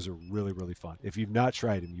yeah, those are really really fun. If you've not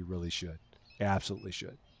tried them, you really should. Absolutely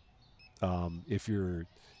should. If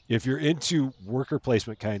you're into worker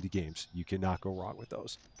placement kind of games, you cannot go wrong with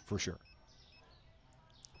those for sure.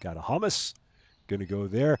 Got a hummus. Gonna go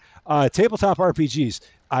there. Tabletop RPGs.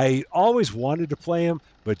 I always wanted to play them,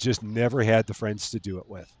 but just never had the friends to do it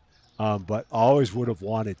with. But always would have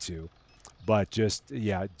wanted to, but just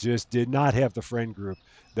did not have the friend group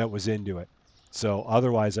that was into it. So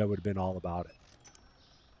otherwise, I would have been all about it.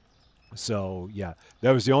 So yeah,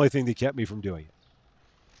 that was the only thing that kept me from doing it.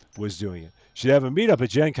 Was doing it. Should have a meetup at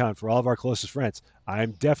Gen Con for all of our closest friends.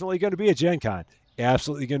 I'm definitely going to be at Gen Con.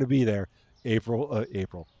 Absolutely going to be there.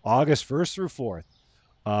 August 1st through 4th.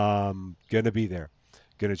 Gonna be there.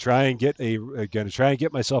 Gonna try and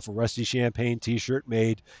get myself a Rusty Champagne T-shirt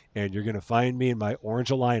made, and you're gonna find me in my Orange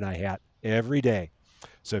Illini hat every day.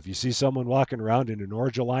 So if you see someone walking around in an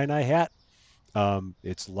Orange Illini hat,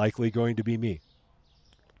 it's likely going to be me.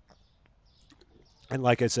 And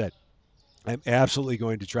like I said, I'm absolutely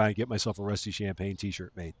going to try and get myself a Rusty Champagne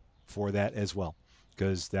T-shirt made for that as well,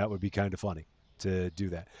 because that would be kind of funny to do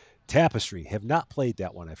that. Tapestry, have not played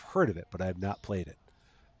that one. I've heard of it, but I have not played it.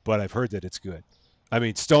 But I've heard that it's good. I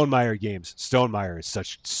mean, Stonemaier games. Stonemaier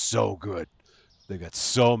is so good. They've got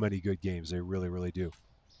so many good games. They really, really do.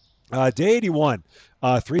 Day 81.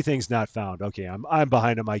 Three things not found. Okay, I'm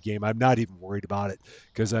behind on my game. I'm not even worried about it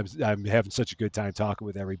because I'm having such a good time talking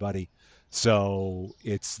with everybody. So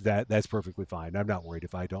that's perfectly fine. I'm not worried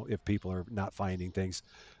if people are not finding things.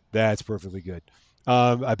 That's perfectly good.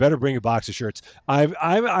 I better bring a box of shirts.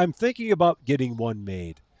 I'm thinking about getting one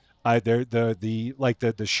made. I there the like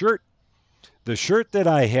the shirt that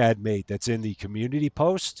I had made that's in the community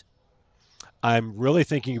post. I'm really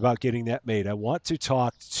thinking about getting that made. I want to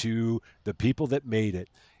talk to the people that made it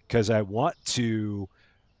because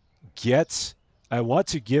get I want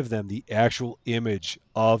to give them the actual image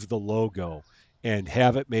of the logo and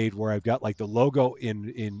have it made where I've got like the logo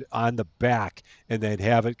in on the back and then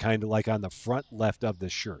have it kind of like on the front left of the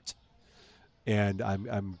shirt. And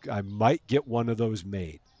I might get one of those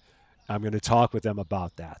made. I'm going to talk with them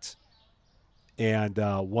about that. And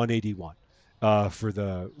 181 for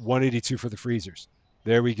the 182 for the freezers.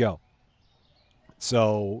 There we go.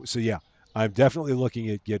 So yeah, I'm definitely looking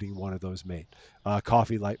at getting one of those made.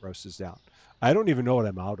 Coffee light roast is down. I don't even know what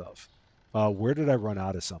I'm out of. Where did I run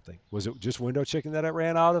out of something? Was it just window chicken that I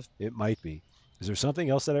ran out of? It might be. Is there something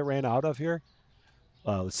else that I ran out of here?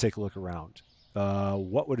 Let's take a look around.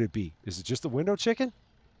 What would it be? Is it just the window chicken?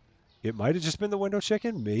 It might have just been the window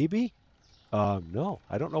chicken, maybe. No,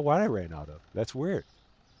 I don't know what I ran out of. That's weird.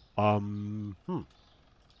 Hmm.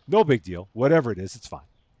 No big deal. Whatever it is, it's fine.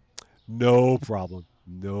 No problem.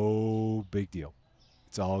 No big deal.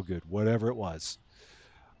 It's all good. Whatever it was.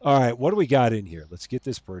 All right, what do we got in here? Let's get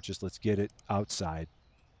this purchased. Let's get it outside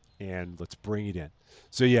and let's bring it in.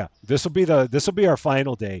 So yeah, this will be our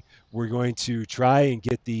final day. We're going to try and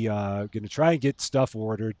get stuff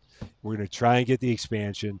ordered. We're going to try and get the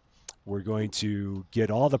expansion. We're going to get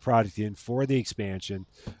all the product in for the expansion.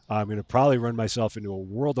 I'm going to probably run myself into a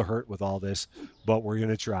world of hurt with all this, but we're going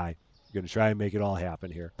to try. We're going to try and make it all happen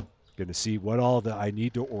here. Going to see what all that I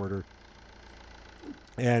need to order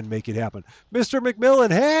and make it happen. Mr.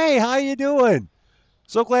 McMillan, hey, how you doing?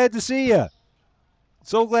 So glad to see you.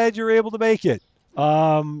 So glad you're able to make it.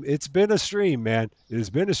 It's been a stream, man. It has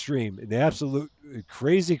been a stream, an absolute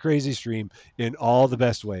crazy, crazy stream in all the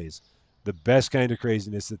best ways. The best kind of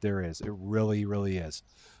craziness that there is. It really, really is.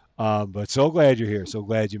 But so glad you're here. So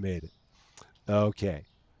glad you made it. Okay.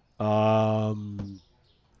 Um,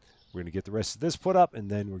 we're gonna get the rest of this put up, and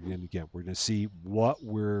then we're gonna see what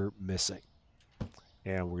we're missing,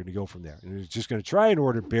 and we're gonna go from there. And we're just gonna try and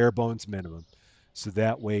order bare bones minimum, so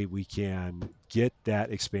that way we can get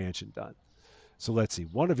that expansion done. So let's see,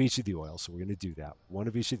 one of each of the oils. So we're going to do that. One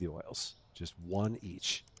of each of the oils, just one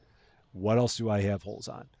each. What else do I have holes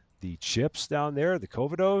on? The chips down there, the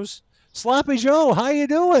Covidos. Sloppy Joe, how you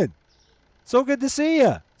doing? So good to see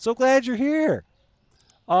you. So glad you're here.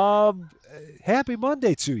 Happy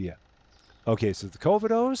Monday to you. Okay, so the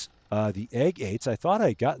Covidos, the egg eights. I thought I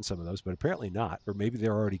had gotten some of those, but apparently not, or maybe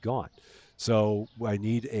they're already gone. So I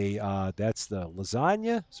need that's the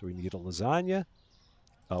lasagna. So we need a lasagna.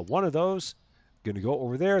 One of those. Going to go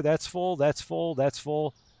over there. That's full. That's full. That's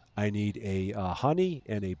full. I need a honey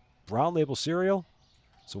and a brown label cereal.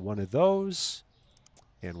 So one of those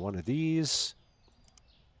and one of these.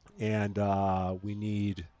 And we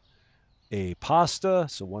need a pasta.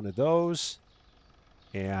 So one of those.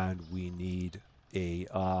 And we need a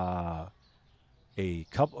a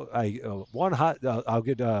couple, one hot, I'll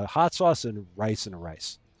get hot sauce and rice and a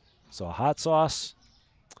rice. So a hot sauce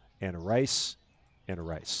and a rice and a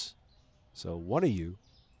rice. So one of you,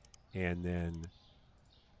 and then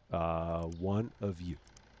one of you.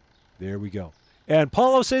 There we go. And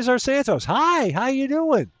Paulo Cesar Santos, hi, how you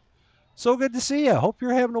doing? So good to see you. Hope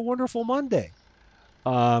you're having a wonderful Monday.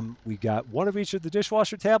 We got one of each of the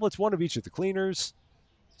dishwasher tablets, one of each of the cleaners.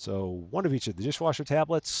 So one of each of the dishwasher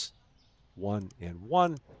tablets, one and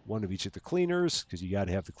one of each of the cleaners, because you got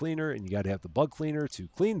to have the cleaner and you got to have the bug cleaner to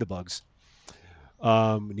clean the bugs.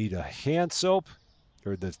 We need a hand soap,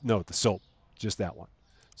 or the soap, just that one.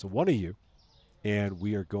 So one of you, and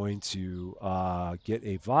we are going to get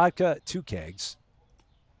a vodka, 2 kegs.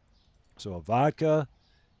 So a vodka,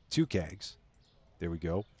 2 kegs. There we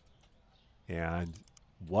go. And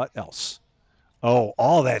what else? Oh,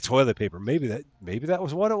 all that toilet paper. Maybe that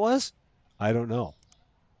was what it was. I don't know.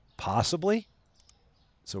 Possibly.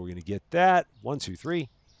 So we're gonna get that. 1, 2, 3.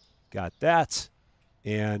 Got that.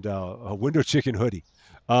 And a window chicken hoodie.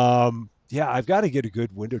 Yeah, I've got to get a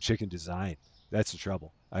good window chicken design. That's the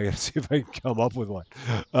trouble. I got to see if I can come up with one.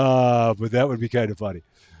 But that would be kind of funny.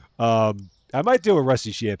 I might do a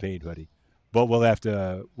Rusty Champagne hoodie, but we'll have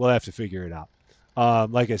to figure it out.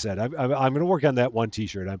 Like I said, I'm going to work on that one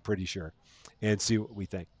T-shirt. I'm pretty sure, and see what we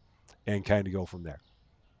think, and kind of go from there.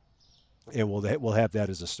 And we'll have that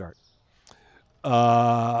as a start.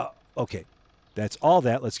 Okay, that's all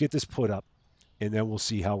that. Let's get this put up, and then we'll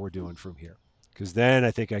see how we're doing from here. Because then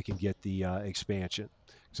I think I can get the expansion.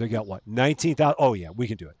 So I got what 19,000. Oh yeah, we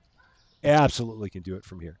can do it. Absolutely can do it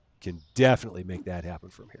from here. Can definitely make that happen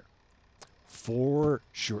from here. For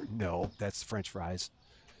sure. No, that's French fries.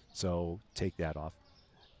 So take that off.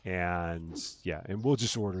 And yeah, and we'll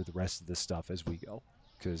just order the rest of this stuff as we go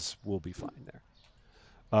because we'll be fine there.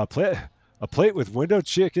 A plate with window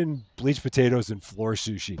chicken, bleached potatoes, and floor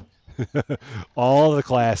sushi. All the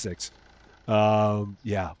classics.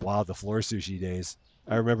 Yeah, wow, the floor sushi days.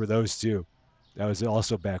 I remember those too. That was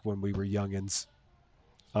also back when we were youngins.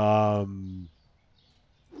 Um,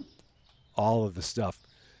 all of the stuff.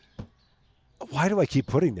 Why do I keep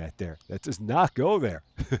putting that there? That does not go there.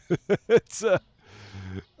 it's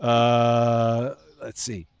let's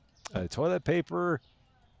see, toilet paper,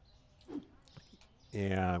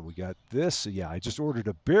 and we got this. So yeah, I just ordered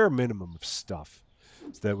a bare minimum of stuff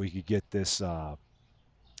so that we could get this.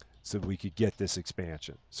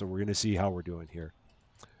 Expansion. So we're gonna see how we're doing here.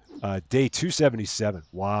 Day 277.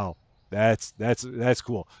 Wow, that's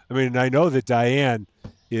cool. I mean, I know that Diane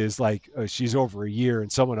is like she's over a year,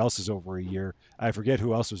 and someone else is over a year. I forget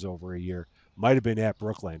who else was over a year. Might have been at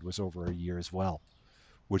Brookland was over a year as well,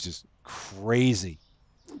 which is crazy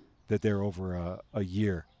that they're over a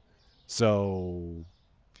year. So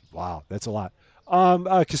wow, that's a lot.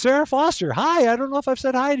 Cassara Foster, hi. I don't know if I've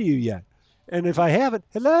said hi to you yet, and if I haven't,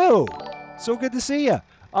 hello. So good to see you.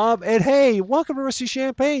 And hey, welcome to Rusty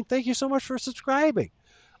Champagne. Thank you so much for subscribing.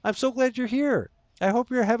 I'm so glad you're here. I hope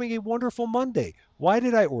you're having a wonderful Monday. Why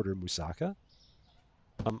did I order moussaka?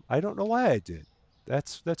 I don't know why I did.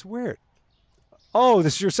 That's weird. Oh,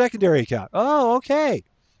 this is your secondary account. Oh, okay.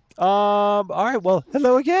 All right. Well,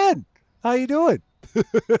 hello again. How you doing?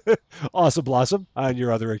 Awesome Blossom on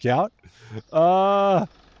your other account. All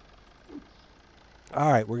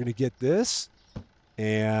right. We're gonna get this,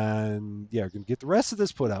 and yeah, we're gonna get the rest of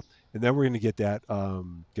this put up, and then we're gonna get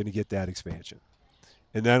that expansion,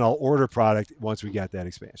 and then I'll order product once we got that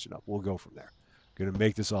expansion up. We'll go from there. Gonna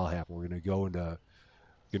make this all happen. We're gonna go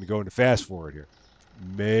into fast forward here.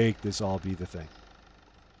 Make this all be the thing.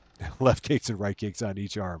 Left kicks and right kicks on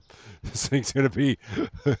each arm. This thing's gonna be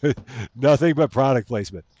nothing but product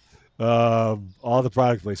placement. All the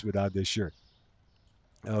product placement on this shirt.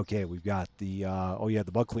 Okay, we've got the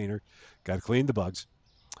bug cleaner. Got to clean the bugs,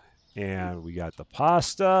 and we got the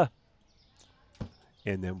pasta,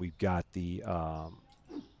 and then we've got the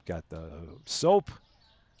soap.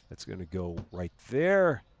 That's gonna go right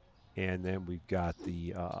there, and then we've got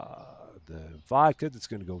the vodka that's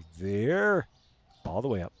gonna go there, all the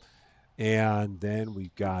way up, and then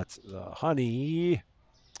we've got the honey,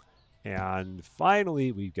 and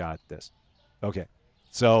finally we've got this. Okay,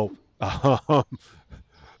 so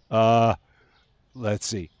uh, let's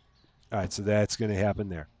see. All right, so that's going to happen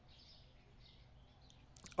there.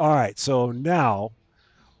 All right, so now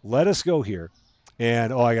let us go here.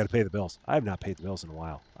 And I got to pay the bills. I have not paid the bills in a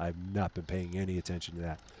while. I've not been paying any attention to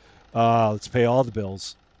that. Let's pay all the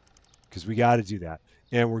bills because we got to do that.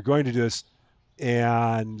 And we're going to do this,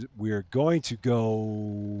 and we're going to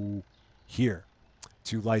go here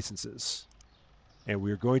to licenses. And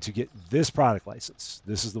we're going to get this product license.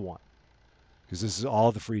 This is the one because this is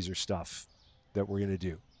all the freezer stuff. that we're going to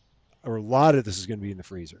do. Or a lot of this is going to be in the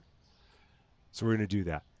freezer. So we're going to do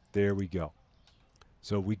that. There we go.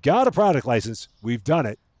 So we got a product license. We've done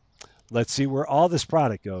it. Let's see where all this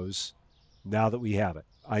product goes now that we have it.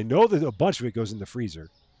 I know that a bunch of it goes in the freezer.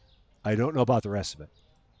 I don't know about the rest of it.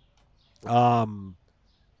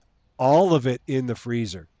 All of it in the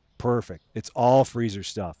freezer. Perfect. It's all freezer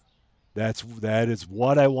stuff. That is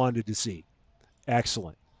what I wanted to see.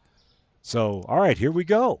 Excellent. So, all right, here we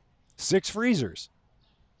go. 6 freezers.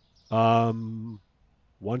 1,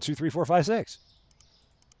 2, 3, 4, 5, 6.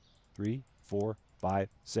 3, 4, 5,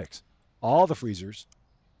 6. All the freezers.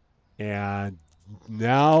 And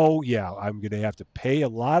now, yeah, I'm going to have to pay a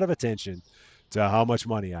lot of attention to how much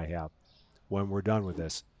money I have when we're done with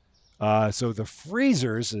this. So the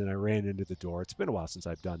freezers, and I ran into the door. It's been a while since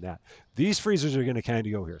I've done that. These freezers are going to kind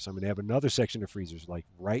of go here. So I'm going to have another section of freezers like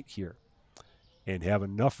right here and have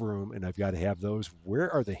enough room. And I've got to have those.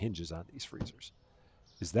 Where are the hinges on these freezers?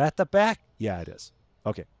 Is that the back? Yeah, it is.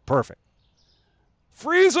 Okay, perfect.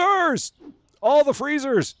 Freezers! All the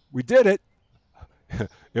freezers. We did it.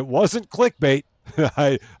 It wasn't clickbait.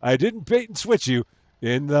 I didn't bait and switch you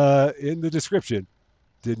in the description.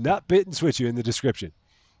 Did not bait and switch you in the description.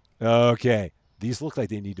 Okay. These look like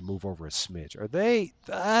they need to move over a smidge. Are they?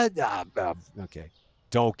 Okay.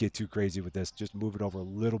 Don't get too crazy with this. Just move it over a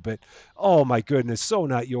little bit. Oh my goodness. So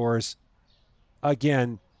not yours.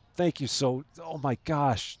 Again, thank you so. Oh my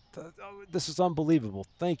gosh. This is unbelievable.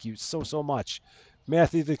 Thank you so much.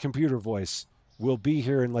 Matthew the computer voice will be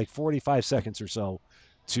here in like 45 seconds or so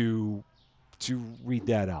to read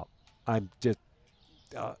that out. I'm just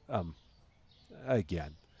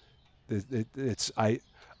again. It's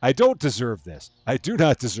I don't deserve this. I do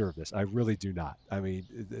not deserve this. I really do not. I mean,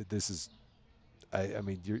 this is. I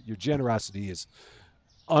mean, your generosity is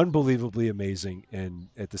unbelievably amazing, and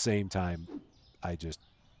at the same time, I just,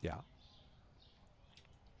 yeah,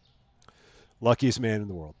 luckiest man in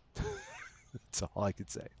the world. That's all I could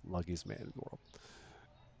say. Luckiest man in the world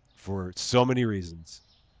for so many reasons.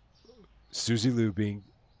 Susie Liu being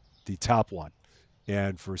the top one,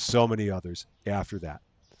 and for so many others after that.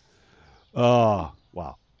 Oh,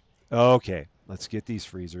 wow. Okay, let's get these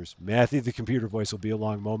freezers. Matthew, the computer voice, will be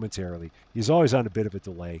along momentarily. He's always on a bit of a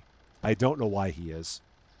delay. I don't know why he is,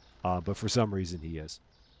 but for some reason he is.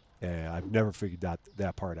 I've never figured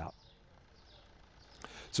that part out.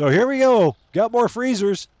 So here we go. Got more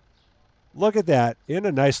freezers. Look at that in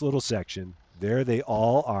a nice little section. There they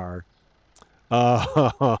all are.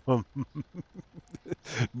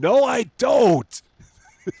 No, I don't.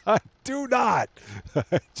 I do not.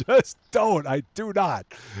 I just don't. I do not.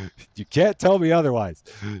 You can't tell me otherwise.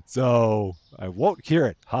 So I won't hear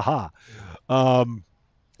it. Haha.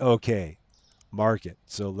 Okay. Market.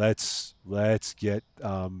 So let's get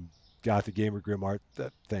got the gamer Grimart.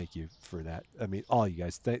 Thank you for that. I mean, all you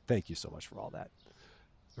guys. Thank you so much for all that.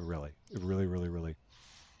 Really, really, really, really.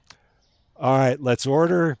 All right. Let's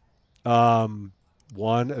order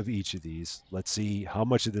one of each of these. Let's see how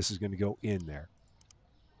much of this is going to go in there.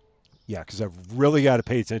 Yeah, because I've really got to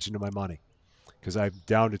pay attention to my money because I'm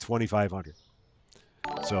down to 2,500.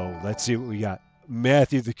 So let's see what we got.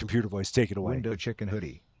 Matthew, the computer voice, take it away. Window chicken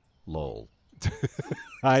hoodie. Lol.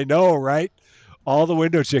 I know, right? All the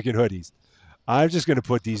window chicken hoodies. I'm just going to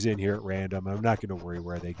put these in here at random. I'm not going to worry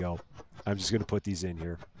where they go. I'm just going to put these in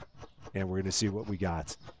here, and we're going to see what we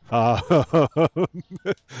got.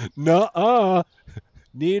 Nuh-uh.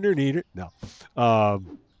 Neener. No.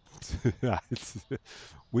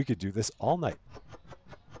 We could do this all night.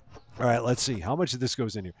 All right, let's see. How much of this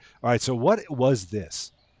goes in here? All right, so what was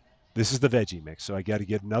this? This is the veggie mix. So I got to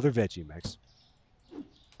get another veggie mix.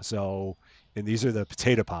 So, and these are the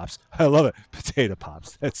potato pops. I love it. Potato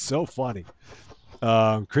pops. That's so funny.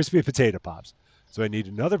 Crispy potato pops. So I need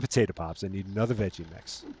another potato pops. I need another veggie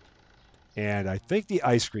mix. And I think the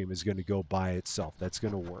ice cream is going to go by itself. That's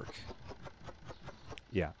going to work.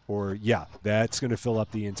 Yeah, or yeah, that's going to fill up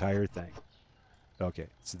the entire thing. Okay,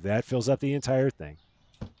 so that fills up the entire thing.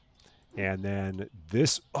 And then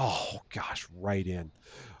this, oh gosh, right in.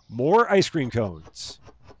 More ice cream cones.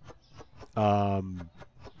 And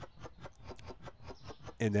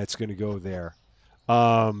that's going to go there.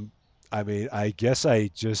 I mean, I guess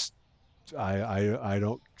I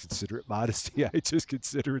don't consider it modesty. I just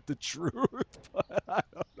consider it the truth. But I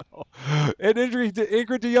don't know. And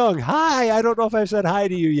Ingrid DeYoung, hi. I don't know if I've said hi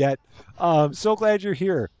to you yet. So glad you're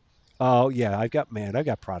here. Oh yeah, I've got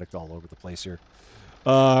product all over the place here.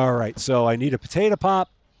 All right, so I need a potato pop.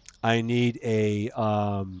 I need a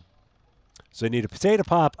so I need a potato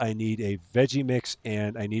pop. I need a veggie mix,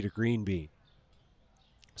 and I need a green bean.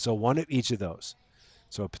 So one of each of those.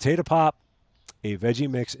 So a potato pop, a veggie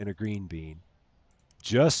mix, and a green bean.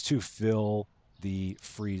 just to fill the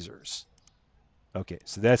freezers. Okay,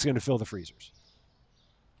 so that's going to fill the freezers.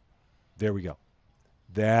 There we go.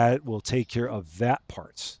 That will take care of that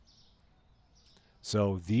part.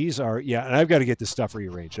 So these are, yeah, and I've got to get this stuff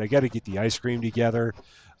rearranged. I got to get the ice cream together.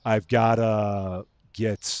 I've got to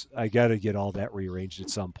I got to get all that rearranged at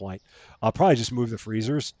some point. I'll probably just move the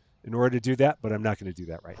freezers in order to do that, but I'm not going to do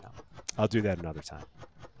that right now. I'll do that another time.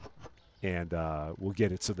 And we'll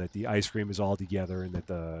get it so that the ice cream is all together and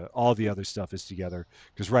that all the other stuff is together.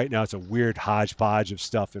 Because right now it's a weird hodgepodge of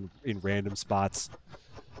stuff in random spots.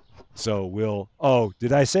 So we'll. Oh,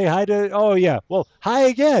 did I say hi to? Oh yeah. Well, hi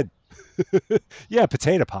again. Yeah,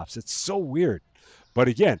 potato pops. It's so weird. But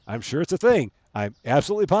again, I'm sure it's a thing. I'm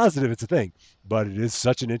absolutely positive it's a thing. But it is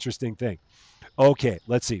such an interesting thing. Okay,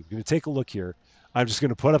 let's see. We're going to take a look here. I'm just going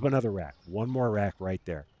to put up another rack. One more rack right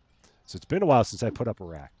there. So it's been a while since I put up a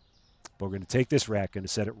rack. But we're going to take this rack, going to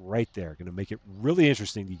set it right there. Going to make it really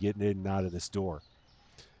interesting to get in and out of this door.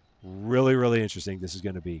 Really, really interesting this is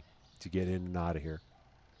going to be to get in and out of here.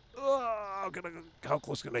 Oh, how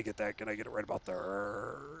close can I get that? Can I get it right about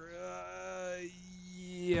there?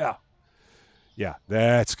 Yeah. Yeah,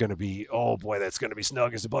 that's going to be, oh boy, that's going to be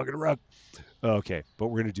snug as a bug in a rug. Okay, but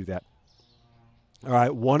we're going to do that. All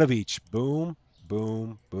right, one of each. Boom,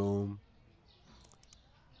 boom, boom,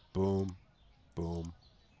 boom, boom,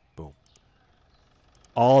 boom.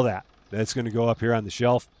 All that. That's going to go up here on the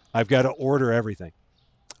shelf. I've got to order everything.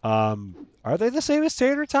 Are they the same as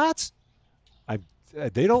tater tots? I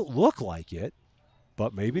They don't look like it,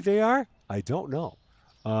 but maybe they are. I don't know.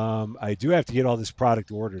 I do have to get all this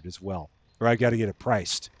product ordered as well, or I got to get it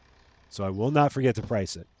priced. So I will not forget to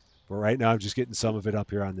price it. But right now, I'm just getting some of it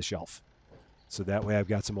up here on the shelf. So that way I've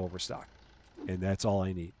got some overstock. And that's all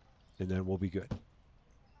I need. And then we'll be good.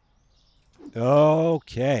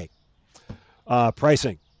 Okay.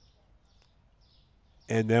 Pricing.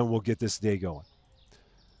 And then we'll get this day going.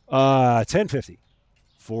 10.50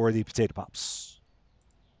 for the potato pops.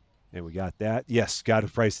 And we got that. Yes, got to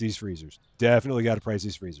price these freezers. Definitely got to price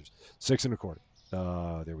these freezers.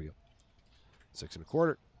 6.25. There we go.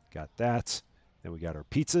 6.25. Got that. Then we got our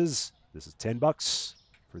pizzas. This is $10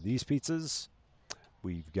 for these pizzas.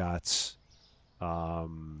 We've got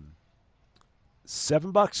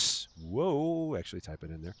 $7. Whoa, actually type it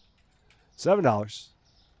in there. $7.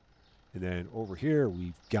 And then over here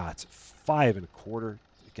we've got 5.25.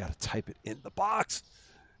 Got to type it in the box.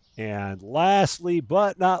 And lastly,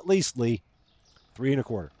 but not leastly,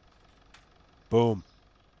 3.25. Boom.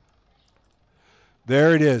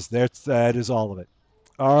 There it is. That is all of it.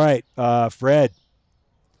 All right, Fred.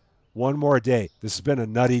 One more day. This has been a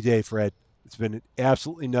nutty day, Fred. It's been an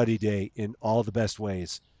absolutely nutty day in all the best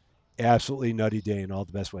ways. Absolutely nutty day in all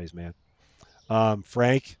the best ways, man.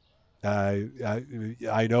 Frank,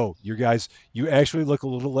 I know you guys. You actually look a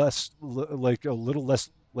little less like you have a little less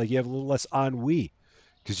ennui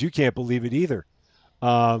because you can't believe it either.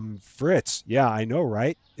 Fritz, yeah, I know,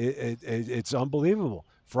 right? It's unbelievable.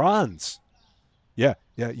 Franz, yeah,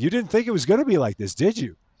 yeah. You didn't think it was going to be like this, did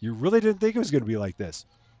you? You really didn't think it was going to be like this.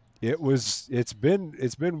 It was. It's been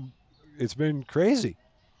crazy.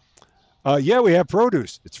 Yeah, we have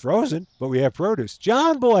produce. It's frozen, but we have produce.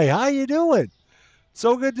 John boy, how you doing?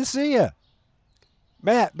 So good to see you.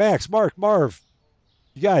 Matt, Max, Mark, Marv.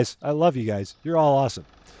 You guys, I love you guys. You're all awesome.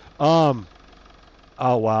 Um,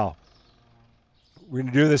 oh wow. We're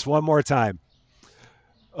gonna do this one more time.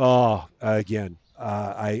 Oh, again,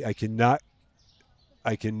 I cannot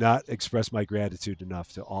express my gratitude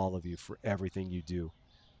enough to all of you for everything you do.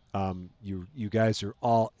 You guys are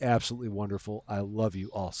all absolutely wonderful. I love you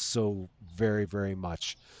all so very very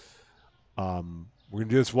much. We're gonna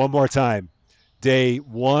do this one more time. Day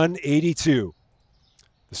 182.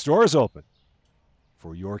 The store is open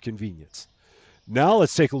for your convenience. Now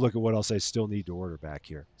let's take a look at what else I still need to order back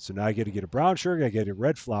here. So now I got to get a brown sugar, I got to get a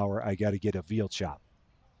red flour, I got to get a veal chop.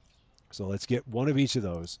 So let's get one of each of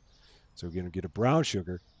those. So we're going to get a brown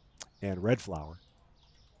sugar and red flour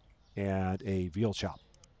and a veal chop.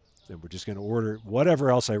 And we're just going to order whatever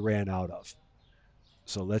else I ran out of.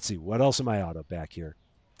 So let's see, what else am I out of back here?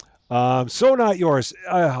 So not yours.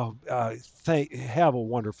 Have a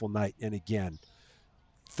wonderful night. And again,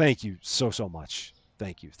 thank you so much.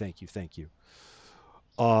 Thank you, thank you, thank you.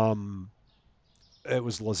 Um, it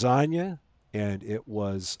was lasagna and it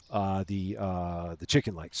was the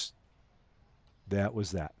chicken legs. That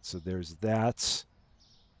was that. So there's that,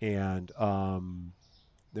 and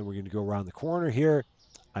then we're going to go around the corner here.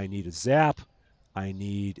 I need a zap. I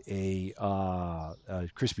need a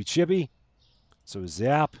crispy chibi. So a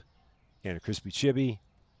zap and a crispy chibi,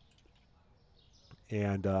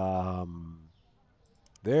 and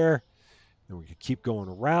there. And we can keep going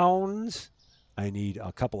around. I need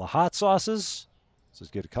a couple of hot sauces. So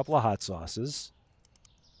let's get a couple of hot sauces.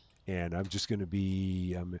 And I'm just going to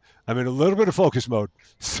be, I'm in a little bit of focus mode.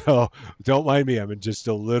 So don't mind me. I'm in just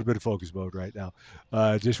a little bit of focus mode right now.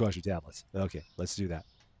 Dishwasher tablets. Okay, let's do that.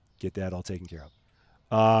 Get that all taken care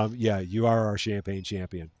of. Yeah, you are our champagne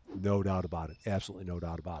champion. No doubt about it. Absolutely no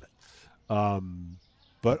doubt about it.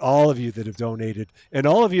 But all of you that have donated and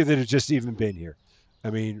all of you that have just even been here, I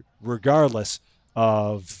mean, regardless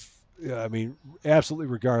of, I mean, absolutely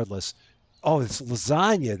regardless. Oh, it's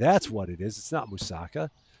lasagna. That's what it is. It's not moussaka.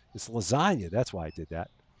 It's lasagna. That's why I did that.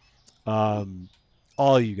 Um,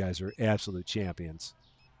 all of you guys are absolute champions.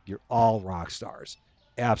 You're all rock stars,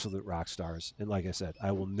 absolute rock stars. And like I said,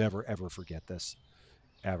 I will never, ever forget this,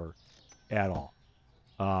 ever, at all.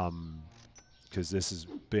 Because this has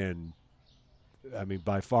been, I mean,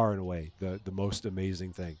 by far and away, the most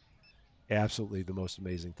amazing thing. Absolutely the most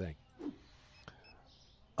amazing thing.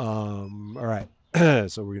 All right.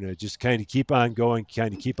 So we're going to just kind of keep on going,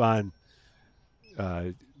 kind of keep on uh,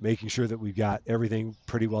 making sure that we've got everything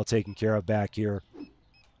pretty well taken care of back here.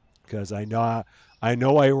 Because I know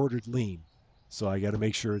I ordered lean, so I got to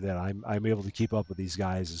make sure that I'm able to keep up with these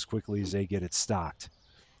guys as quickly as they get it stocked,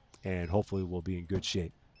 and hopefully we'll be in good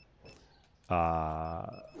shape.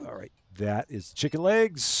 All right, that is chicken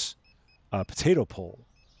legs, potato pole.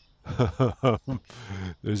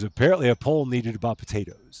 There's apparently a poll needed about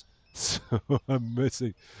potatoes, so I'm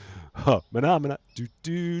missing. Manamana do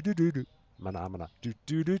do do do do. Manamana do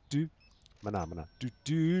do do do. Manamana do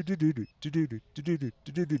do do do do do do do do do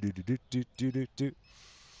do do do do do do do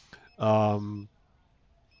do. Um,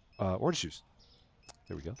 orange juice.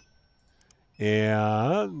 There we go.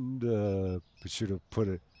 And we should have put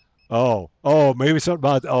it. Oh, maybe something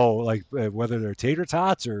about like whether they're tater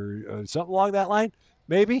tots or something along that line.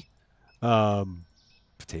 Maybe. Um,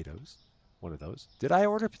 potatoes. One of those. Did I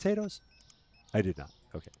order potatoes? I did not.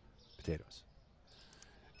 Okay, potatoes.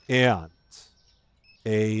 And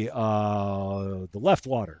the left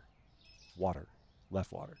water,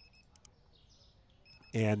 left water.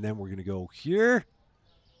 And then we're gonna go here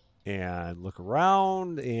and look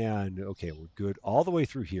around and okay, we're good all the way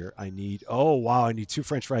through here. I need oh wow, I need two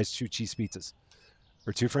French fries, two cheese pizzas,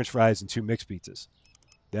 or two French fries and two mixed pizzas.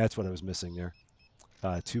 That's what I was missing there.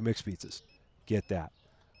 Two mixed pizzas. Get that.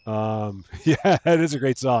 Yeah, it is a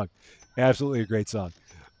great song. Absolutely a great song.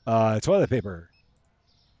 Toilet paper.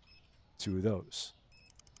 Two of those.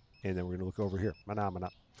 And then we're gonna look over here. Mana mana.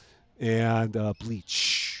 And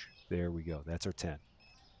bleach. There we go. That's our 10.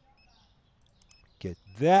 Get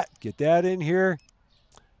that. Get that in here.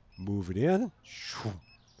 Move it in.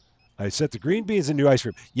 I set the green beans and new ice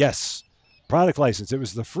cream. Yes. Product license. It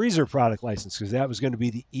was the freezer product license because that was going to be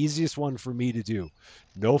the easiest one for me to do.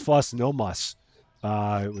 No fuss, no muss.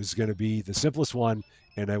 It was going to be the simplest one,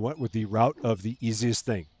 and I went with the route of the easiest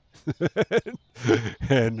thing.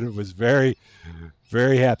 And was very,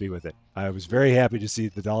 very happy with it. I was very happy to see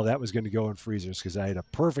that all that was going to go in freezers because I had a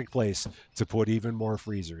perfect place to put even more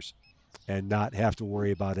freezers and not have to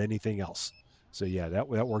worry about anything else. So yeah, that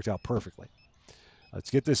worked out perfectly. Let's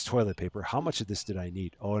get this toilet paper. How much of this did I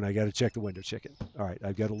need? Oh, and I got to check the window chicken. All right,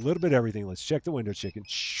 I've got a little bit of everything. Let's check the window chicken.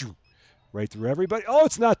 Shoo, right through everybody. Oh,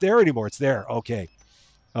 it's not there anymore. It's there. Okay.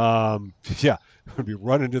 Yeah, I'm gonna be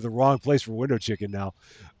running to the wrong place for window chicken now.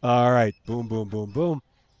 All right, boom, boom, boom, boom.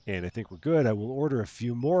 And I think we're good. I will order a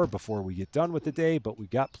few more before we get done with the day, but we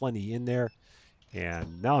got plenty in there.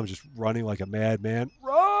 And now I'm just running like a madman.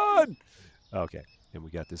 Run! Okay. And we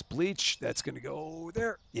got this bleach that's going to go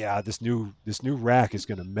there. Yeah, this new rack is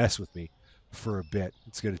going to mess with me for a bit.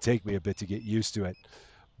 It's going to take me a bit to get used to it,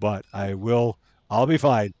 but I'll be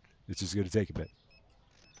fine. It's just going to take a bit.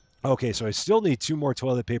 Okay, so I still need two more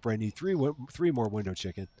toilet paper. I need three more window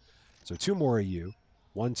chicken. So two more of you.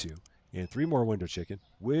 One, two, and three more window chicken.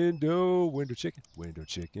 Window chicken. Window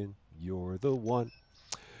chicken. You're the one.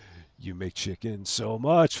 You make chicken so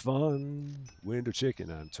much fun. Window chicken,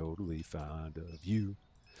 I'm totally fond of you.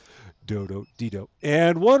 Dodo, dido.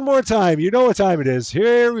 And one more time. You know what time it is.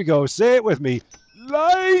 Here we go. Say it with me.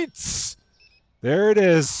 Lights. There it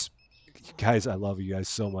is. Guys, I love you guys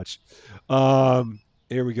so much.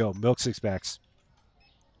 Here we go. Milk six packs.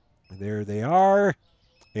 There they are.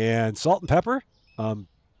 And salt and pepper.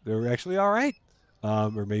 They're actually all right.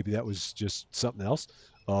 Or maybe that was just something else.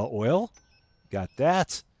 Oil. Got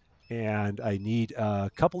that. And I need a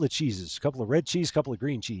couple of cheeses. A couple of red cheese, a couple of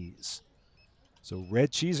green cheese. So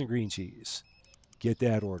red cheese and green cheese. Get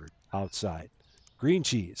that ordered outside. Green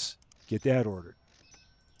cheese. Get that ordered.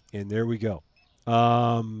 And there we go.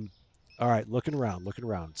 All right, looking around.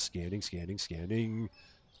 Scanning.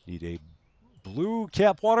 Need a blue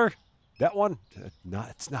cap water. That one,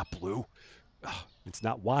 it's not blue. Ugh, it's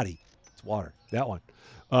not Waddy. It's water. That one.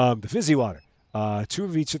 The fizzy water. Two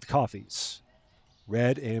of each of the coffees,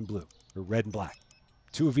 red and blue, or red and black.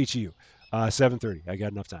 Two of each of you. 7:30. I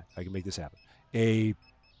got enough time. I can make this happen. A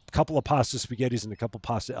couple of pasta spaghettis and a couple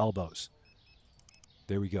pasta elbows.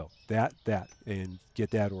 There we go. And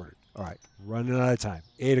get that ordered. All right. Running out of time.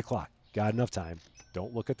 8 o'clock. Got enough time.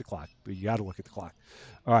 Don't look at the clock, but you got to look at the clock.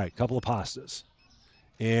 All right. Couple of pastas.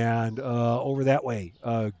 And over that way.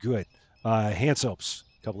 Good. Hand soaps.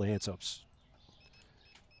 Couple of hand soaps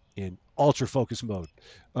in ultra focus mode.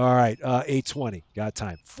 All right. 8:20. Got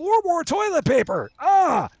time. Four more toilet paper.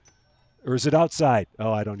 Ah! Or is it outside?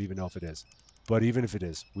 Oh, I don't even know if it is. But even if it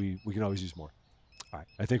is, we can always use more. All right.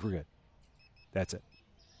 I think we're good. That's it.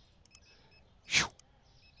 Whew.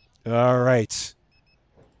 All right.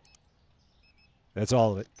 That's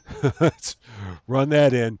all of it. Let's run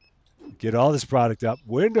that in. Get all this product up.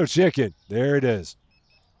 Window chicken. There it is.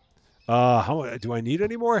 How do I need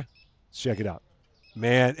any more? Let's check it out.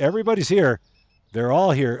 Man, everybody's here. They're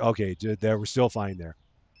all here. Okay, there we're still fine there.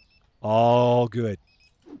 All good.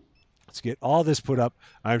 Let's get all this put up.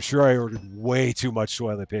 I'm sure I ordered way too much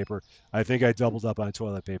toilet paper. I think I doubled up on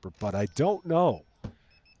toilet paper, but I don't know.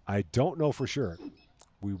 I don't know for sure.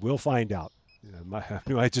 We will find out.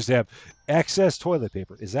 I might just have excess toilet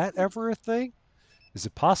paper. Is that ever a thing? Is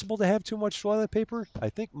it possible to have too much toilet paper? I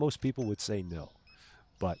think most people would say no,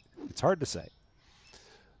 but it's hard to say.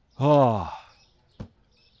 Oh,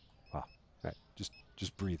 wow. All right,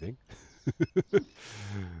 just breathing.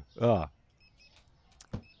 uh,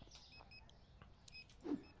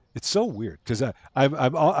 it's so weird because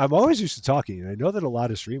I'm always used to talking, and I know that a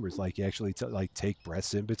lot of streamers like actually like take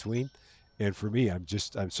breaths in between, and for me, I'm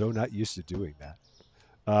so not used to doing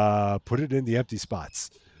that. Put it in the empty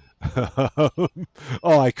spots.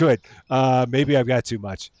 Oh, I could. Maybe I've got too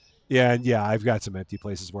much. Yeah, and yeah, I've got some empty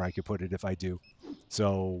places where I could put it if I do.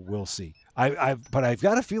 So we'll see. But I've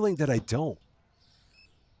got a feeling that I don't.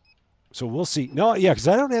 So we'll see. No, yeah, because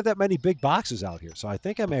I don't have that many big boxes out here. So I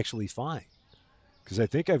think I'm actually fine. Because I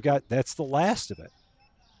think I've got that's the last of it.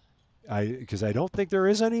 Because I don't think there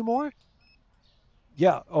is any more.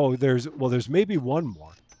 Yeah. Oh, there's maybe one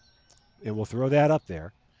more, and we'll throw that up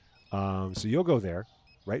there. So you'll go there,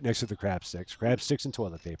 right next to the crab sticks and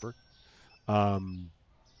toilet paper. Um,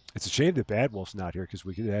 it's a shame that Bad Wolf's not here because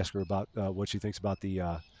we could ask her about what she thinks about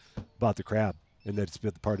the crab and that it's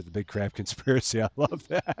been part of the big crab conspiracy. I love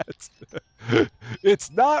that.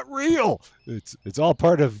 It's not real. It's all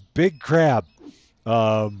part of Big Crab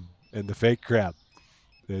and the fake crab.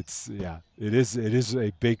 It's yeah, it is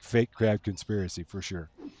a big fake crab conspiracy for sure.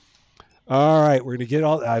 All right, we're gonna get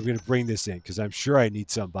all. I'm gonna bring this in because I'm sure I need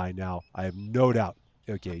some by now. I have no doubt.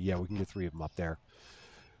 Okay, yeah, we can get three of them up there.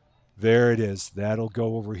 There it is. That'll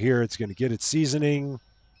go over here. It's gonna get its seasoning.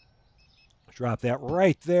 Drop that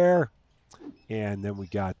right there, and then we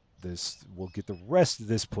got this. We'll get the rest of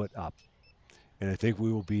this put up, and I think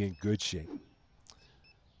we will be in good shape.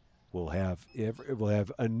 We'll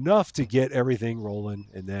have enough to get everything rolling,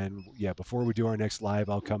 and then yeah, before we do our next live,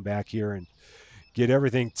 I'll come back here and get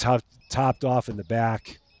everything topped off in the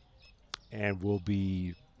back, and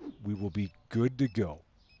we will be good to go.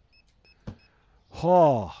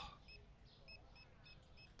 Oh,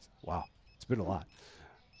 wow, it's been a lot.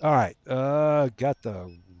 All right, got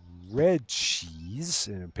the red cheese,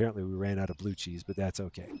 and apparently we ran out of blue cheese, but that's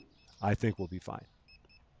okay. I think we'll be fine.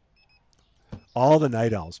 All the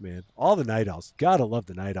night owls, man. All the night owls. Gotta love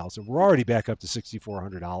the night owls. And we're already back up to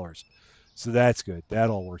 $6,400. So that's good. That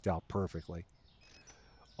all worked out perfectly.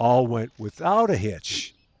 All went without a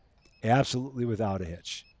hitch. Absolutely without a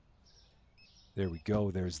hitch. There we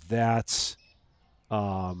go. There's that.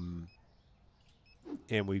 Um,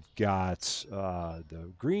 and we've got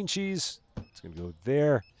the green cheese. It's going to go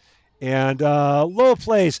there. And low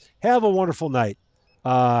place. Have a wonderful night.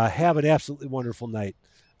 Have an absolutely wonderful night.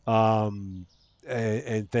 Um,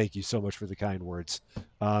 and thank you so much for the kind words.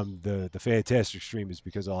 The fantastic stream is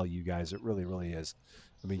because of all you guys. It really, really is.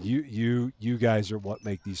 I mean, you guys are what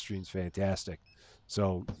make these streams fantastic.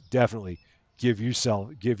 So definitely give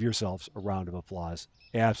yourselves a round of applause.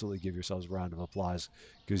 Absolutely give yourselves a round of applause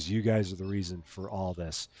because you guys are the reason for all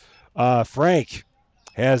this. Frank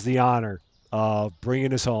has the honor of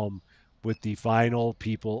bringing us home with the final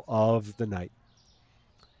people of the night.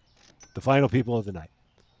 The final people of the night.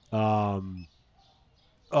 Um,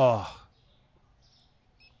 oh,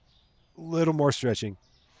 little more stretching.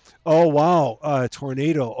 Oh wow,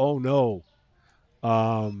 tornado. Oh no.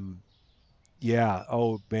 Um, yeah.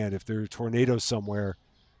 Oh man, if there are tornadoes somewhere,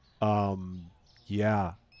 um,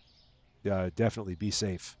 yeah, definitely be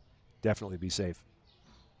safe. Definitely be safe.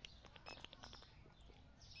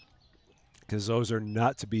 because those are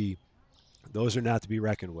not to be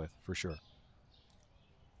reckoned with for sure.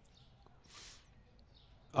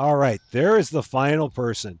 All right, there is the final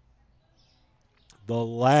person, the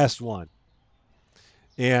last one,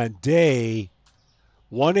 and day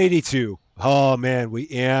 182. Oh man, we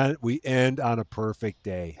end on a perfect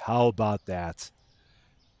day. How about that?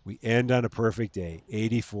 We end on a perfect day.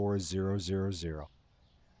 84000.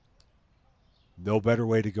 No better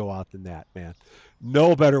way to go out than that, man.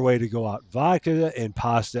 No better way to go out. Vodka and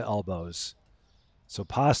pasta elbows. So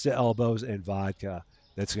pasta elbows and vodka.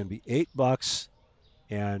 That's going to be $8,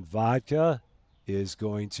 and vodka is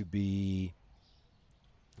going to be.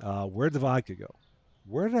 Where'd the vodka go?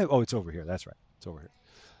 Where did I? Oh, it's over here. That's right. It's over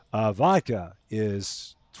here. Vodka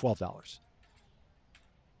is $12.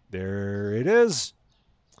 There it is.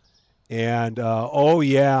 And oh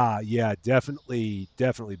yeah, yeah, definitely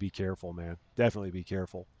be careful, man. Definitely be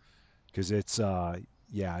careful because it's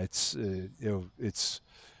yeah,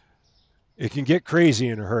 it can get crazy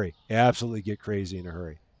in a hurry. Absolutely get crazy in a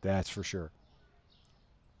hurry. That's for sure.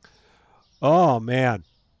 Oh man,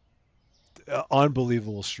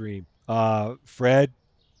 unbelievable stream. Fred,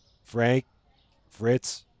 Frank,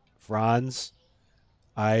 Fritz, Franz.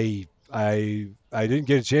 I didn't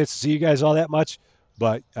get a chance to see you guys all that much,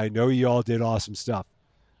 but I know you all did awesome stuff.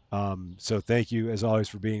 So thank you as always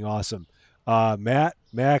for being awesome. Matt,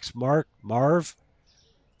 Max, Mark, Marv,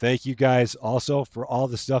 thank you guys also for all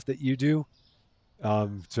the stuff that you do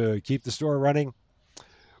to keep the store running.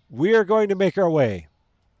 We are going to make our way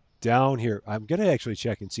down here. I'm going to actually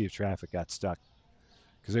check and see if traffic got stuck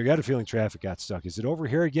because I got a feeling traffic got stuck. Is it over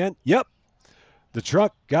here again? Yep. The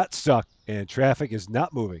truck got stuck and traffic is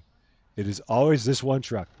not moving. It is always this one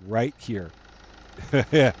truck right here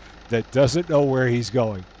that doesn't know where he's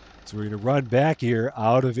going. So we're going to run back here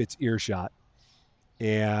out of its earshot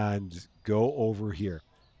and go over here.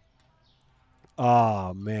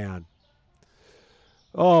 Oh, man.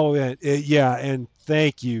 Oh, yeah. And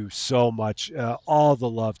thank you so much. All the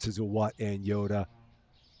love to DeWatt and Yoda.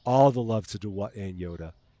 All the love to DeWatt and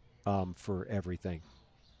Yoda for everything.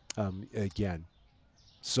 Again,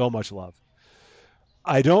 so much love.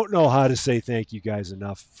 I don't know how to say thank you guys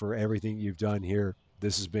enough for everything you've done here.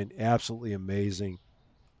 This has been absolutely amazing,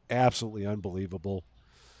 absolutely unbelievable.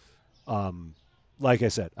 Um, like I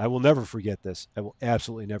said, I will never forget this. I will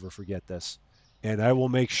absolutely never forget this. And I will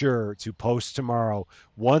make sure to post tomorrow.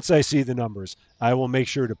 Once I see the numbers, I will make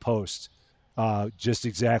sure to post just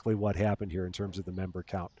exactly what happened here in terms of the member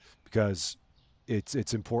count because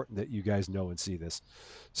it's important that you guys know and see this.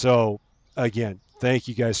 So again, thank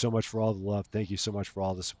you guys so much for all the love. Thank you so much for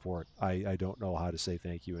all the support. I don't know how to say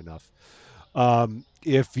thank you enough.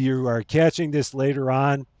 If you are catching this later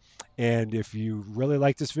on, and if you really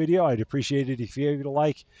like this video, I'd appreciate it if you give it a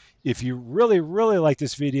like. If you really like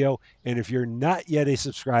this video, and if you're not yet a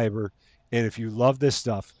subscriber, and if you love this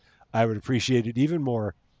stuff, I would appreciate it even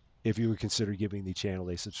more if you would consider giving the channel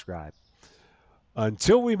a subscribe.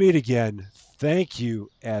 Until we meet again, thank you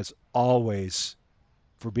as always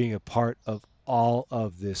for being a part of all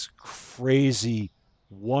of this crazy,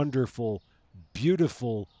 wonderful,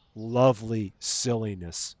 beautiful, lovely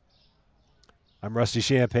silliness. I'm Rusty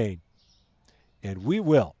Champagne, and we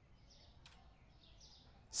will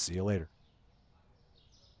see you later.